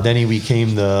jockey. Then he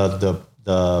became the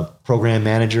program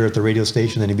manager at the radio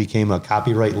station. Then he became a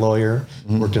copyright lawyer,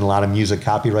 worked in a lot of music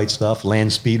copyright stuff,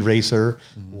 land speed racer.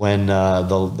 When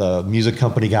the music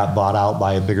company got bought out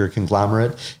by a bigger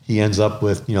conglomerate, he ends up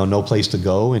with no place to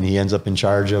go, and he ends up in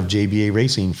charge of JBA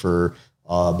Racing for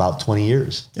about 20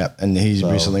 years. Yep, and he's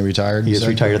recently retired. He is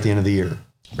retired at the end of the year.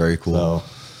 Very cool. All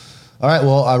right,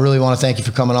 well, I really want to thank you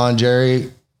for coming on,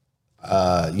 Jerry.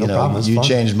 You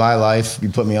changed my life. You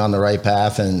put me on the right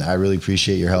path, and I really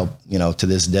appreciate your help, to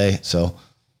this day. So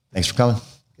thanks for coming.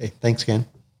 Okay. Thanks, Ken.